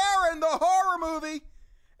right, Karen, the horror movie.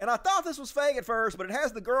 And I thought this was fake at first, but it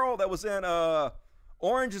has the girl that was in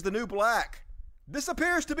Orange is the New Black. This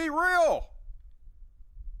appears to be real.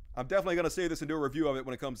 I'm definitely going to see this and do a review of it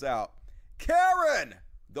when it comes out. Karen,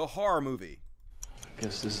 the horror movie. I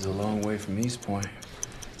guess this is a long way from East Point.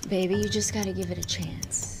 Baby, you just gotta give it a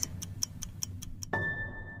chance.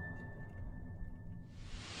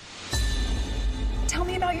 Tell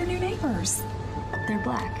me about your new neighbors. They're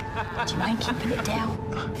black. Do you mind keeping it down?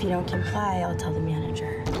 If you don't comply, I'll tell the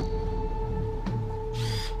manager.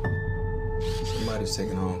 Somebody's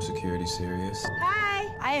taking home security serious.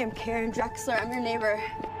 Hi, I am Karen Drexler. I'm your neighbor.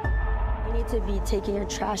 You need to be taking your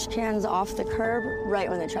trash cans off the curb right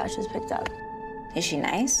when the trash is picked up. Is she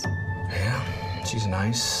nice? Yeah, she's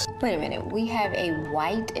nice. Wait a minute. We have a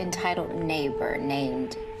white entitled neighbor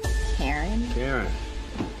named Karen. Karen,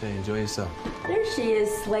 hey, enjoy yourself. There she is,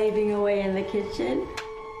 slaving away in the kitchen.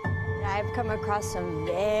 I've come across some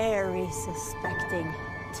very suspecting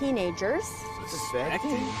teenagers.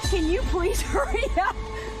 Suspecting? Can you please hurry up?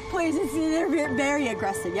 Please, they're very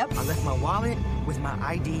aggressive. Yep. I left my wallet with my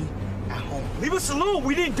ID at home. Leave us alone.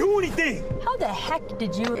 We didn't do anything. How the heck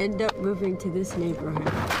did you end up moving to this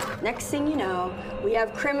neighborhood? Next thing you know, we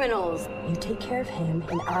have criminals. You take care of him,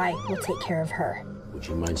 and I will take care of her. Would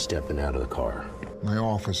you mind stepping out of the car? My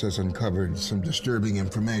office has uncovered some disturbing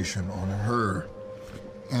information on her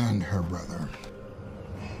and her brother.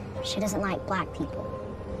 She doesn't like black people.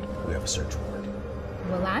 We have a search warrant.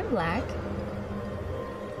 Well, I'm black.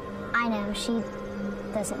 I know, she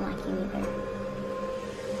doesn't like you either.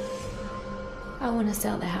 I want to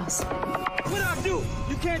sell the house. What'd I do?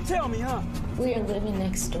 You can't tell me, huh? We are living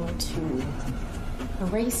next door to a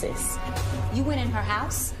racist. You went in her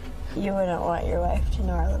house? You wouldn't want your wife to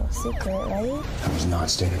know our little secret, right? That was not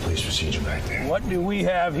standard police procedure back there. What do we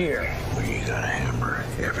have here? Where you got a hammer,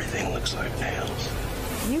 everything looks like nails.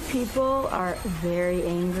 You people are very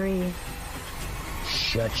angry.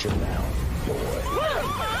 Shut your mouth, boy.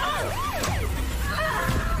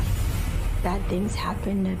 Bad things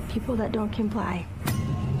happen to people that don't comply.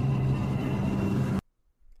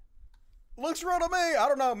 Looks real to me. I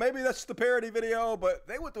don't know. Maybe that's the parody video, but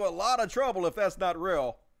they went through a lot of trouble if that's not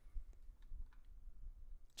real.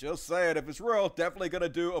 Just saying, if it's real, definitely gonna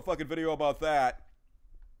do a fucking video about that.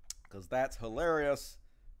 Because that's hilarious.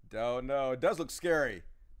 Don't know. It does look scary.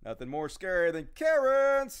 Nothing more scary than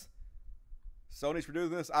Karens. Sony's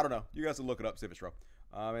producing this. I don't know. You guys can look it up, see if it's real.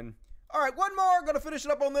 And all right, one more. Gonna finish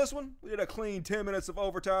it up on this one. We did a clean 10 minutes of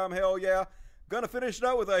overtime. Hell yeah. Gonna finish it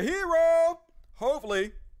up with a hero.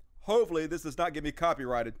 Hopefully this does not get me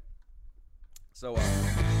copyrighted. So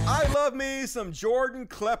I love me some Jordan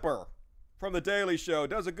Klepper from The Daily Show.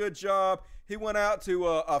 Does a good job. He went out to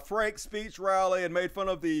a Frank speech rally and made fun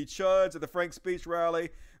of the chuds at the Frank speech rally.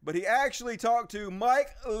 But he actually talked to Mike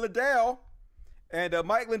Lindell, and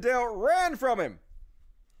Mike Lindell ran from him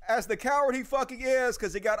as the coward he fucking is,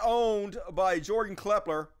 because he got owned by Jordan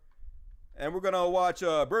Klepper. And we're going to watch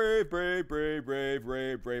brave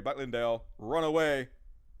Mike Lindell run away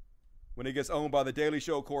when he gets owned by the Daily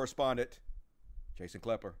Show correspondent, Jason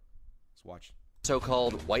Klepper. Let's watch.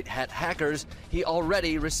 So-called white hat hackers, he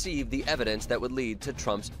already received the evidence that would lead to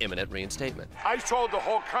Trump's imminent reinstatement. I told the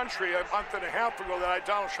whole country a month and a half ago that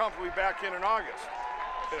Donald Trump will be back in August.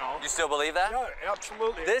 You know. You still believe that? Yeah,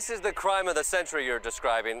 absolutely. This is the crime of the century you're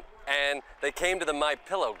describing, and they came to the My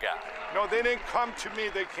Pillow guy. No, they didn't come to me.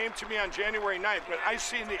 They came to me on January 9th, but I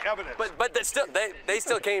seen the evidence. But they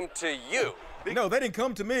still came to you. No, they didn't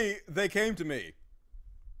come to me. They came to me.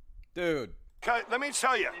 Dude. Let me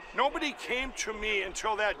tell you, nobody came to me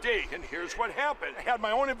until that day, and here's what happened. I had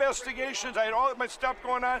my own investigations, I had all of my stuff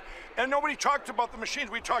going on, and nobody talked about the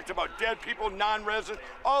machines. We talked about dead people, non-resident,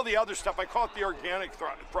 all the other stuff. I call it the organic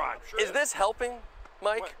fraud. Sure. Is this helping,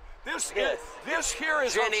 Mike? What? This here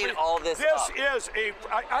is Jenny, all this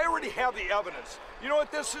I already have the evidence. You know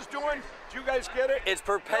what this is doing? Do you guys get it? It's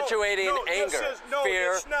perpetuating anger,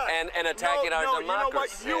 fear, and attacking our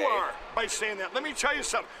democracy. You know what? You are by saying that. Let me tell you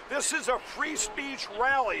something. This is a free speech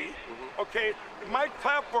rally, okay? My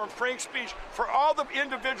platform, frank speech, for all the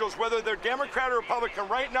individuals, whether they're Democrat or Republican,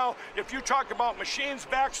 right now, if you talk about machines,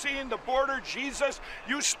 vaccine, the border, Jesus,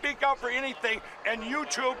 you speak out for anything, and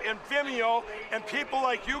YouTube and Vimeo and people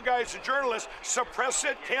like you guys, the journalists, suppress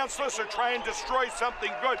it, cancel us, or try and destroy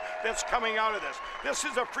something good that's coming out of this. This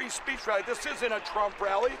is a free speech rally. This isn't a Trump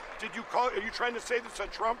rally. Did you call it? Are you trying to say this is a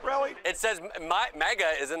Trump rally? It says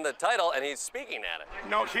MAGA is in the title, and he's speaking at it.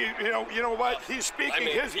 No, you know what? He's speaking. I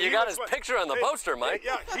mean, you got his picture on the poster, Mike.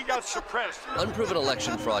 Yeah, he got suppressed. Unproven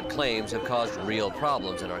election fraud claims have caused real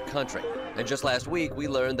problems in our country. And just last week, we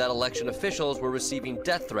learned that election officials were receiving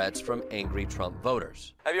death threats from angry Trump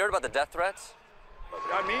voters. Have you heard about the death threats?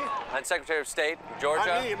 On me? On Secretary of State,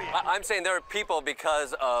 Georgia? On me, I'm saying there are people,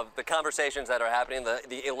 because of the conversations that are happening,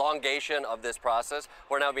 the elongation of this process,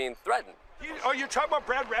 who are now being threatened. You're talking about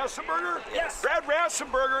Brad Rassenberger? Yes. Brad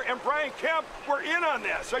Rassenberger and Brian Kemp were in on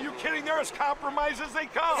this. Are you kidding? They're as compromised as they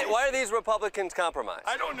come. Hey, why are these Republicans compromised?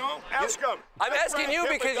 I don't know. Ask them. I'm asking you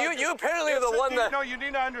because you apparently are the one that... No, you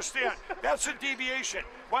need to understand. That's a deviation.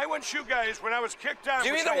 Why wouldn't you guys, when I was kicked out... Do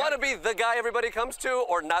you either want to be the guy everybody comes to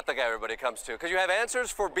or not the guy everybody comes to? Because you have answers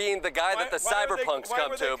for being the guy that the cyberpunks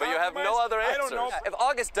come to, but you have no other answers. I don't know. If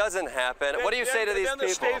August doesn't happen, what do you say to these people? Then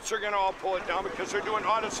the states are going to all pull it down because they're doing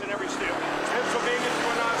audits in every state. Pennsylvania's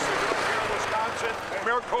doing audits, they're doing here in Wisconsin.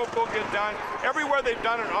 Maricopa will get done. Everywhere they've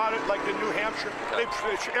done an audit, like in New Hampshire,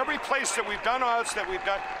 every place that we've done audits that we've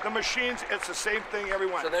done, the machines, it's the same thing,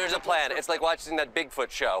 everyone. So there's a plan. It's like watching that Bigfoot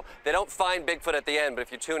show. They don't find Bigfoot at the end, but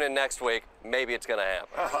if you tune in next week, maybe it's going to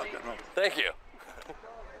happen. Thank you.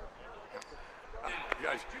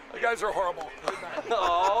 You guys are horrible.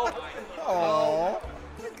 Oh,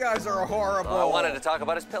 you guys are horrible. I wanted to talk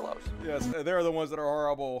about his pillows. Yes, they're the ones that are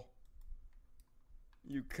horrible.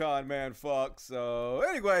 You con man fuck. So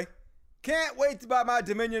anyway, can't wait to buy my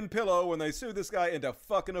Dominion pillow when they sue this guy into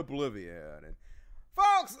fucking oblivion. And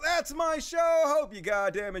folks, that's my show. Hope you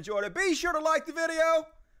goddamn enjoyed it. Be sure to like the video.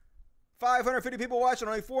 550 people watching,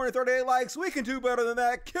 only 438 likes. We can do better than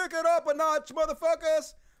that. Kick it up a notch,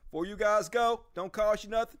 motherfuckers. Before you guys go, don't cost you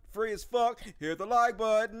nothing. Free as fuck. Hit the like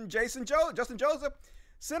button. Justin Joseph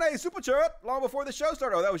sent a super chat long before the show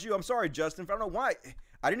started. Oh, that was you. I'm sorry, Justin. I don't know why.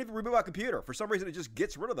 I didn't even reboot my computer. For some reason, it just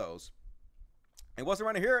gets rid of those. It wasn't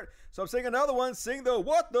around to hear it, so I'm singing another one. Sing the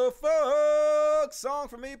What the Fuck song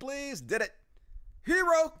for me, please. Did it.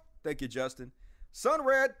 Hero. Thank you, Justin.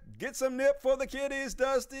 Sunred, get some nip for the kiddies,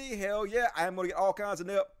 Dusty. Hell yeah, I am going to get all kinds of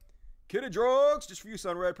nip. Kitty drugs, just for you,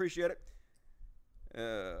 Sunred. Appreciate it.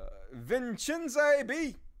 Vincenze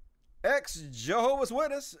B. Ex-Jehovah's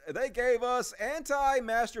Witness. They gave us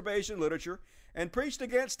anti-masturbation literature and preached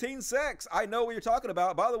against teen sex. I know what you're talking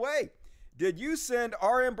about. By the way, did you send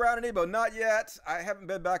RM Brown an email? Not yet. I haven't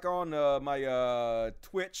been back on my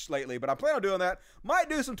Twitch lately, but I plan on doing that. Might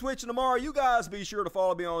do some Twitching tomorrow. You guys be sure to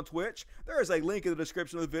follow me on Twitch. There is a link in the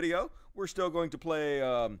description of the video. We're still going to play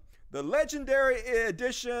the legendary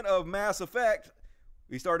edition of Mass Effect.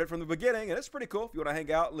 We started from the beginning, and it's pretty cool. If you want to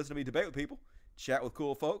hang out and listen to me debate with people, chat with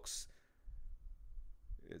cool folks.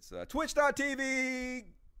 It's twitch.tv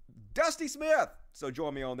Dusty Smith. So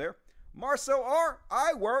join me on there. Marcel R.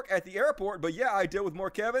 I work at the airport, but yeah, I deal with more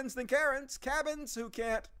Kevins than Karens. Cabins who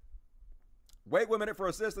can't wait 1 minute for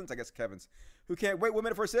assistance. I guess Kevins who can't wait 1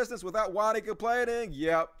 minute for assistance without whining, complaining.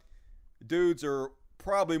 Yep. Dudes are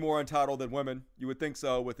probably more entitled than women. You would think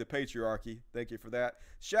so with the patriarchy. Thank you for that.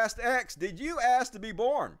 Shasta X, did you ask to be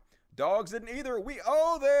born? Dogs didn't either. We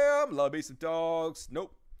owe them. Love me some dogs.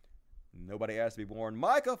 Nope. Nobody asked to be born.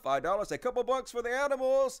 Micah, $5. A couple bucks for the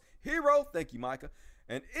animals. Hero, thank you, Micah.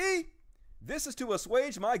 And E, this is to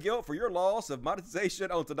assuage my guilt for your loss of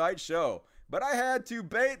monetization on tonight's show. But I had to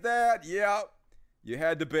bait that. Yeah, you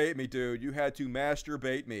had to bait me, dude. You had to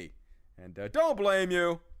masturbate me. And don't blame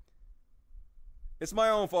you. It's my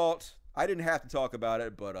own fault. I didn't have to talk about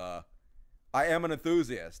it, but I am an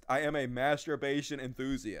enthusiast. I am a masturbation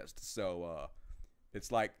enthusiast. So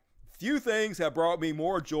it's like few things have brought me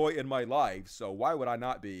more joy in my life. So why would I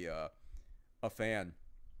not be a fan?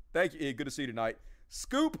 Thank you. Good to see you tonight.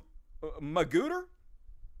 Scoop Magooter.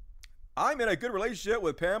 I'm in a good relationship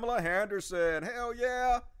with Pamela Henderson. Hell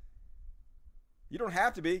yeah. You don't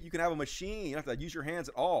have to be. You can have a machine. You don't have to use your hands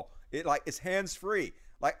at all. It's hands-free.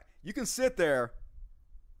 Like, you can sit there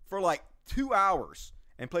for like 2 hours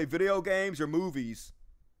and play video games or movies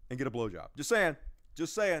and get a blowjob. Just saying.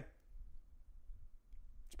 Just saying.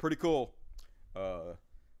 It's pretty cool. All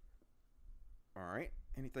right.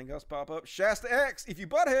 Anything else pop up? Shasta X, if you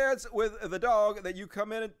butt heads with the dog that you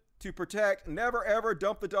come in to protect. Never, ever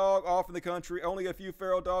dump the dog off in the country. Only a few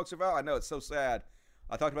feral dogs survive. I know, it's so sad.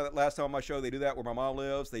 I talked about that last time on my show. They do that where my mom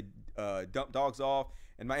lives. They dump dogs off.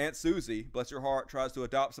 And my Aunt Susie, bless her heart, tries to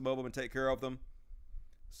adopt some of them and take care of them.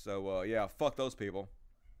 So, yeah, fuck those people.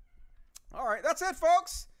 All right, that's it,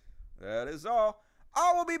 folks. That is all.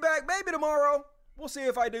 I will be back maybe tomorrow. We'll see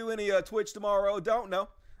if I do any Twitch tomorrow. Don't know.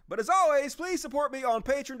 But as always, please support me on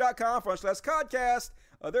patreon.com/Codcast.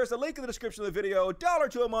 There's a link in the description of the video.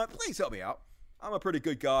 $1 a month. Please help me out. I'm a pretty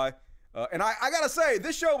good guy. And I got to say,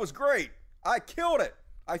 this show was great. I killed it.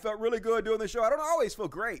 I felt really good doing this show. I don't always feel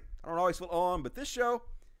great. I don't always feel on. But this show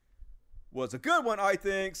was a good one, I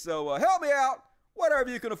think. So help me out.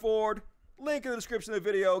 Whatever you can afford. Link in the description of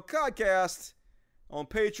the video. Codcast on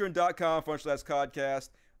patreon.com/Codcast.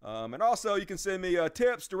 And also, you can send me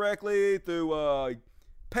tips directly through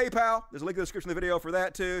PayPal. There's a link in the description of the video for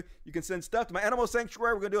that, too. You can send stuff to my animal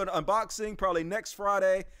sanctuary. We're going to do an unboxing probably next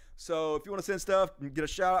Friday. So if you want to send stuff and get a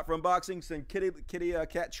shout out for unboxing, send kitty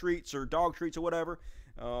cat treats or dog treats or whatever.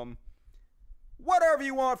 Whatever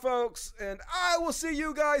you want, folks. And I will see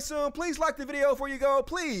you guys soon. Please like the video before you go.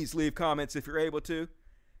 Please leave comments if you're able to.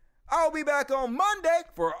 I'll be back on Monday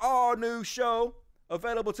for an all-new show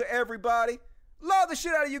available to everybody. Love the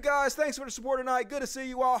shit out of you guys. Thanks for the support tonight. Good to see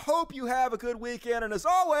you all. Hope you have a good weekend. And as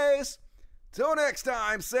always, till next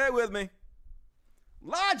time, say it with me.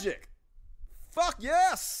 Logic. Fuck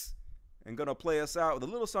yes. And gonna play us out with a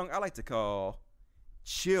little song I like to call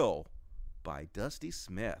Chill by Dusty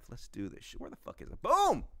Smith. Let's do this shit. Where the fuck is it?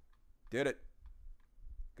 Boom. Did it.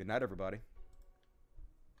 Good night, everybody.